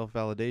it's a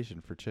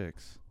self-validation for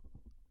chicks.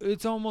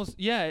 It's almost,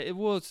 yeah.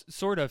 It's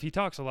sort of. He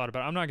talks a lot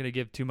about it. I'm not going to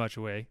give too much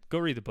away. Go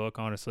read the book.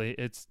 Honestly,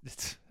 it's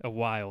a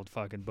wild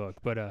fucking book.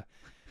 But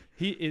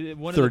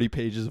 30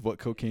 pages of what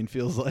cocaine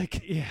feels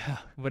like. Yeah,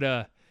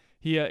 but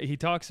he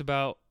talks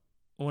about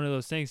one of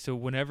those things. So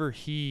whenever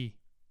he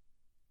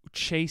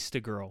chased a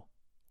girl,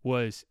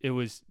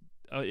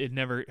 it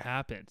never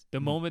happened.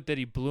 The moment that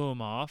he blew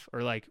him off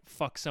or like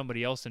fuck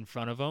somebody else in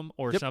front of him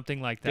or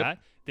something like that,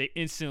 they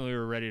instantly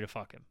were ready to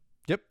fuck him.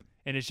 Yep.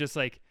 And it's just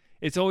like,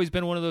 it's always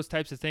been one of those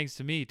types of things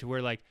to me to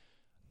where like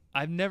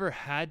I've never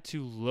had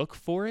to look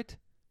for it,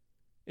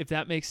 if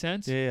that makes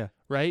sense. Yeah.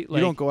 Right? Like,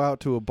 you don't go out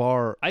to a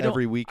bar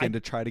every weekend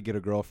to try to get a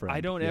girlfriend. I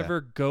don't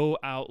ever go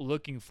out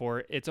looking for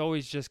it. It's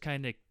always just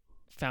kind of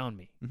found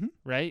me,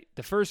 right?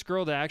 The first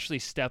girl to actually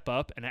step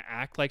up and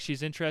act like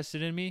she's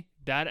interested in me,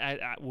 that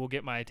I will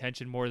get my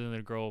attention more than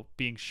the girl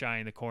being shy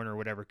in the corner or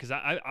whatever, because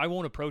I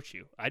won't approach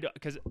you.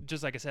 Because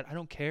just like I said, I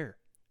don't care.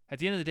 At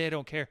the end of the day, I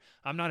don't care.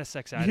 I'm not a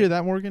sex addict. You hear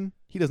that, Morgan?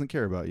 He doesn't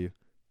care about you.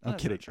 I'm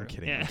kidding.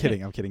 Yeah.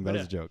 I'm kidding. That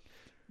was a joke.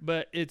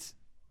 But it's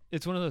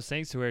one of those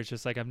things to where it's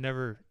just like I've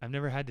never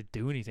had to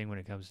do anything when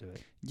it comes to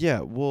it. Yeah,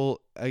 well,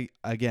 I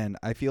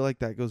feel like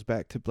that goes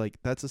back to like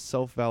that's a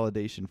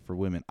self-validation for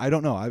women. I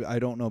don't know. I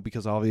don't know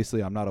because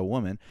obviously I'm not a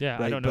woman. Yeah,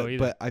 right? I don't know either.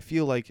 But I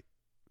feel like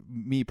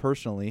me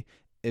personally,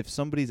 if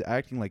somebody's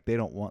acting like they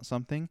don't want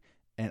something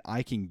and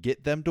I can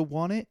get them to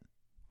want it,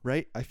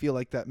 right? I feel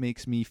like that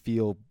makes me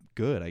feel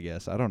good, I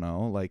guess. I don't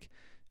know. Like,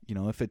 you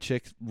know, if a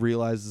chick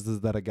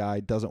realizes that a guy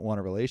doesn't want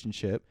a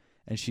relationship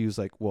and she was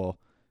like, well,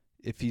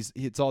 if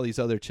it's all these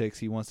other chicks,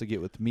 he wants to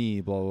get with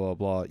me, blah, blah,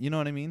 blah. You know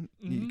what I mean?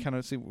 You kind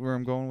of see where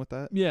I'm going with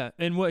that? Yeah.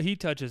 And what he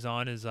touches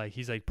on is like,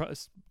 he's like,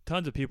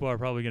 tons of people are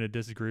probably going to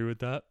disagree with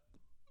that.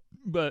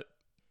 But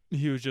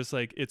he was just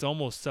like, it's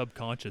almost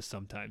subconscious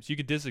sometimes. You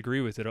could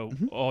disagree with it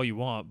all you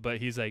want, but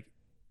he's like,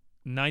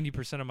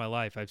 90% of my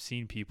life, I've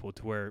seen people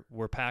to where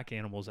we're pack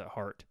animals at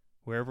heart.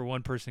 Wherever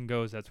one person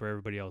goes, that's where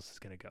everybody else is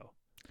going to go.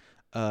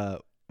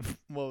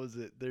 What was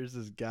it? There's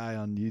this guy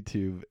on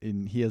YouTube,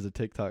 and he has a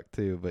TikTok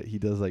too, but he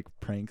does like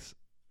pranks,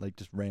 like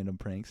just random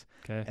pranks.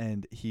 Okay.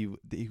 And he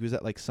was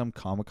at like some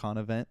Comic-Con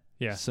event.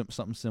 Yeah.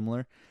 Something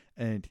similar.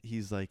 And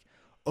he's like,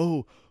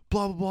 oh,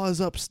 blah, blah, blah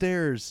is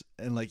upstairs.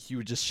 And like he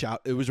would just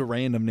shout. It was a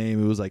random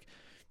name. It was like,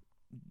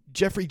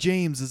 Jeffrey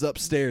James is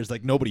upstairs,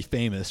 like nobody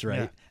famous,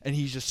 right? Yeah. And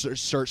he just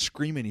starts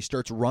screaming. He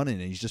starts running,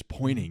 and he's just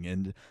pointing,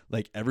 and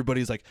like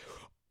everybody's like,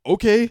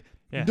 okay.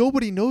 Yeah.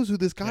 Nobody knows who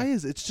this guy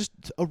is. It's just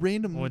a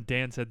random. When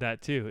Dan said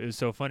that too, it was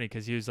so funny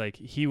because he was like,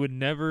 he would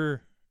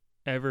never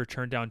ever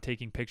turn down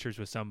taking pictures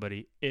with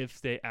somebody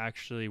if they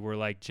actually were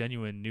like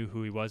genuine, knew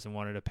who he was and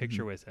wanted a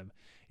picture with him. And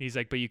he's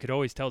like, but you could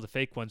always tell the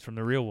fake ones from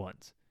the real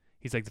ones.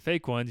 He's like, the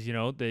fake ones, you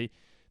know, the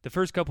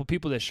first couple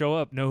people that show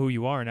up know who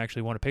you are and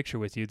actually want a picture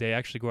with you. They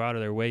actually go out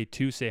of their way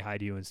to say hi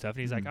to you and stuff.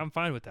 And he's like, I'm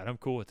fine with that. I'm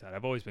cool with that.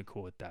 I've always been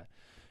cool with that.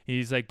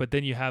 He's like, but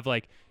then you have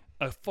like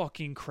a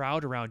fucking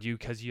crowd around you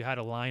because you had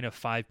a line of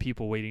 5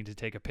 people waiting to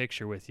take a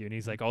picture with you. And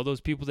he's like, all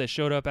those people that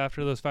showed up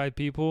after those 5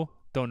 people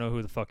don't know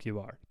who the fuck you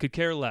are. Could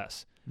care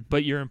less.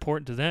 But you're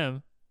important to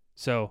them.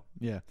 So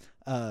yeah.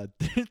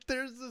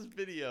 There's this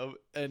video,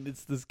 and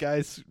it's this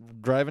guy's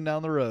driving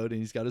down the road, and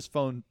he's got his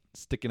phone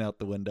sticking out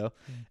the window,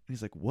 and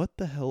he's like, what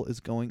the hell is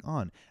going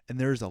on? And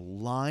there's a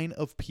line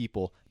of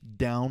people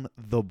down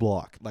the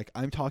block. Like,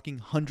 I'm talking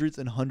hundreds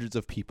and hundreds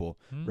of people,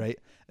 right?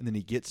 And then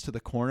he gets to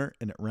the corner,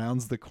 and it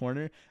rounds the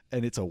corner,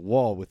 and it's a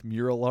wall with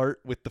mural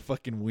art with the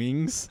fucking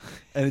wings,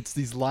 and it's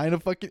these line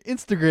of fucking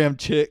Instagram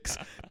chicks.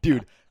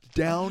 Dude,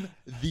 down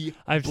the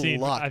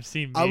block. I've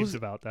seen memes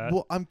about that.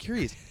 Well, I'm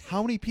curious,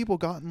 how many people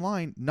got in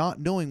line not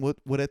knowing what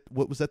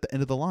was at the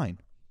end of the line?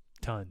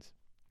 Tons.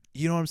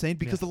 You know what I'm saying?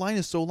 Because the line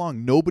is so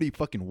long, nobody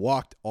fucking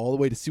walked all the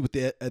way to see what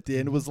at the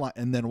end was line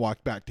and then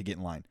walked back to get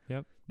in line.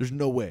 Yep. There's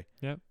no way.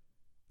 Yep.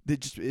 They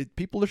just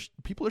people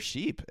are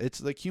sheep.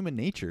 It's like human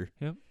nature.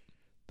 Yep.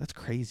 That's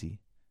crazy.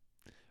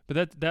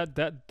 But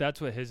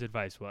that's what his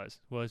advice was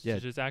to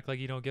just act like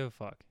you don't give a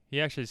fuck. He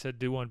actually said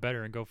do one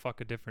better and go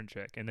fuck a different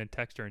chick and then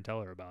text her and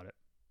tell her about it.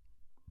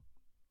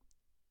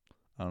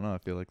 I don't know. I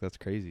feel like that's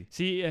crazy.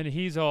 See, and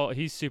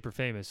he's super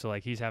famous, so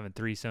like he's having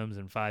threesomes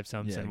and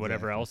fivesomes and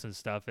whatever else and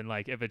stuff. And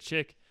like if a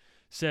chick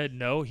said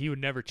no, he would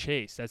never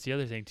chase. That's the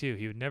other thing too.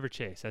 He would never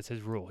chase. That's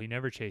his rule. He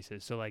never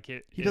chases. So like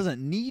he doesn't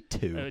need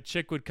to. A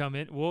chick would come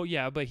in. Well,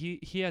 yeah, but he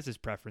has his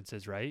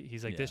preferences, right?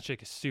 He's like, this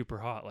chick is super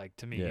hot, like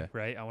to me,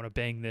 right? I want to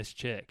bang this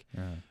chick.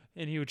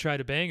 And he would try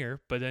to bang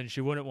her, but then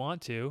she wouldn't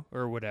want to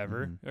or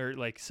whatever. Or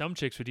like some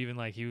chicks would even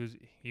like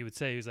he would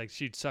say he was like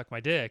she'd suck my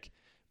dick,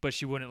 but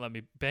she wouldn't let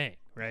me bang,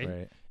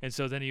 right? And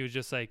so then he was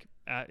just like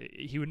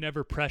he would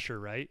never pressure,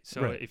 right?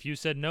 So if you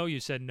said no, you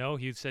said no.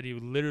 He said he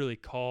would literally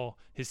call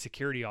his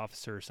security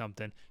officer or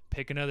something,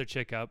 pick another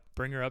chick up,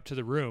 bring her up to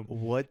the room.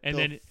 What? And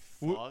then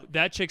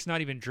that chick's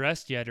not even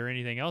dressed yet or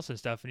anything else and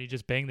stuff, and he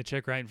just banged the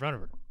chick right in front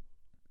of her.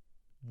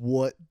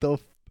 What the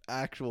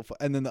actual?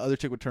 And then the other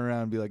chick would turn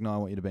around and be like, "No, I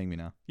want you to bang me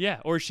now."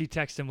 Yeah, or she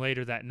texts him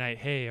later that night,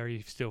 "Hey, are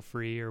you still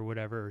free?" or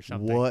whatever or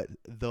something. What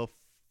the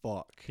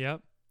fuck?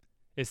 Yep.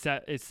 It's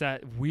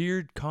that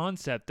weird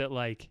concept that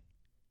like,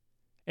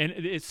 and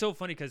it's so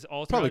funny because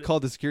all probably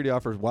called the security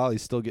officer while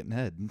he's still getting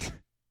head.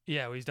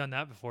 Yeah, well, he's done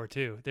that before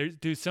too.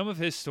 Dude, some of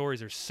his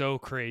stories are so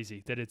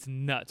crazy that it's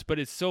nuts. But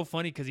it's so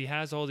funny because he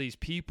has all these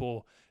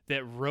people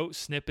that wrote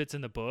snippets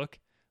in the book,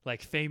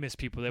 like famous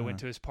people that went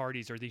to his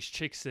parties, or these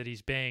chicks that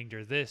he's banged,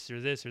 or this, or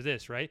this, or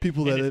this, right?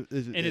 People and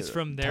it's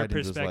from their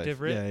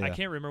perspective. Yeah. I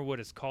can't remember what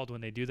it's called when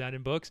they do that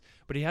in books,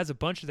 but he has a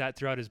bunch of that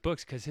throughout his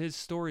books because his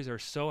stories are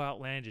so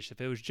outlandish.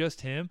 If it was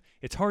just him,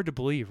 it's hard to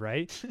believe,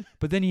 right?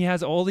 But then he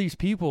has all these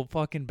people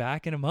fucking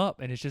backing him up,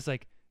 and it's just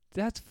like,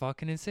 that's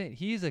fucking insane.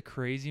 He's a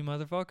crazy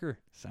motherfucker.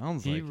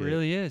 Sounds like he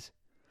really is.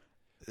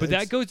 But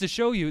that goes to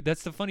show you,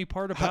 that's the funny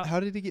part about... How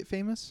did he get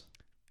famous?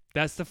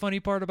 That's the funny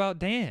part about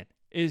Dan,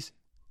 is...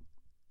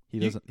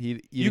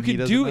 You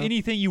can do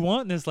anything you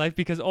want in this life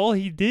because all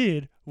he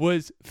did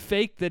was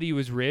fake that he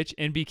was rich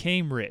and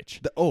became rich.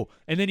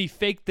 And then he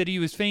faked that he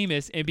was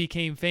famous and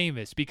became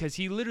famous because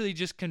he literally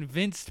just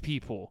convinced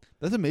people.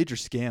 That's a major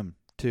scam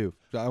too.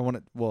 I want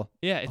to. Well,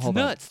 yeah, it's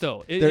nuts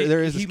though.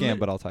 There is a scam,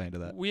 but I'll tie into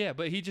that. Yeah,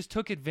 but he just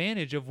took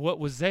advantage of what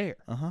was there.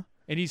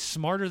 And he's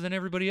smarter than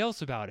everybody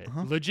else about it.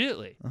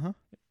 Legitly.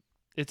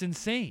 It's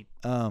insane.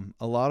 A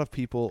lot of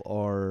people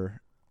are.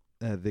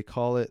 They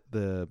call it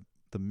the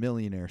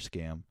millionaire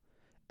scam.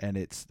 And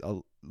it's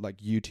like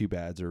YouTube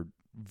ads are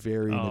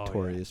very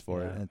notorious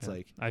for it. And it's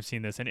like I've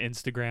seen this on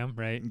Instagram,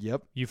 right?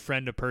 Yep. You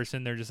friend a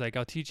person, they're just like,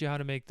 "I'll teach you how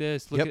to make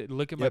this. Look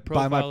at my Buy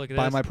profile. Look at this.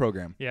 Buy my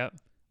program." Yep.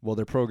 Well,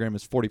 their program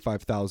is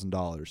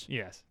 $45,000.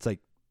 Yes. It's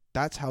like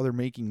that's how they're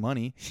making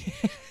money.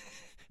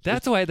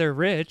 That's why they're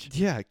rich.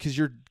 Yeah, because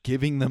you're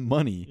giving them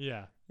money.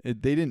 Yeah. They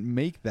didn't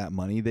make that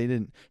money. They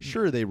didn't.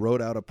 Sure, they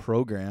wrote out a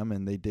program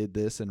and they did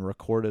this and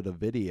recorded a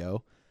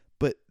video,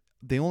 but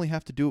they only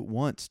have to do it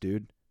once,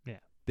 dude.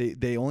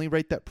 They only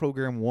write that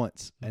program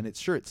once, and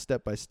it's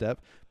step by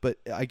step, but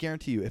I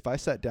guarantee you, if I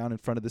sat down in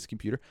front of this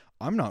computer,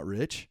 I'm not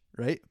rich,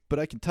 right? But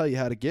I can tell you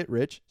how to get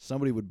rich.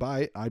 Somebody would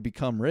buy it. I'd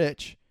become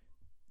rich.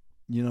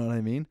 You know what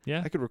I mean?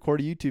 Yeah. I could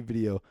record a YouTube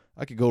video.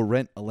 I could go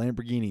rent a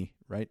Lamborghini,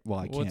 right? Well,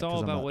 I can't it's all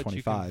because I'm about not what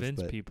 25. you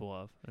convince people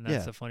of, and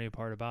that's the funny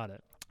part about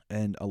it.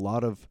 And a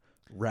lot of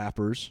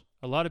rappers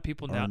A lot of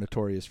people now are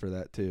notorious for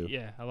that too.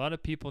 Yeah, a lot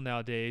of people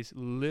nowadays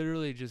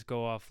literally just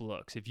go off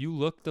looks. If you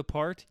look the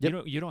part,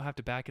 you don't have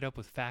to back it up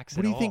with facts What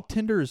at do all. you think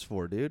Tinder is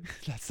for, dude?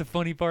 That's the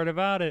funny part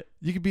about it.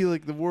 You could be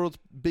like the world's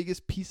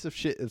biggest piece of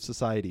shit of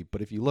society,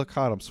 but if you look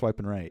hot, I'm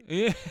swiping right.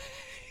 Yeah,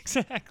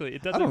 exactly.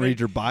 It doesn't. I don't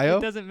read your bio.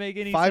 It doesn't make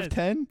any sense.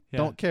 5'10"? Yeah.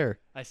 Don't care.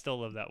 I still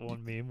love that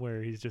one meme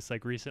where he's just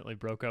like recently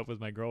broke up with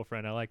my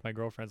girlfriend. I like my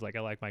girlfriends like I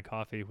like my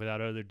coffee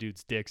without other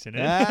dudes' dicks in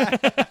it.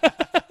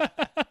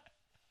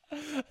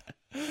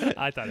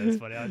 I thought it was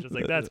funny. I was just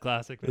like, that's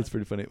classic, man. It's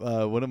pretty funny.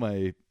 One of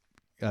my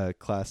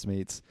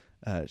classmates,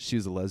 she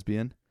was a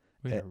lesbian.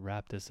 We gotta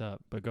wrap this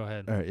up, but go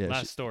ahead. All right, yeah,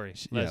 last story.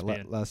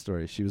 Lesbian. Last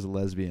story. She was a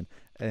lesbian,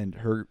 and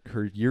her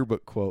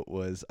yearbook quote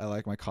was, "I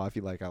like my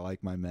coffee like I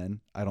like my men.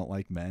 I don't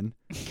like men."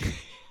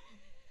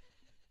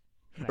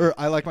 Or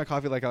I like my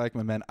coffee like I like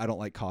my men. I don't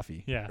like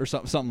coffee. Yeah. Or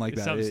something like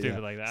that. Something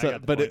stupid like that. So, I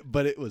got the point.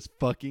 but it was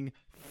fucking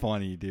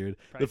funny, dude.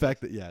 Priceless. The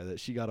fact that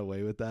she got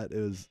away with that, it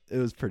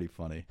was pretty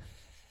funny.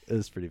 It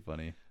was pretty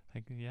funny.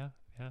 Yeah.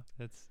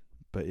 That's.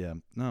 But yeah,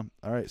 no.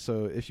 All right.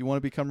 So if you want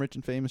to become rich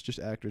and famous, just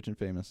act rich and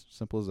famous.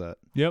 Simple as that.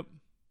 Yep.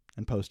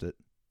 And post it.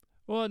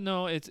 Well,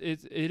 no, it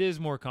is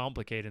more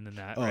complicated than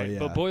that, right? Yeah.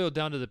 But boiled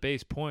down to the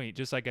base point,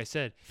 just like I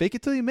said, fake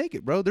it till you make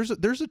it, bro. There's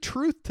a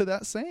truth to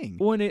that saying.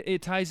 When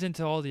it ties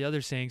into all the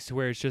other sayings to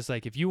where it's just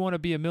like, if you want to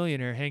be a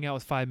millionaire, hang out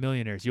with 5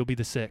 millionaires, you'll be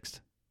the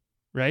 6th,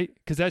 right?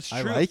 Because that's true.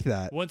 I like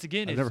that. Once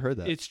again, I've never heard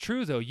that. It's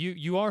true though.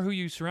 You are who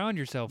you surround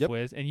yourself Yep.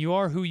 with, and you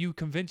are who you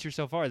convince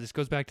yourself are. This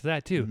goes back to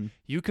that too. Mm-hmm.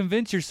 You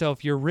convince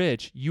yourself you're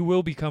rich, you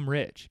will become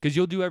rich because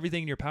you'll do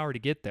everything in your power to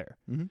get there.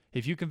 Mm-hmm.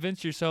 If you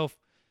convince yourself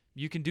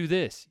you can do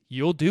this,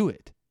 you'll do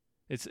it.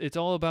 It's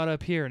all about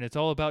up here, and it's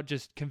all about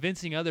just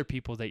convincing other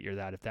people that you're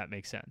that, if that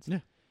makes sense.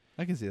 Yeah,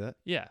 I can see that.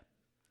 Yeah.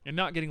 And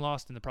not getting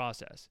lost in the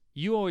process.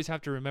 You always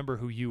have to remember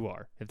who you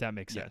are, if that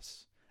makes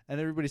sense.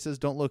 And everybody says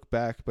don't look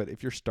back, but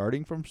if you're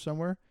starting from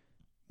somewhere,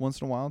 once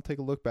in a while, take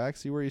a look back,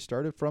 see where you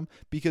started from.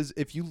 Because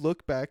if you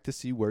look back to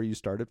see where you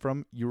started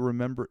from, you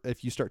remember.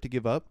 If you start to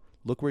give up,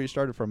 look where you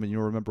started from, and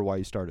you'll remember why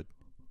you started.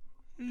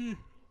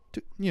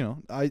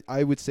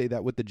 I would say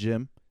that with the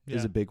gym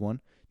is a big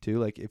one too.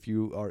 Like if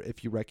you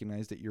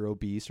recognize that you're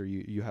obese or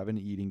you have an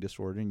eating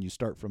disorder and you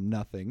start from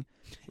nothing,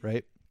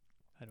 right?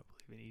 I don't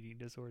believe in eating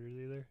disorders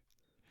either.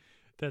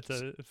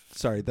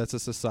 That's a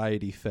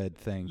society fed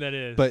thing. That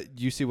is. But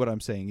you see what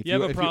I'm saying? If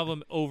you have a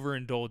problem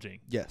overindulging.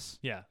 Yes.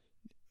 Yeah.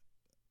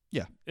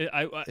 Yeah.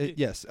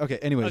 Yes. Okay.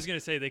 Anyways, I was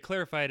gonna say they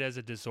clarify it as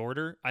a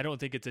disorder. I don't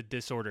think it's a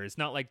disorder. It's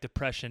not like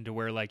depression to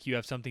where like you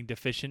have something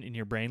deficient in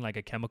your brain, like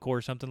a chemical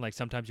or something. Like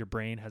sometimes your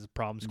brain has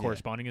problems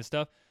corresponding and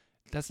stuff.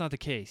 That's not the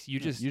case. You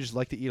just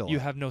like to eat a lot. You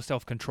have no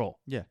self-control.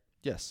 Yeah.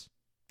 Yes.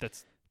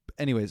 That's.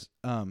 Anyways,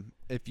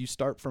 if you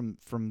start from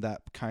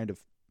that kind of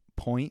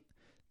point,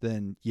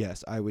 then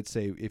yes, I would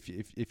say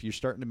if you're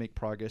starting to make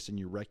progress and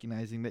you're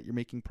recognizing that you're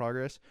making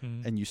progress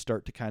and you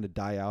start to kind of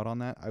die out on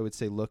that, I would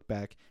say look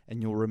back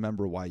and you'll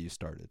remember why you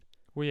started.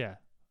 Well, yeah.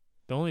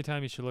 The only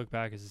time you should look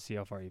back is to see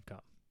how far you've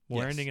come.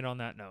 We're ending it on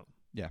that note.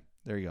 Yeah,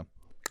 there you go.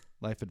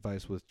 Life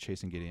advice with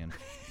Chase and Gideon.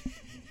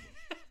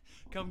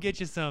 Come get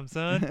you some,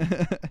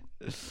 son.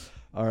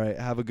 All right.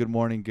 Have a good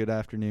morning, good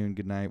afternoon,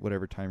 good night,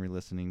 whatever time you're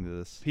listening to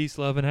this. Peace,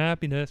 love, and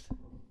happiness.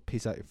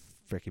 Peace out, you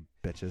freaking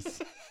bitches.